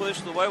tempo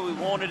pushed the way we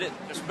wanted it,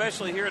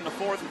 especially here in the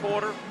fourth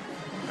quarter.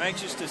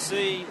 Anxious to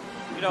see,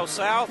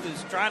 South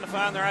is trying to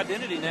find their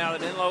identity now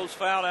that Enloe's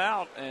fouled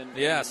out, and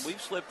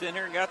we've slipped in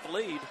here and got the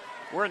lead.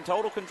 We're in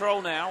total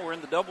control now. We're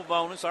in the double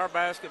bonus. Our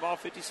basketball,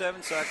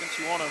 57 seconds.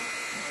 You want to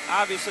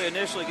obviously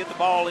initially get the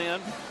ball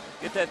in,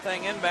 get that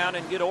thing inbound,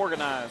 and get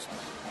organized.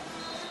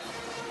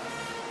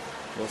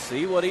 We'll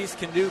see what East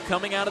can do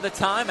coming out of the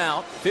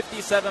timeout.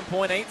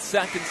 57.8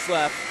 seconds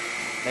left.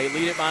 They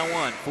lead it by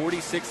 1,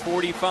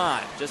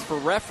 46-45. Just for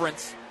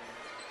reference,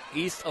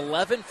 East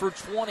 11 for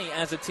 20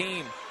 as a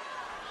team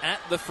at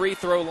the free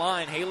throw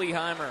line. Haley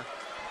Heimer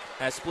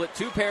has split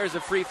 2 pairs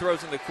of free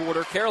throws in the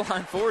quarter.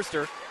 Caroline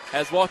Forrester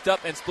has walked up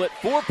and split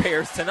 4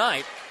 pairs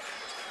tonight.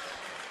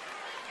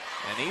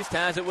 And East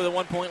has it with a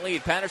 1-point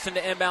lead. Patterson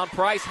to inbound.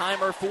 Price,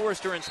 Heimer,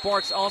 Forrester, and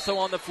Sparks also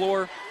on the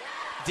floor.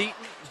 Deaton,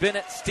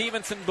 Bennett,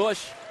 Stevenson,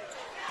 Bush,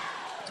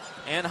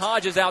 and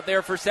Hodges out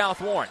there for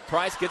South Warren.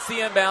 Price gets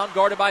the inbound,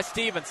 guarded by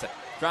Stevenson.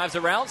 Drives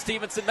around,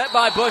 Stevenson met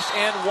by Bush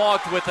and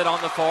walked with it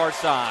on the far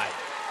side.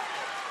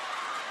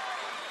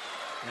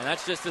 And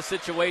that's just a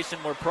situation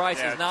where Price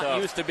is not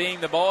tough. used to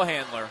being the ball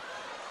handler.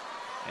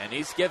 And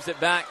he gives it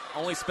back.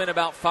 Only spent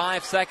about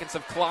 5 seconds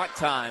of clock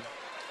time.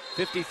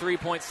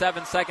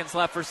 53.7 seconds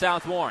left for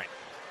South Warren.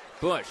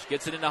 Bush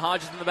gets it into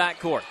Hodges in the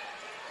backcourt.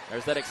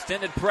 There's that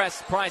extended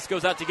press. Price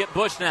goes out to get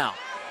Bush now.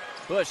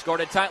 Bush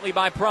guarded tightly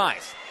by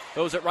Price.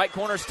 Goes at right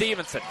corner,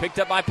 Stevenson. Picked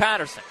up by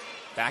Patterson.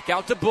 Back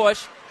out to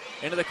Bush.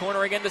 Into the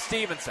corner again to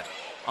Stevenson.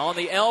 On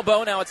the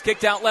elbow, now it's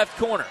kicked out left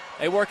corner.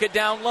 They work it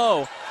down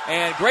low.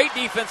 And great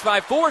defense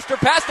by Forrester.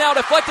 Pass now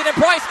deflected, and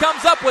Price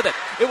comes up with it.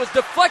 It was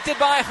deflected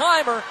by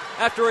Heimer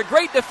after a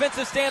great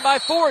defensive stand by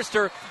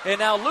Forrester. And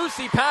now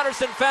Lucy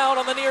Patterson fouled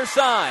on the near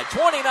side.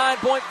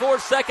 29.4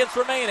 seconds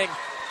remaining.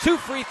 2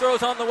 free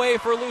throws on the way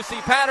for Lucy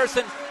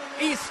Patterson.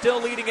 East still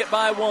leading it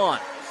by 1.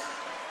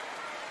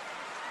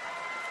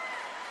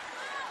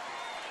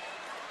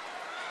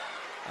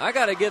 I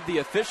got to give the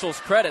officials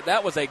credit.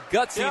 That was a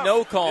gutsy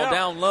no call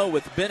down low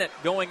with Bennett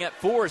going at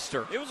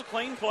Forrester. It was a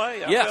clean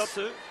play. I felt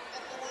too.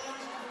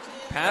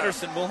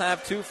 Patterson will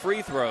have 2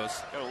 free throws.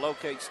 Got to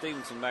locate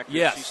Stevenson back there.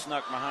 Yes. She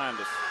snuck behind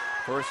us.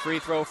 First free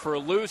throw for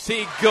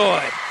Lucy.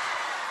 Good.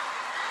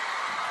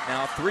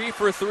 Now 3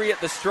 for 3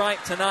 at the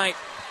stripe tonight.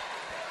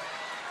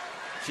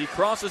 She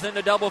crosses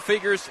into double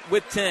figures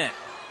with 10.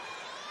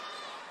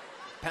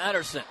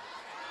 Patterson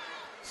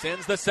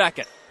sends the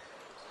second.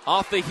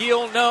 Off the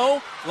heel,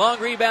 no. Long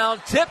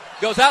rebound, tip,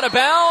 goes out of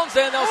bounds,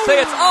 and they'll say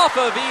it's off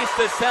of East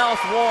to South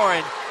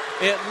Warren.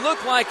 It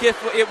looked like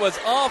if it was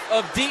off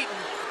of Deaton.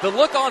 The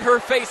look on her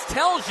face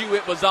tells you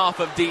it was off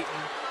of Deaton.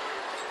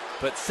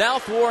 But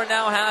South Warren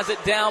now has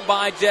it down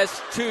by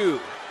just 2.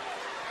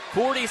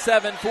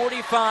 47,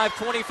 45,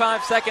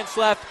 25 seconds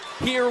left.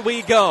 Here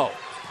we go.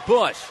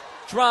 Bush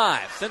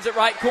drives, sends it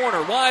right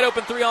corner. Wide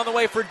open 3 on the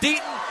way for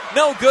Deaton.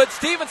 No good.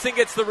 Stevenson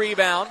gets the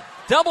rebound.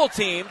 Double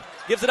teamed.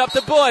 Gives it up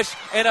to Bush,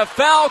 and a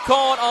foul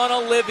called on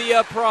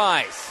Olivia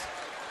Price.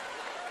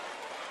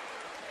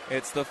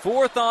 It's the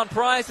 4th on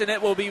Price, and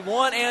it will be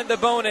 1 and the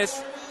bonus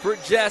for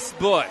Jess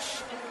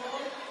Bush.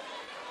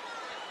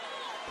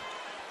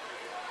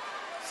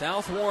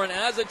 South Warren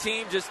as a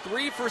team just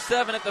 3 for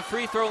 7 at the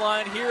free throw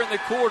line here in the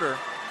quarter.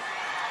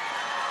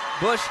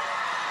 Bush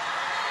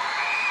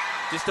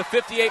just a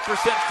 58%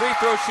 free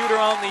throw shooter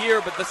on the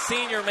year, but the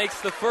senior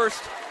makes the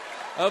first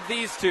of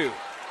these 2.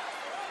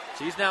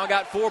 She's now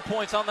got 4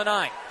 points on the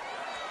night.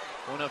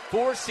 One of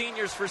 4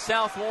 seniors for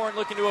South Warren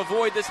looking to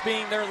avoid this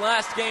being their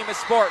last game as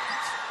Spartans.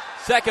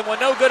 Second one,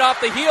 no good off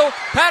the heel.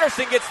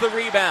 Patterson gets the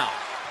rebound.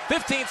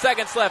 15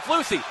 seconds left.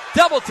 Lucy,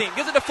 double team,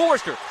 gives it to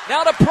Forrester.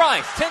 Now to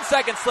Price, 10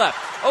 seconds left.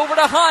 Over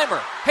to Heimer.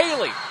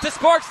 Haley to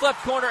Sparks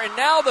left corner, and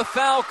now the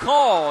foul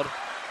called.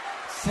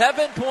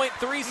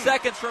 7.3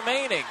 seconds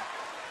remaining.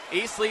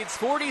 East leads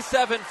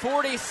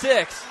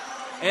 47-46,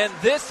 and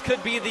this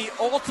could be the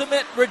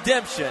ultimate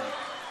redemption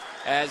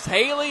as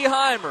Haley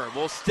Heimer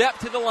will step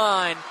to the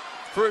line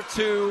for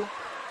 2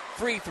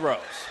 free throws.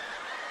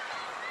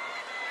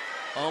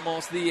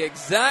 Almost the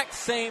exact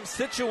same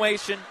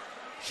situation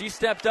she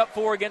stepped up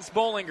for against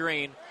Bowling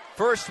Green.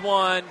 First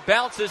one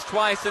bounces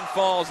twice and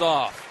falls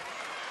off.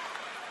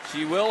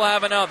 She will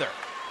have another.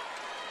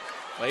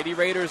 Lady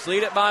Raiders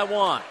lead it by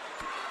 1.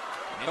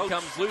 In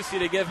comes Lucy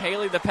to give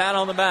Haley the pat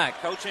on the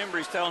back. Coach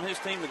Embry's telling his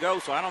team to go,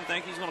 so I don't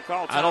think he's going to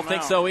call timeout. I don't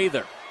think so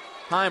either.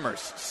 Heimer's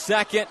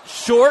second,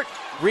 short,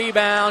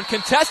 rebound,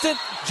 contested,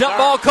 jump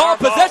ball called,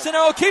 possession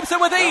arrow keeps it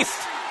with East.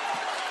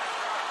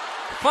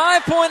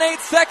 5.8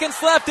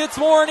 seconds left, it's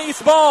Warren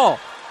East ball.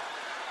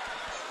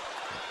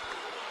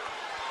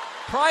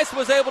 Price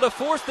was able to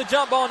force the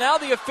jump ball. Now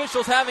the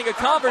officials having a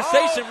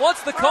conversation.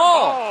 What's the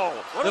call?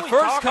 The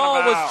first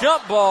call was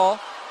jump ball.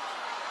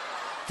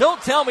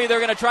 Don't tell me they're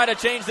going to try to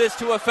change this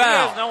to a foul.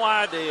 He has no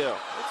idea.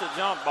 It's a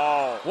jump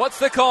ball. What's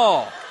the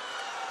call?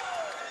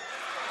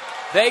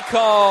 They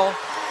call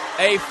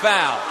a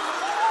foul.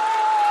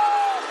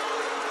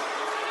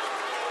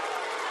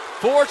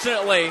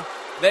 Fortunately,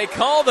 they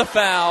call the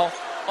foul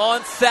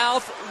on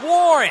South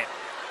Warren.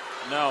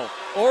 No.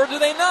 Or do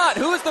they not?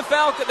 Who is the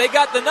foul? They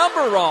got the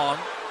number wrong.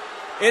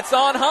 It's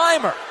on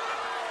Heimer.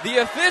 The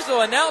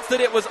official announced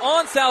that it was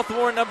on South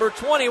Warren, number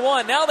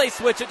 21. Now they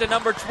switch it to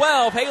number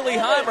 12, Haley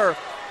Heimer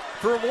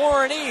for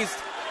Warren East.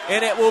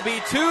 And it will be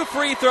 2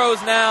 free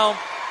throws now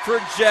for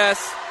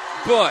Jess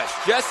Bush.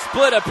 Just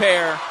split a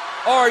pair.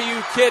 Are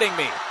you kidding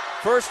me?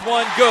 First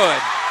one good.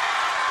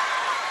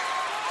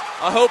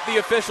 I hope the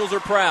officials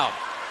are proud.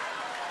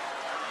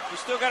 We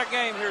still got a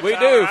game here, We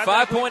Tyler. do.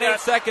 5.8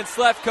 seconds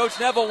left. Coach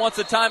Neville wants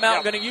a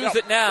timeout. Going to use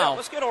it now.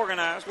 Let's get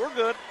organized. We're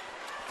good.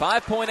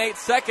 5.8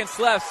 seconds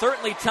left.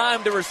 Certainly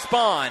time to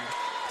respond.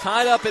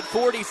 Tied up at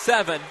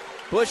 47.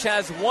 Bush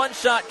has 1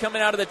 shot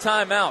coming out of the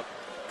timeout.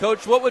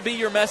 Coach, what would be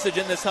your message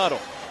in this huddle?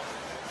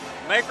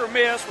 Make or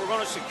miss. We're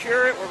going to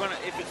secure it.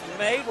 If it's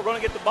made, we're going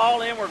to get the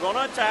ball in. We're going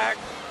to attack.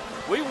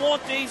 We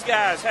want these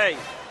guys, hey,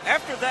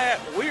 after that,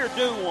 we are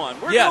due one.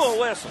 We're due a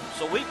whistle.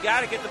 So we've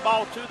got to get the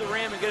ball to the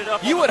rim and get it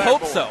up. You on would the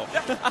hope backboard.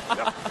 so.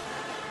 Yep.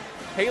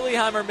 Haley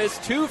Heimer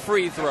missed 2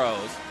 free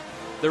throws.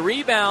 The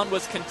rebound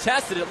was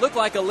contested. It looked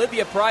like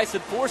Olivia Price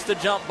had forced a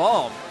jump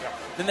ball.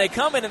 Then they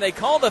come in and they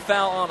call the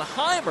foul on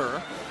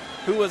Heimer,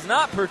 who was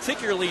not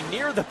particularly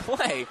near the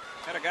play.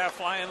 Had a guy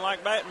flying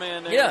like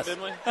Batman there, Yes.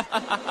 didn't we?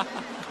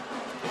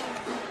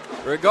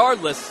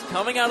 Regardless,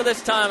 coming out of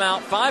this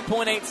timeout,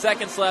 5.8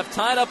 seconds left,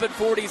 tied up at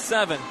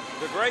 47.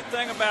 The great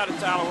thing about it,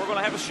 Tyler, we're going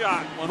to have a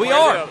shot. We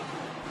are.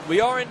 We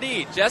are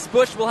indeed. Jess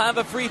Bush will have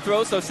a free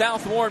throw, so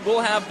South Warren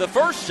will have the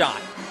first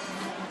shot.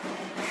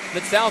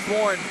 But South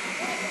Warren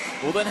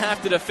will then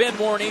have to defend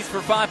Warren East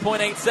for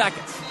 5.8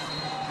 seconds.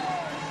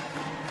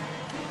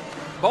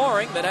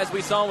 Barring that, as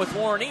we saw with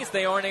Warren East,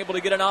 they aren't able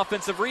to get an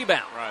offensive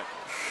rebound. Right.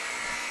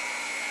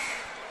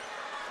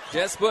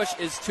 Jess Bush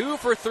is 2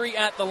 for 3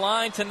 at the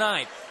line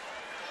tonight.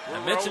 I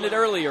mentioned it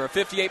earlier, a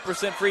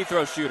 58% free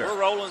throw shooter.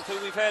 We're rolling who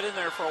we've had in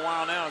there for a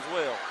while now as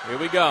well. Here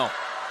we go.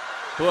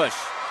 Bush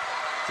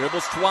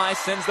dribbles twice,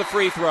 sends the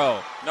free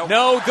throw. Nope.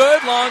 No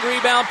good. Long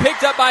rebound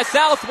picked up by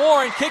South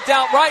Warren. Kicked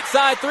out right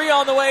side. 3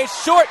 on the way.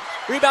 Short.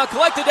 Rebound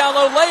collected down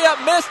low.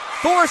 Layup missed.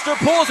 Forrester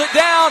pulls it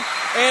down.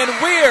 And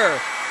we're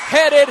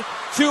headed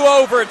to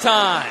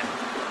overtime.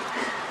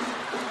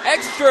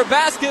 Extra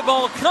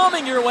basketball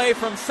coming your way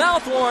from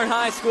South Warren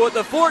High School at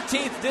the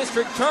 14th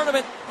District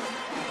Tournament.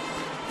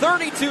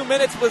 32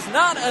 minutes was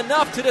not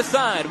enough to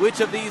decide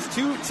which of these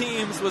two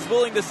teams was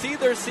willing to see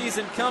their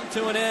season come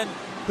to an end.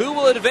 Who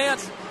will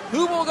advance?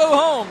 Who will go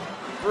home?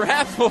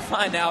 Perhaps we'll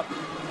find out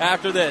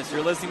after this.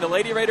 You're listening to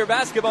Lady Raider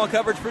basketball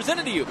coverage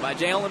presented to you by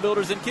J. Allen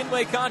Builders and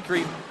Kenway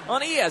Concrete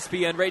on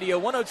ESPN Radio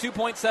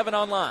 102.7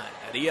 online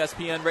at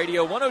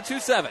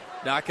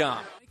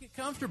ESPNRadio1027.com. Make it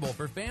comfortable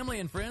for family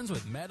and friends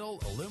with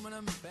metal,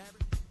 aluminum,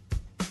 fabric.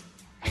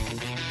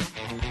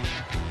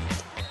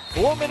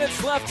 4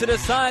 minutes left to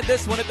decide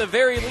this one at the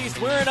very least.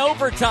 We're in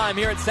overtime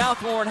here at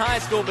South Warren High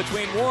School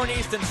between Warren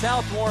East and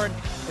South Warren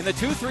in the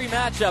 2-3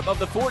 matchup of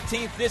the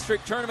 14th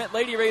District Tournament.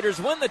 Lady Raiders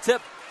win the tip.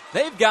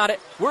 They've got it.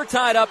 We're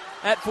tied up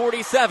at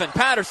 47.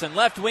 Patterson,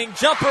 left wing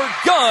jumper,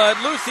 good.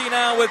 Lucy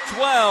now with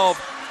 12.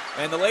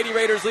 And the Lady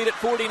Raiders lead at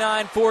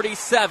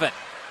 49-47.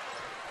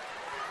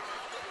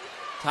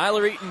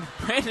 Tyler Eaton,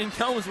 Brandon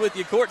Combs with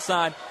you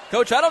courtside.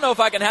 Coach, I don't know if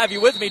I can have you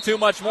with me too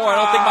much more. I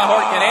don't think my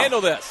heart can handle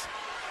this.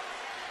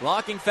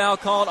 Blocking foul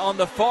called on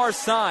the far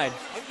side.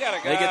 We've got a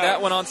guy, they get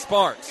that one on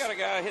Sparks. We've got a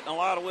guy hitting a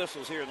lot of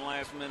whistles here in the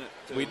last minute,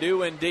 too. We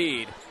do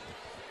indeed.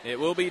 It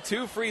will be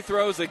 2 free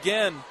throws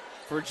again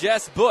for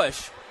Jess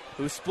Bush,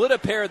 who split a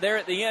pair there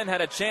at the end,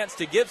 had a chance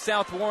to give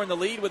South Warren the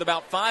lead with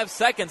about 5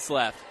 seconds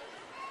left.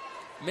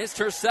 Missed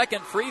her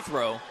second free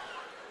throw.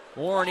 South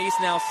Warren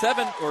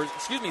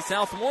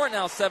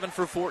now 7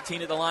 for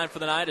 14 at the line for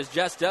the night as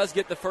Jess does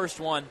get the first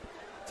one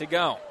to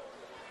go.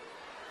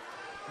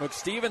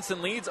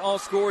 McStevenson leads all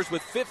scorers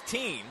with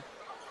 15.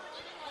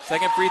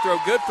 Second free throw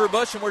good for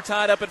Bush, and we're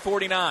tied up at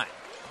 49.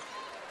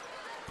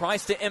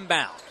 Price to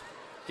inbound.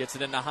 Gets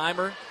it into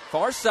Heimer,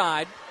 far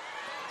side.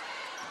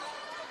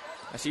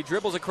 As she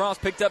dribbles across,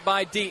 picked up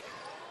by Deep.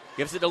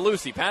 Gives it to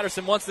Lucy.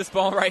 Patterson wants this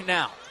ball right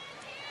now.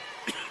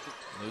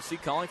 Lucy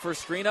calling for a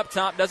screen up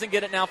top. Doesn't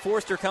get it now.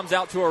 Forrester comes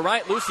out to her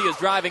right. Lucy is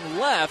driving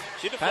left.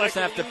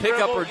 Patterson have to pick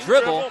up her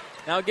dribble.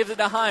 Now gives it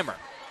to Heimer.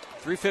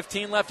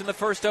 3:15 left in the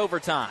first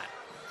overtime.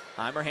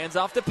 Heimer hands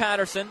off to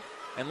Patterson.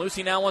 And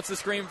Lucy now wants the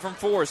screen from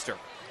Forrester.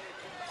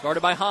 Guarded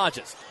by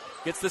Hodges.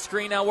 Gets the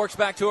screen, now works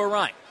back to her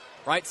right.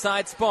 Right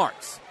side,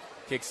 Sparks.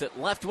 Kicks it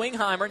left wing,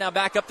 Heimer. Now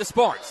back up to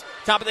Sparks.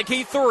 Top of the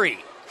key, 3.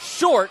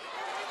 Short.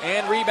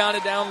 And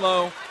rebounded down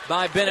low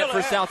by Bennett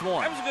for South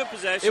Warren. That was a good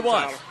possession. It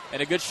was. Tyler.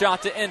 And a good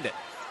shot to end it.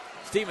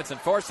 Stevenson,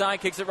 far side,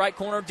 kicks it right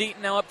corner.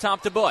 Deaton now up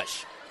top to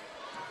Bush.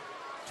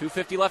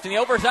 2:50 left in the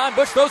overtime.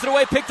 Bush throws it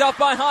away, picked off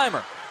by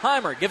Heimer.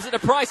 Heimer gives it to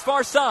Price,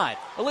 far side.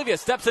 Olivia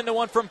steps into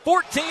one from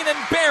 14 and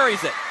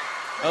buries it.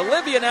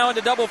 Olivia now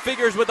into double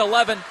figures with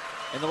 11.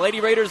 And the Lady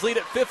Raiders lead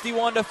at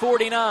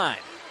 51-49.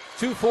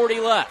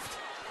 2:40 left.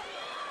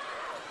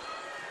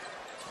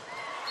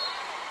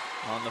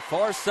 On the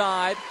far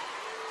side,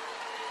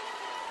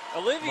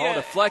 ball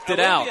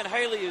deflected out. Olivia and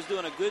Haley is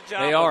doing a good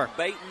job of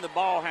baiting the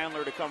ball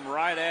handler to come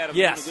right at him.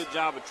 Yes. Doing a good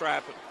job of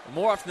trapping.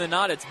 More often than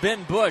not, it's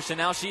Ben Bush, and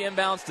now she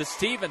inbounds to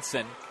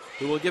Stevenson,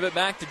 who will give it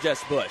back to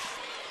Jess Bush.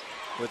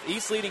 With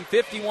East leading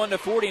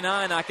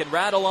 51-49, I can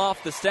rattle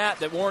off the stat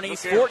that Warren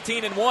East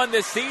 14-1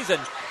 this season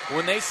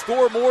when they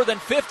score more than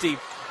 50.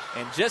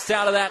 And just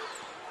out of that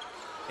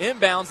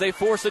inbounds, they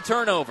force a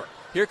turnover.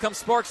 Here comes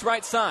Sparks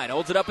right side.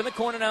 Holds it up in the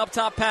corner now up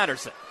top,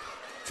 Patterson.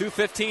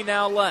 2:15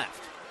 now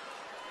left.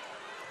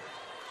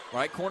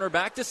 Right corner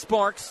back to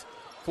Sparks.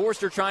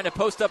 Forrester trying to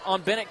post up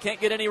on Bennett.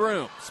 Can't get any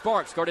room.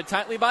 Sparks guarded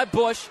tightly by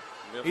Bush.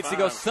 Needs to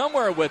go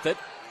somewhere with it.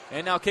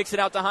 And now kicks it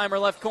out to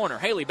Heimer left corner.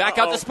 Haley back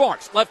out to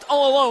Sparks. Left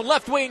all alone.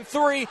 Left wing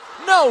 3.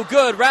 No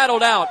good.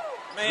 Rattled out.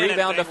 Man,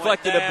 rebound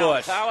deflected to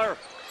Bush. Tyler,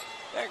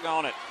 they're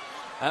on it.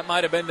 That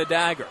might have been the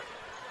dagger.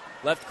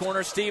 Left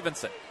corner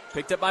Stevenson.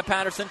 Picked up by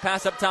Patterson.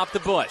 Pass up top to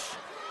Bush.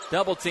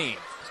 Double team.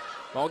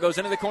 Ball goes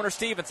into the corner.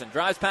 Stevenson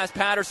drives past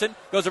Patterson.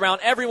 Goes around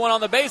everyone on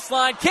the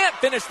baseline. Can't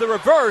finish the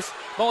reverse.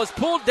 Ball is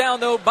pulled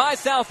down, though, by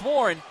South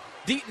Warren.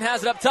 Deaton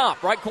has it up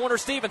top. Right corner,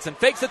 Stevenson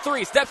fakes a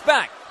three, steps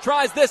back,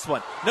 tries this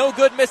one. No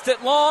good, missed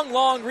it long.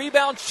 Long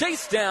rebound,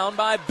 chased down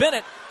by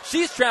Bennett.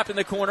 She's trapped in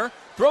the corner,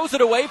 throws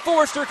it away.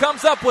 Forrester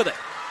comes up with it.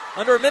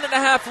 Under a minute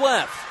and a half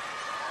left.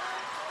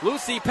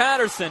 Lucy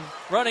Patterson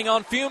running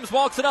on fumes,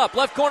 walks it up.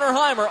 Left corner,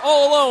 Heimer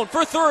all alone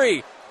for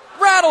three.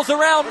 Rattles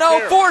around,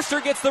 no.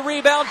 Forrester gets the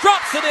rebound,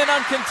 drops it in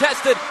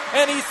uncontested,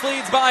 and East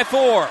leads by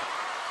 4.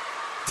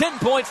 10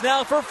 points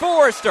now for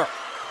Forrester.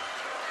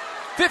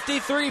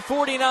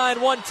 53-49,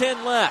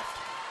 1:10 left.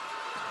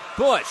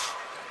 Bush,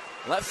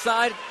 left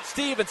side,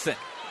 Stevenson.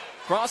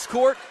 Cross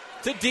court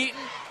to Deaton.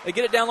 They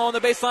get it down low on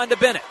the baseline to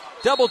Bennett.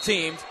 Double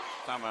teamed.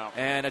 Timeout.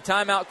 And a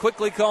timeout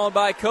quickly called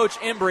by Coach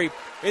Embry.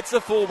 It's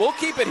a full. We'll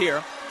keep it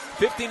here.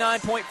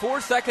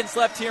 59.4 seconds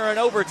left here in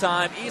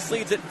overtime. East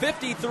leads at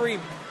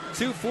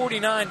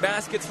 53-49.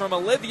 Baskets from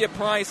Olivia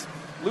Price,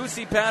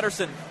 Lucy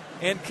Patterson,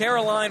 and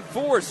Caroline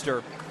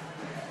Forrester.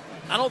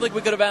 I don't think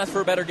we could have asked for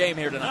a better game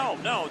here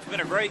tonight. No, it's been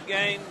a great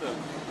game.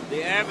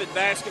 The avid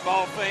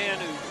basketball fan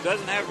who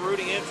doesn't have a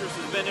rooting interest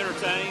has been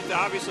entertained.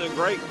 Obviously, a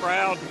great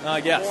crowd.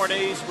 Yes. Born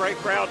East, great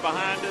crowd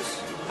behind us.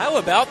 How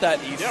about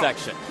that East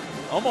section?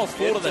 Almost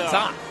full to the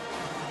top.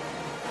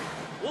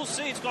 We'll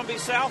see. It's going to be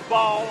south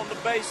ball on the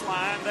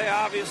baseline. They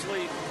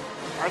obviously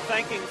are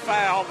thinking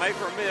foul, make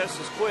or miss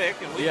is quick,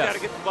 and we've got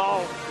to get the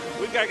ball.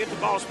 We've got to get the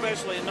ball,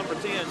 especially in number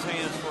 10's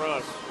hands for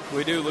us.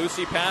 We do.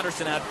 Lucy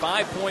Patterson had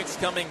 5 points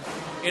coming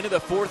into the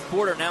fourth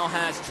quarter, now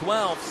has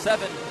 12,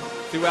 7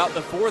 throughout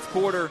the fourth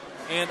quarter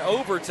and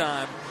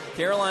overtime.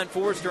 Caroline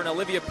Forrester and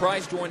Olivia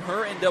Price join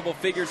her in double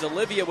figures.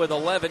 Olivia with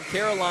 11,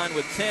 Caroline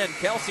with 10,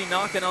 Kelsey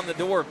knocking on the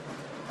door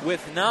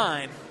with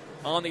 9.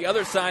 On the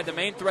other side, the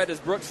main threat is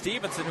Brooke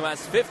Stevenson, who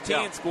has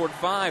 15, scored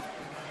 5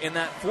 in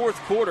that fourth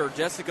quarter.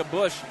 Jessica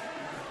Bush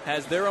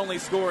has their only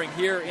scoring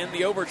here in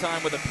the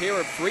overtime with a pair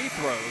of free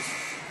throws.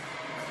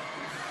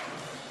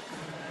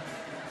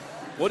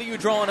 What are you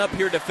drawing up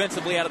here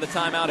defensively out of the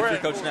timeout if you're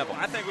Coach Neville?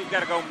 I think we've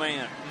got to go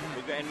man.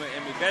 And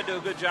we've got to do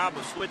a good job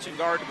of switching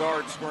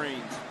guard-to-guard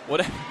screens.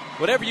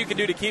 Whatever you can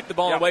do to keep the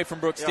ball away from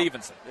Brooke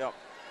Stevenson. Yep.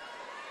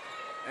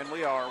 And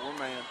we're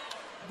man.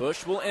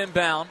 Bush will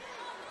inbound.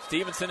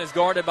 Stevenson is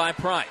guarded by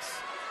Price.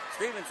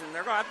 Stevenson,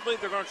 I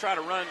believe they're going to try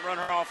to run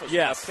her off a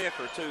pick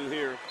or two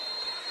here.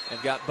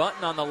 They've got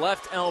Button on the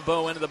left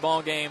elbow into the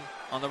ball game.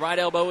 On the right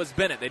elbow is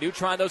Bennett. They do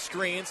try those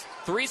screens.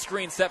 3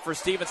 screens set for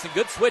Stevenson.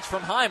 Good switch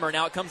from Heimer.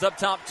 Now it comes up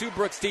top to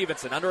Brooke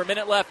Stevenson. Under a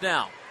minute left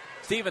now.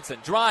 Stevenson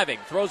driving.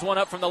 Throws one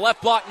up from the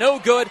left block. No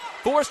good.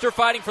 Forrester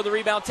fighting for the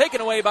rebound.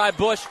 Taken away by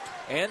Bush.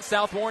 And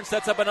South Warren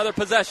sets up another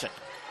possession.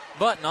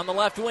 Button on the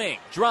left wing.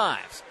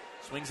 Drives.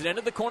 Swings it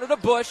into the corner to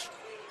Bush.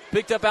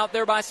 Picked up out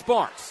there by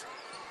Sparks.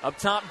 Up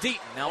top, Deaton.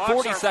 Now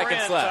 40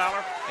 seconds left.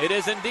 Tyler. It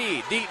is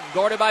indeed. Deaton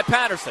guarded by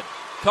Patterson.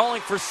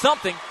 Calling for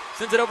something.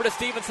 Sends it over to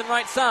Stevenson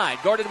right side.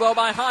 Guarded well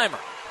by Heimer.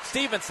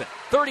 Stevenson,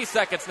 30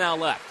 seconds now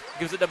left.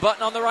 Gives it to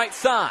Button on the right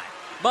side.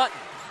 Button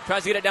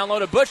tries to get it down low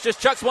to Bush. Just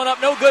chucks one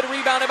up. No good.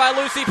 Rebounded by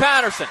Lucy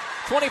Patterson.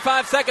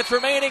 25 seconds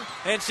remaining,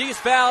 and she's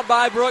fouled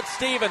by Brooke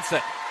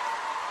Stevenson.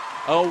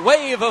 A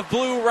wave of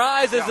blue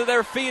rises to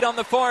their feet on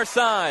the far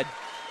side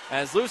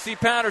as Lucy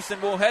Patterson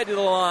will head to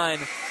the line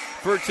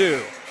for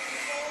 2.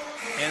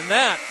 And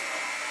that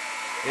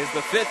is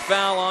the 5th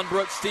foul on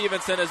Brooke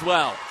Stevenson as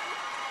well.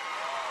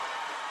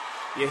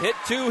 You hit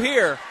 2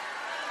 here,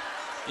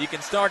 you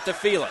can start to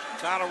feel it.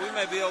 Tyler, we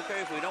may be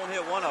okay if we don't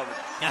hit one of them.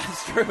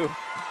 That's true.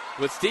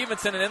 With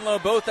Stevenson and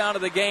Enlow both out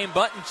of the game,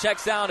 Button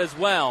checks out as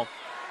well.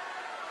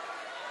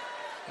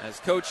 As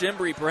Coach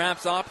Embry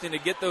perhaps opting to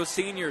get those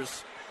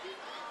seniors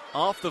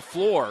off the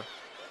floor.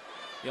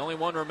 The only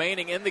one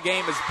remaining in the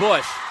game is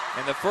Bush.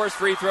 And the first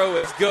free throw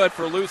is good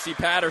for Lucy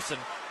Patterson.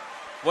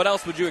 What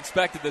else would you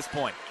expect at this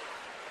point?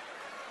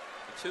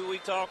 The 2 we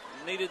talked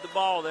needed the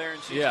ball there,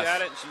 and she's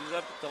got it, and she's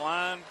up at the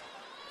line.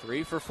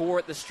 3 for 4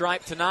 at the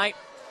stripe tonight.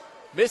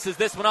 Misses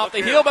this one off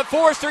the heel, but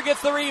Forrester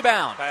gets the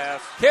rebound.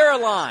 Pass.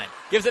 Caroline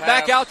gives it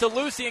back out to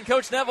Lucy, and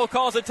Coach Neville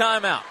calls a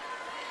timeout.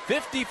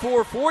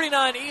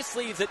 54-49, East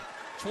leads at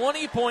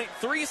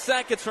 20.3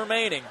 seconds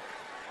remaining.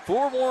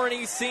 4 Warren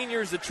East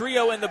seniors, the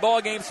trio in the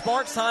ballgame,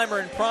 Sparks,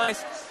 Heimer, and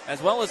Price,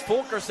 as well as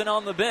Fulkerson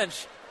on the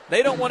bench.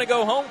 They don't want to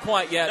go home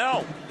quite yet.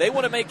 No. They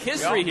want to make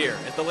history here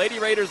as the Lady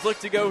Raiders look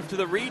to go to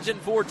the Region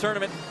 4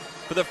 tournament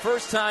for the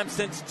first time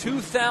since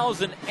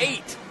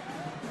 2008.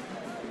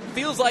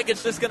 Feels like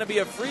it's just going to be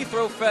a free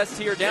throw fest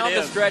here down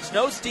the stretch.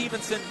 No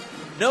Stevenson,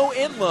 no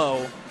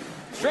Enlow.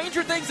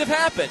 Stranger things have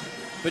happened,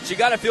 but you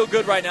got to feel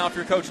good right now if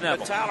you're Coach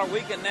Neville. But Tyler, we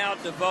can now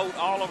devote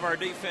all of our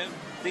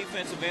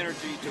defensive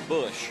energy to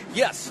Bush.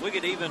 Yes. We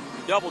could even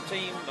double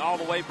team all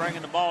the way,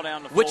 bringing the ball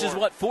down the floor. Which is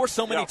what forced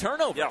so many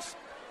turnovers. Yeah.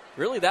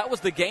 Really, that was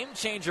the game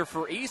changer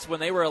for East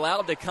when they were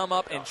allowed to come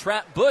up and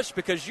trap Bush,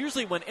 because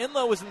usually when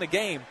Enlow was in the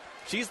game,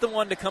 she's the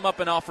one to come up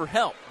and offer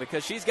help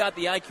because she's got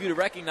the IQ to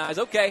recognize,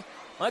 okay,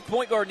 my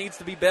point guard needs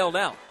to be bailed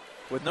out.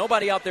 With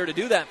nobody out there to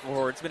do that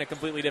for her, it's been a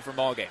completely different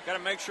ballgame. Got to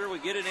make sure we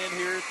get it in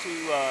here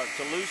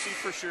to Lucy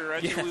for sure.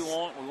 That's what we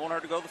want. We want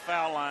her to go to the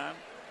foul line.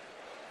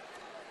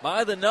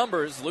 By the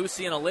numbers,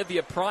 Lucy and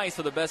Olivia Price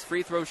are the best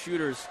free throw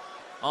shooters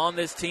on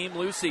this team.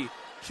 Lucy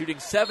shooting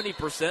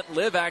 70%.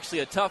 Liv actually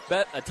a touch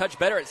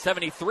better at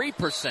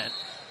 73%.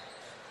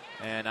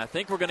 And I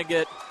think we're going to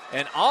get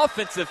an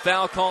offensive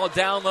foul call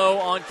down low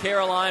on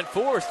Caroline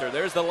Forrester.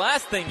 There's the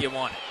last thing you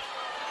wanted.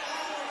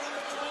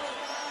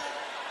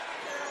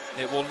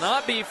 It will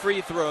not be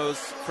free throws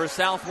for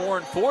South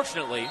Warren,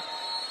 fortunately,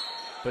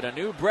 but a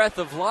new breath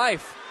of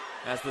life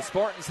as the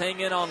Spartans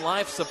hang in on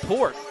life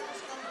support.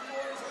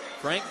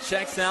 Frank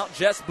checks out.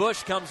 Jess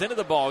Bush comes into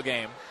the ball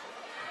game.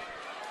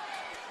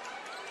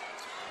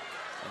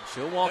 And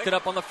she'll walk it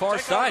up on the far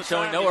side,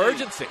 showing no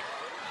urgency.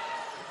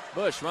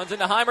 Bush runs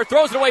into Heimer,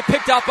 throws it away,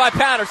 picked out by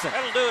Patterson.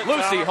 That'll do it,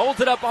 Lucy Tyler. holds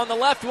it up on the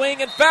left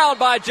wing and fouled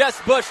by Jess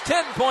Bush.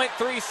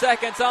 10.3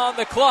 seconds on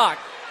the clock.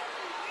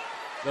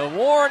 The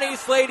Warren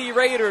East Lady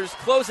Raiders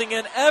closing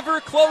in ever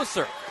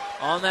closer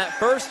on that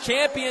first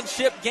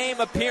championship game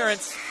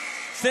appearance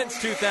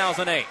since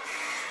 2008.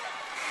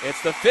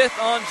 It's the 5th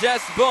on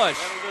Jess Bush.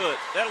 That'll do it.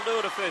 That'll do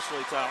it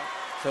officially, Tyler.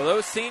 So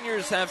those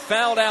seniors have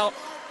fouled out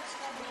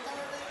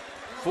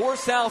for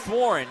South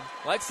Warren.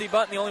 Lexi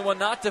Button, the only one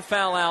not to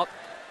foul out,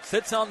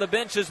 sits on the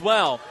bench as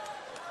well.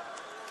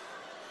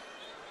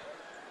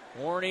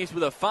 Warren East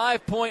with a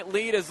 5-point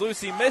lead as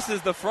Lucy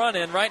misses the front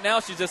end. Right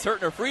now she's just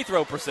hurting her free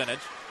throw percentage.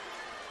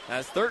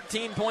 Has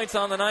 13 points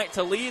on the night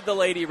to lead the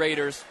Lady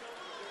Raiders,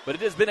 but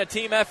it has been a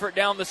team effort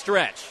down the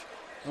stretch.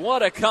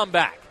 What a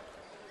comeback.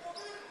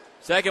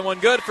 Second one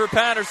good for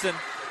Patterson.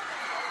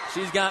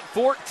 She's got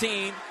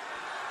 14.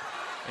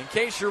 In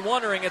case you're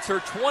wondering, it's her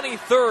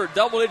 23rd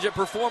double-digit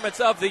performance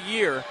of the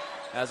year.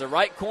 As a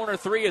right corner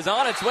three is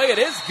on its way. It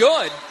is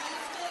good.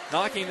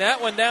 Knocking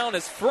that one down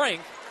is Frank.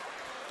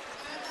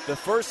 The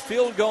first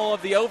field goal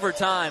of the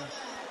overtime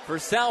for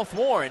South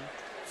Warren.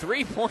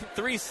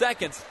 3.3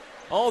 seconds.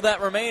 All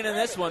that remain in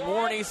this one.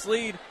 Warren East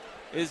lead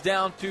is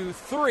down to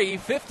 3,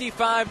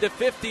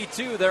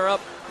 55-52. They're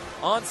up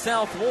on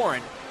South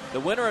Warren.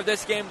 The winner of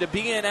this game to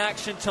be in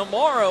action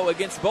tomorrow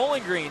against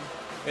Bowling Green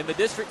in the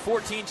District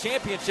 14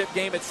 championship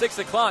game at 6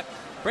 o'clock.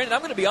 Brandon, I'm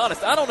going to be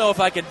honest. I don't know if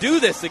I can do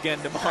this again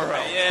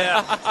tomorrow.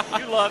 Yeah,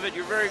 you love it.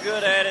 You're very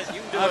good at it. You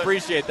can do it. I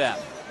appreciate that.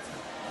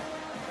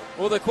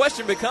 Well, the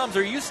question becomes,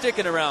 are you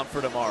sticking around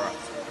for tomorrow?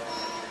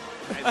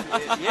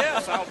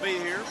 Yes, I'll be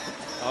here.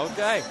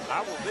 Okay.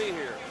 I will be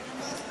here.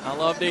 I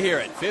love to hear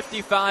it.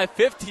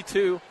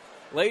 55-52,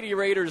 Lady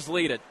Raiders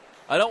lead it.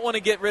 I don't want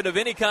to get rid of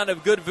any kind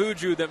of good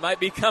voodoo that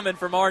might be coming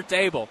from our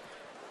table.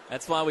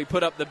 That's why we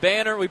put up the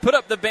banner. We put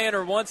up the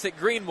banner once at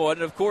Greenwood,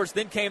 and, of course,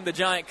 then came the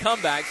giant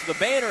comeback. So the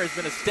banner has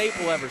been a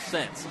staple ever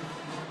since.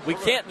 We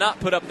can't not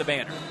put up the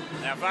banner.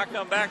 Now, if I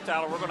come back,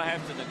 Tyler, we're going to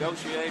have to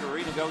negotiate or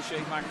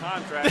renegotiate my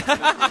contract with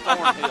Mr.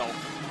 Thornhill.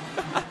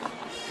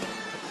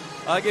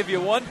 I'll give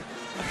you one.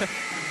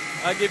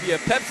 I'll give you a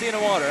Pepsi and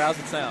a water. How's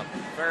it sound?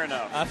 Fair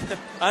enough.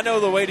 I know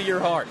the way to your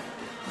heart.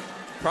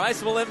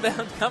 Price will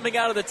inbound coming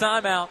out of the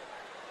timeout.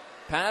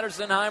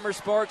 Patterson, Heimer,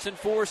 Sparks, and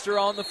Forrester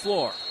on the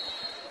floor.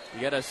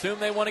 You got to assume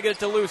they want to get it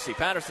to Lucy.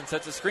 Patterson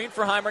sets a screen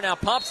for Heimer, now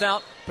pops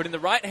out, putting the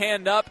right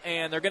hand up,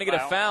 and they're going to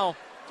get a foul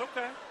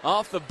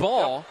off the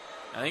ball.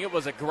 Yep. I think it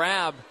was a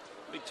grab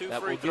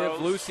that will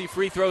give Lucy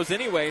free throws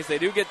anyways. They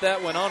do get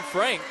that one on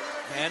Frank,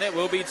 and it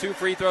will be 2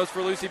 free throws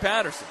for Lucy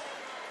Patterson.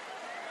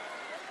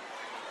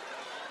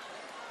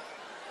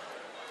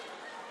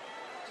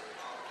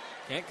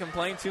 Can't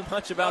complain too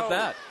much about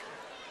that.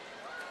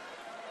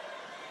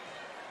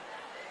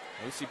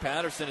 Lucy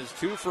Patterson is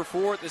 2 for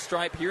 4 at the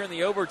stripe here in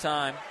the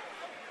overtime.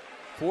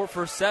 4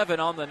 for 7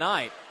 on the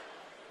night.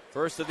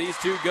 First of these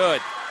two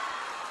good.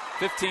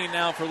 15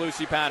 now for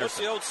Lucy Patterson. What's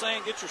the old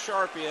saying? Get your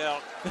Sharpie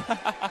out.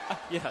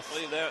 Yes.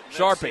 That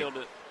Sharpie. Sealed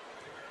it.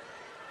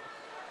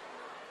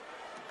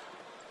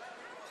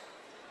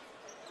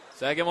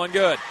 Second one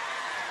good.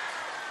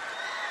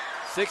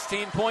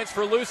 16 points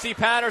for Lucy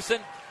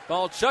Patterson.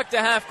 Ball chucked to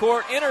half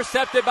court,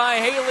 intercepted by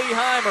Haley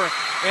Heimer.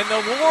 And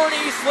the Warren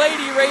East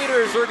Lady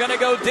Raiders are going to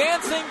go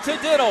dancing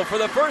to diddle for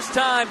the first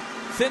time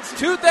since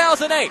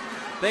 2008.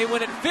 They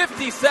win it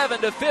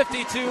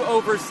 57-52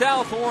 over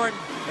South Warren,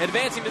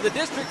 advancing to the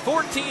District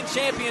 14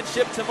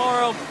 championship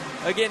tomorrow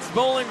against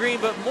Bowling Green.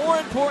 But more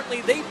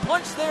importantly, they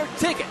punch their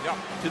ticket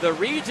to the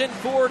Region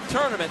 4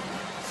 tournament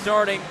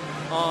starting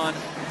on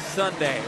Sunday.